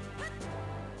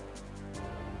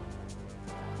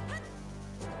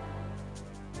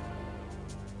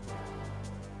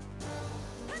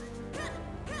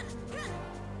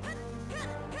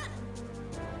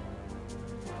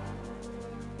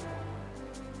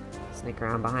 Sneak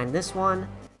around behind this one.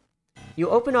 You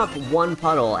open up one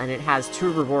puddle, and it has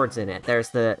 2 rewards in it. There's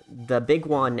the big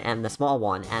one and the small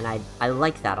one, and I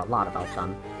like that a lot about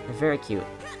them. They're very cute.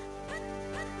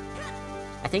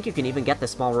 I think you can even get the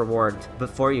small reward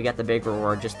before you get the big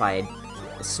reward just by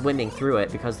swimming through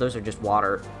it, because those are just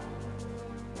water.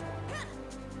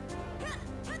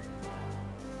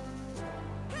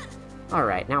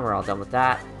 Alright, now we're all done with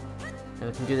that. And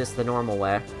we can do this the normal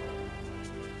way.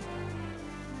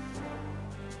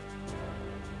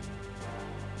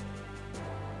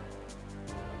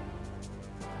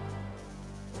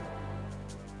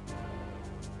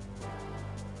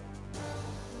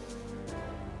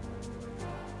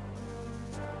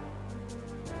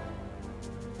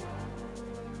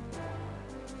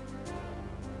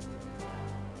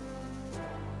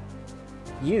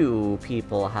 You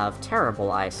people have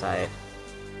terrible eyesight.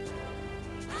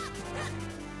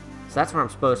 So that's where I'm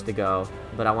supposed to go,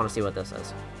 but I want to see what this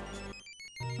is.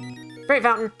 Fairy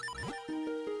fountain!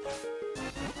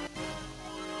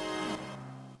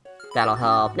 That'll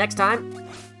help next time.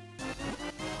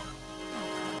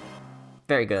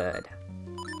 Very good.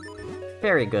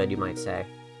 Very good, you might say.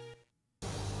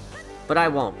 But I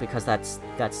won't, because that's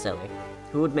silly.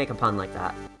 Who would make a pun like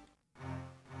that?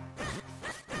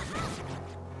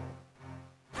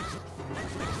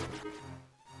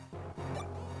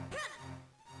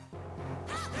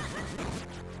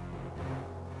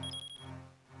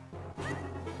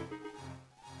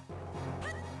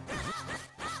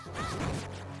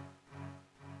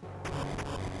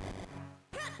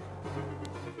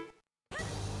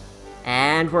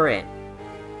 And we're in.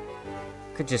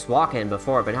 Could just walk in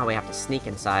before, but now we have to sneak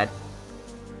inside.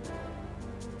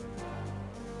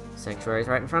 Sanctuary's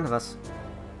right in front of us.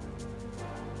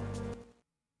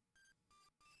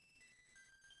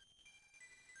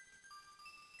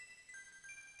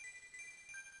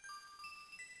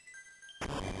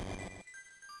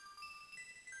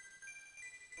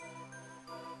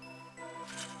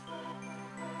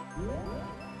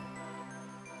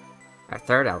 Our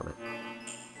third element.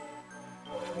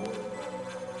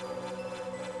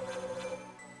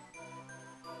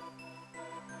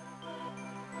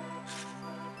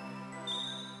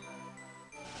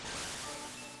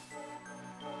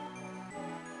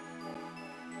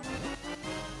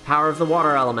 Power of the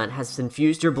water element has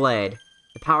infused your blade.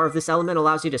 The power of this element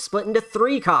allows you to split into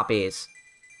 3 copies.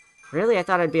 Really? I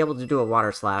thought I'd be able to do a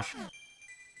water slash.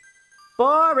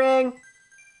 Boring!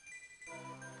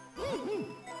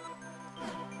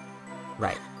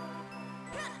 Right.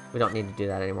 We don't need to do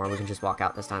that anymore. We can just walk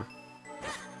out this time.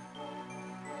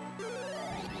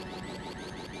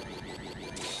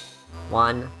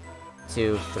 One,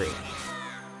 2, 3.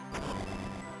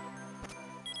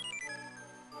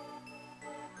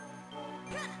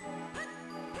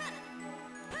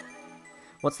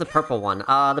 What's the purple one?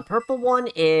 The purple one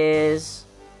is...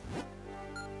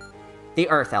 the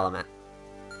earth element.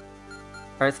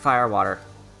 Earth, fire, water.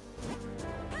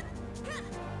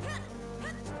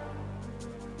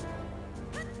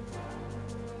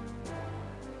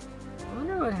 I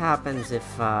wonder what happens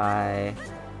if I...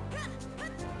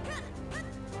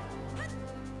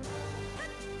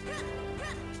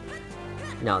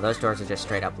 No, those doors are just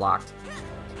straight up locked.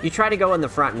 You try to go in the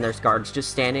front and there's guards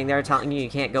just standing there telling you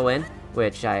can't go in,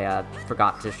 which I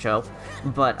forgot to show.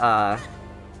 But I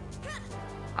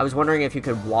was wondering if you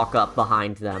could walk up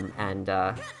behind them and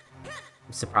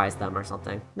surprise them or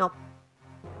something. Nope.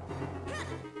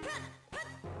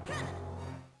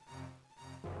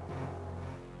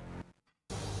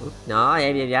 Oop, no,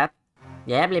 yeah,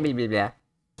 blah, blah, blah, blah.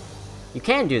 You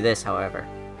can do this, however.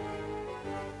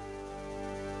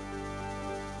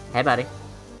 Hey, buddy.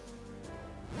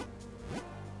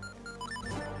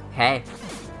 Hey.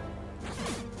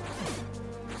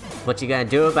 What you gonna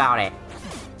do about it?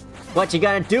 What you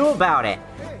gonna do about it?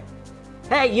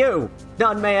 Hey, you!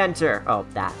 None may enter! Oh,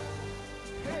 that.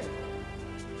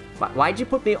 Why'd you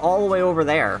put me all the way over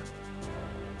there?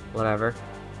 Whatever.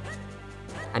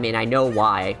 I mean, I know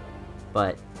why,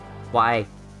 but why?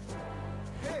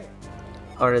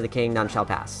 Order of the king, none shall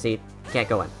pass. See? Can't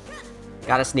go in.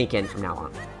 Gotta sneak in from now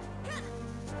on.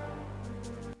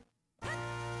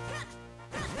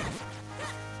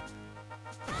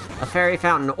 A fairy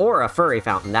fountain or a furry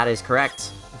fountain, that is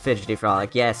correct. Fidgety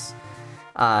Frolic, yes.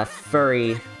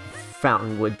 Furry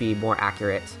fountain would be more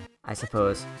accurate, I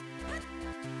suppose.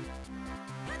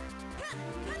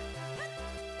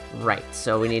 Right,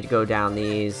 so we need to go down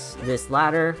this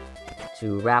ladder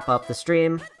to wrap up the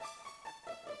stream.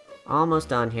 Almost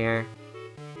done here.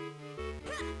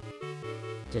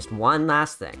 Just one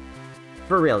last thing.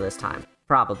 For real this time.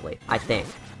 Probably, I think.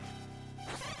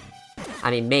 I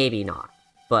mean, maybe not.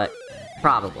 But,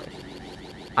 probably.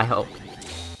 I hope.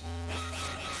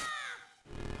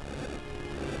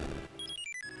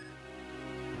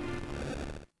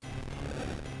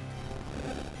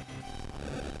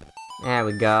 There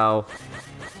we go.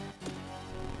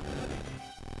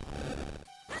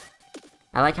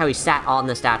 I like how he sat on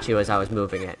the statue as I was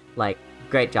moving it. Like,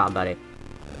 great job, buddy.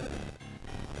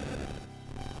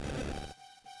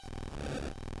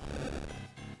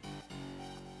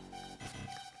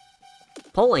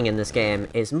 Pulling in this game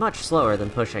is much slower than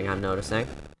pushing, I'm noticing.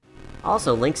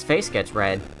 Also, Link's face gets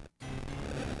red.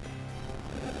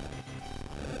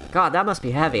 God, that must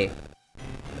be heavy.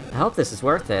 I hope this is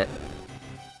worth it.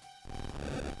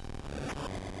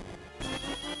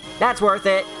 That's worth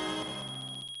it!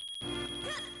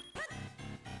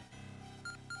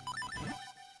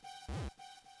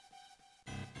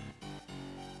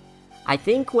 I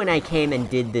think when I came and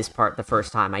did this part the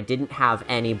first time, I didn't have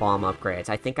any bomb upgrades.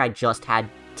 I think I just had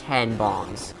 10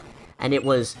 bombs. And it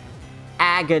was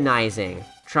agonizing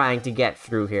trying to get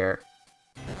through here.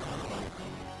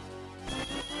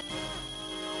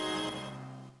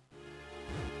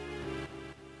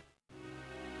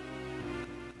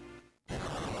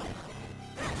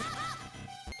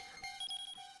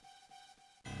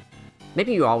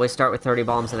 Maybe you always start with 30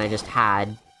 bombs and I just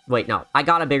had... Wait, no. I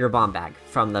got a bigger bomb bag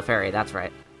from the fairy, that's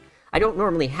right. I don't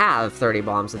normally have 30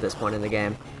 bombs at this point in the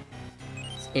game.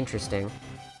 It's interesting.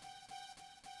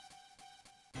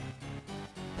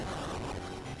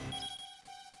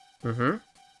 Mm-hmm.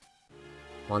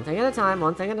 One thing at a time,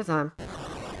 one thing at a time.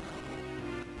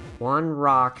 One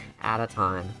rock at a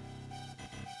time.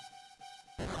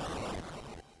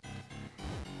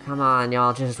 Come on,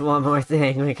 y'all, just one more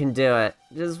thing, we can do it.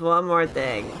 Just one more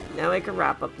thing. Now we can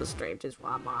wrap up the stream, just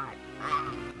one more.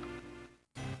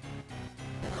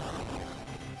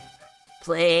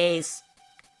 Please.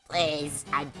 Please,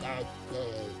 I'm thirsty,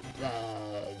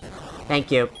 please.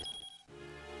 Thank you.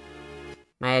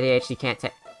 My ADHD can't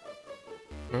take...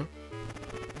 Huh?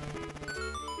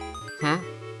 Huh?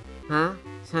 Huh?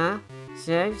 Huh?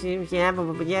 What?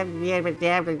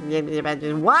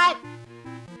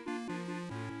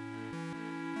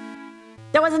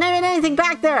 There wasn't even anything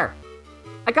back there!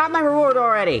 I got my reward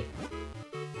already!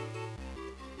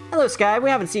 Hello, Sky. We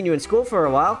haven't seen you in school for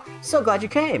a while. So glad you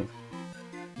came.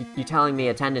 You telling me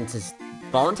attendance is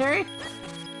voluntary?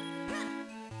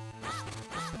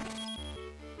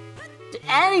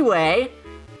 Anyway,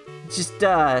 just,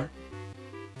 10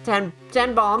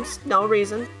 bombs, no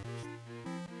reason.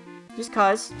 Just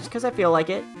cause I feel like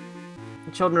it.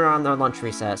 The children are on their lunch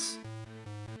recess.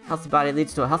 Healthy body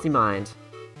leads to a healthy mind.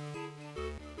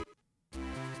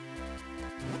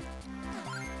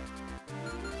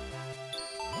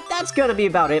 That's gonna be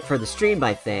about it for the stream,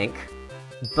 I think.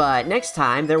 But next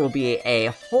time, there will be a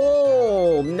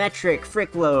whole metric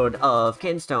frickload of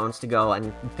kinstones to go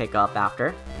and pick up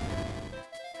after.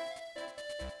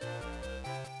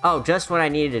 Oh, just what I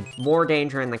needed. More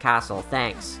danger in the castle,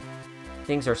 thanks.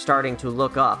 Things are starting to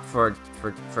look up for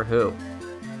who?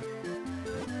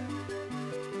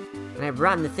 When I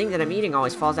run, the thing that I'm eating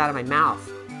always falls out of my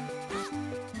mouth.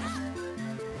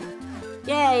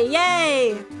 Yay,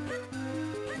 yay!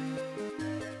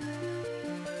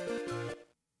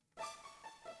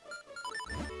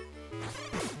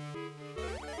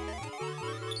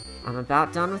 I'm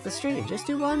about done with the stream. Just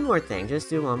do one more thing. Just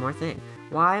do one more thing.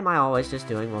 Why am I always just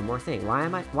doing one more thing? Why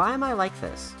am I like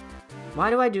this? Why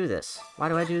do I do this? Why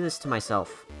do I do this to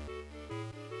myself?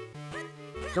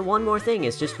 The one more thing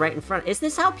is just right in front. Is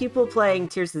this how people playing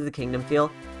Tears of the Kingdom feel?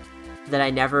 That I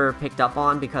never picked up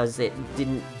on because it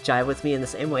didn't jive with me in the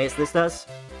same way as this does?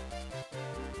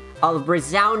 A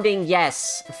resounding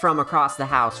yes from across the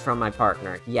house from my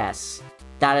partner. Yes.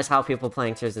 That is how people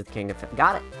playing Tears of the Kingdom feel.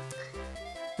 Got it.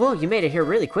 Whoa, you made it here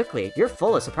really quickly. You're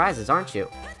full of surprises, aren't you?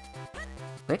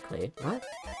 Quickly? What?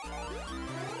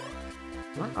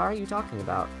 What are you talking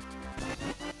about?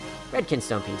 Red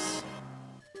kinstone piece.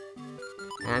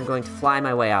 And I'm going to fly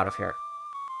my way out of here.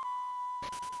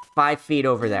 5 feet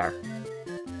over there.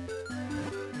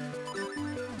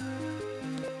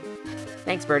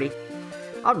 Thanks, birdie.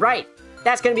 Alright,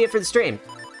 that's gonna be it for the stream.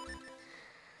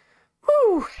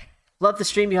 Whew! Love the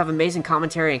stream, you have amazing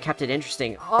commentary and kept it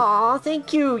interesting. Aw,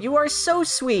 thank you! You are so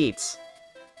sweet!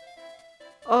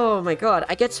 Oh my god,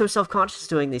 I get so self-conscious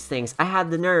doing these things. I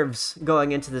had the nerves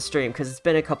going into the stream because it's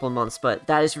been a couple months, but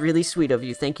that is really sweet of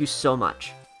you. Thank you so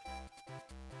much.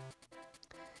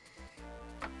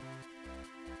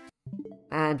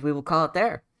 And we will call it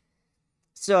there.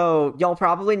 So, y'all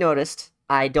probably noticed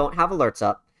I don't have alerts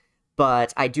up,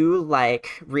 but I do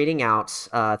like reading out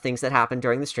things that happen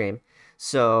during the stream.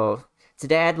 So,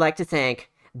 today I'd like to thank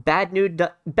Bad Dude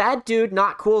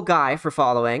Not Cool Guy for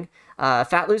following,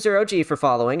 Fat Loser OG for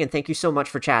following, and thank you so much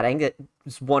for chatting. It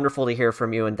was wonderful to hear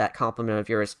from you, and that compliment of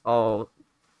yours, oh,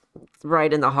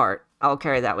 right in the heart. I'll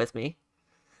carry that with me.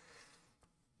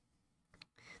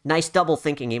 Nice double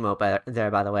thinking emote there,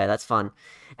 by the way. That's fun.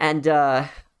 And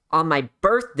on my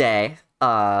birthday,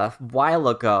 a while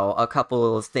ago, a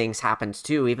couple of things happened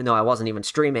too, even though I wasn't even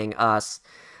streaming.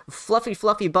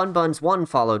 Fluffy Bun Buns 1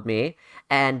 followed me,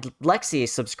 and Lexi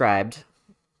subscribed.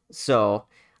 So,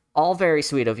 all very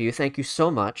sweet of you. Thank you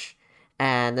so much.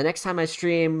 And the next time I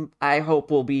stream, I hope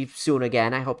will be soon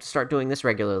again. I hope to start doing this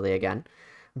regularly again.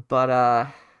 But,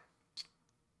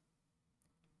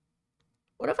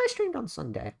 what if I streamed on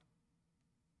Sunday?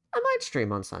 I might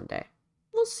stream on Sunday.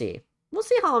 We'll see. We'll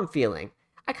see how I'm feeling.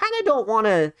 I kind of don't want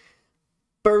to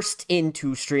burst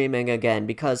into streaming again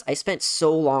because I spent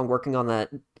so long working on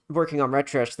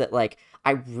Retrosh that, like,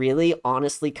 I really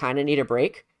honestly kind of need a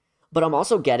break. But I'm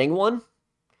also getting one.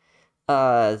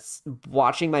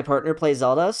 Watching my partner play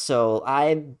Zelda, so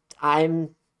I'm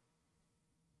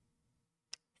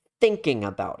thinking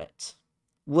about it.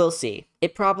 We'll see.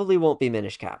 It probably won't be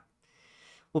Minish Cap.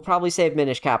 We'll probably save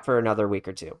Minish Cap for another week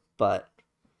or two, but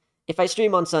if I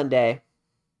stream on Sunday,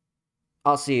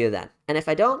 I'll see you then. And if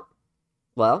I don't,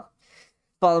 well,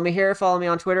 follow me here, follow me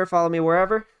on Twitter, follow me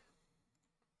wherever.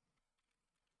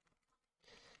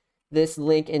 This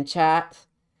link in chat,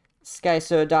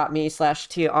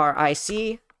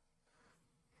 skyso.me/TRIC,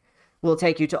 will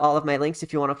take you to all of my links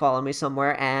if you want to follow me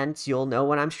somewhere, and you'll know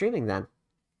when I'm streaming then.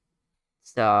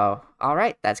 So,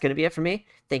 alright, that's going to be it for me.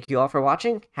 Thank you all for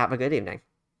watching. Have a good evening.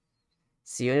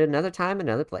 See you at another time,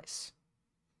 another place.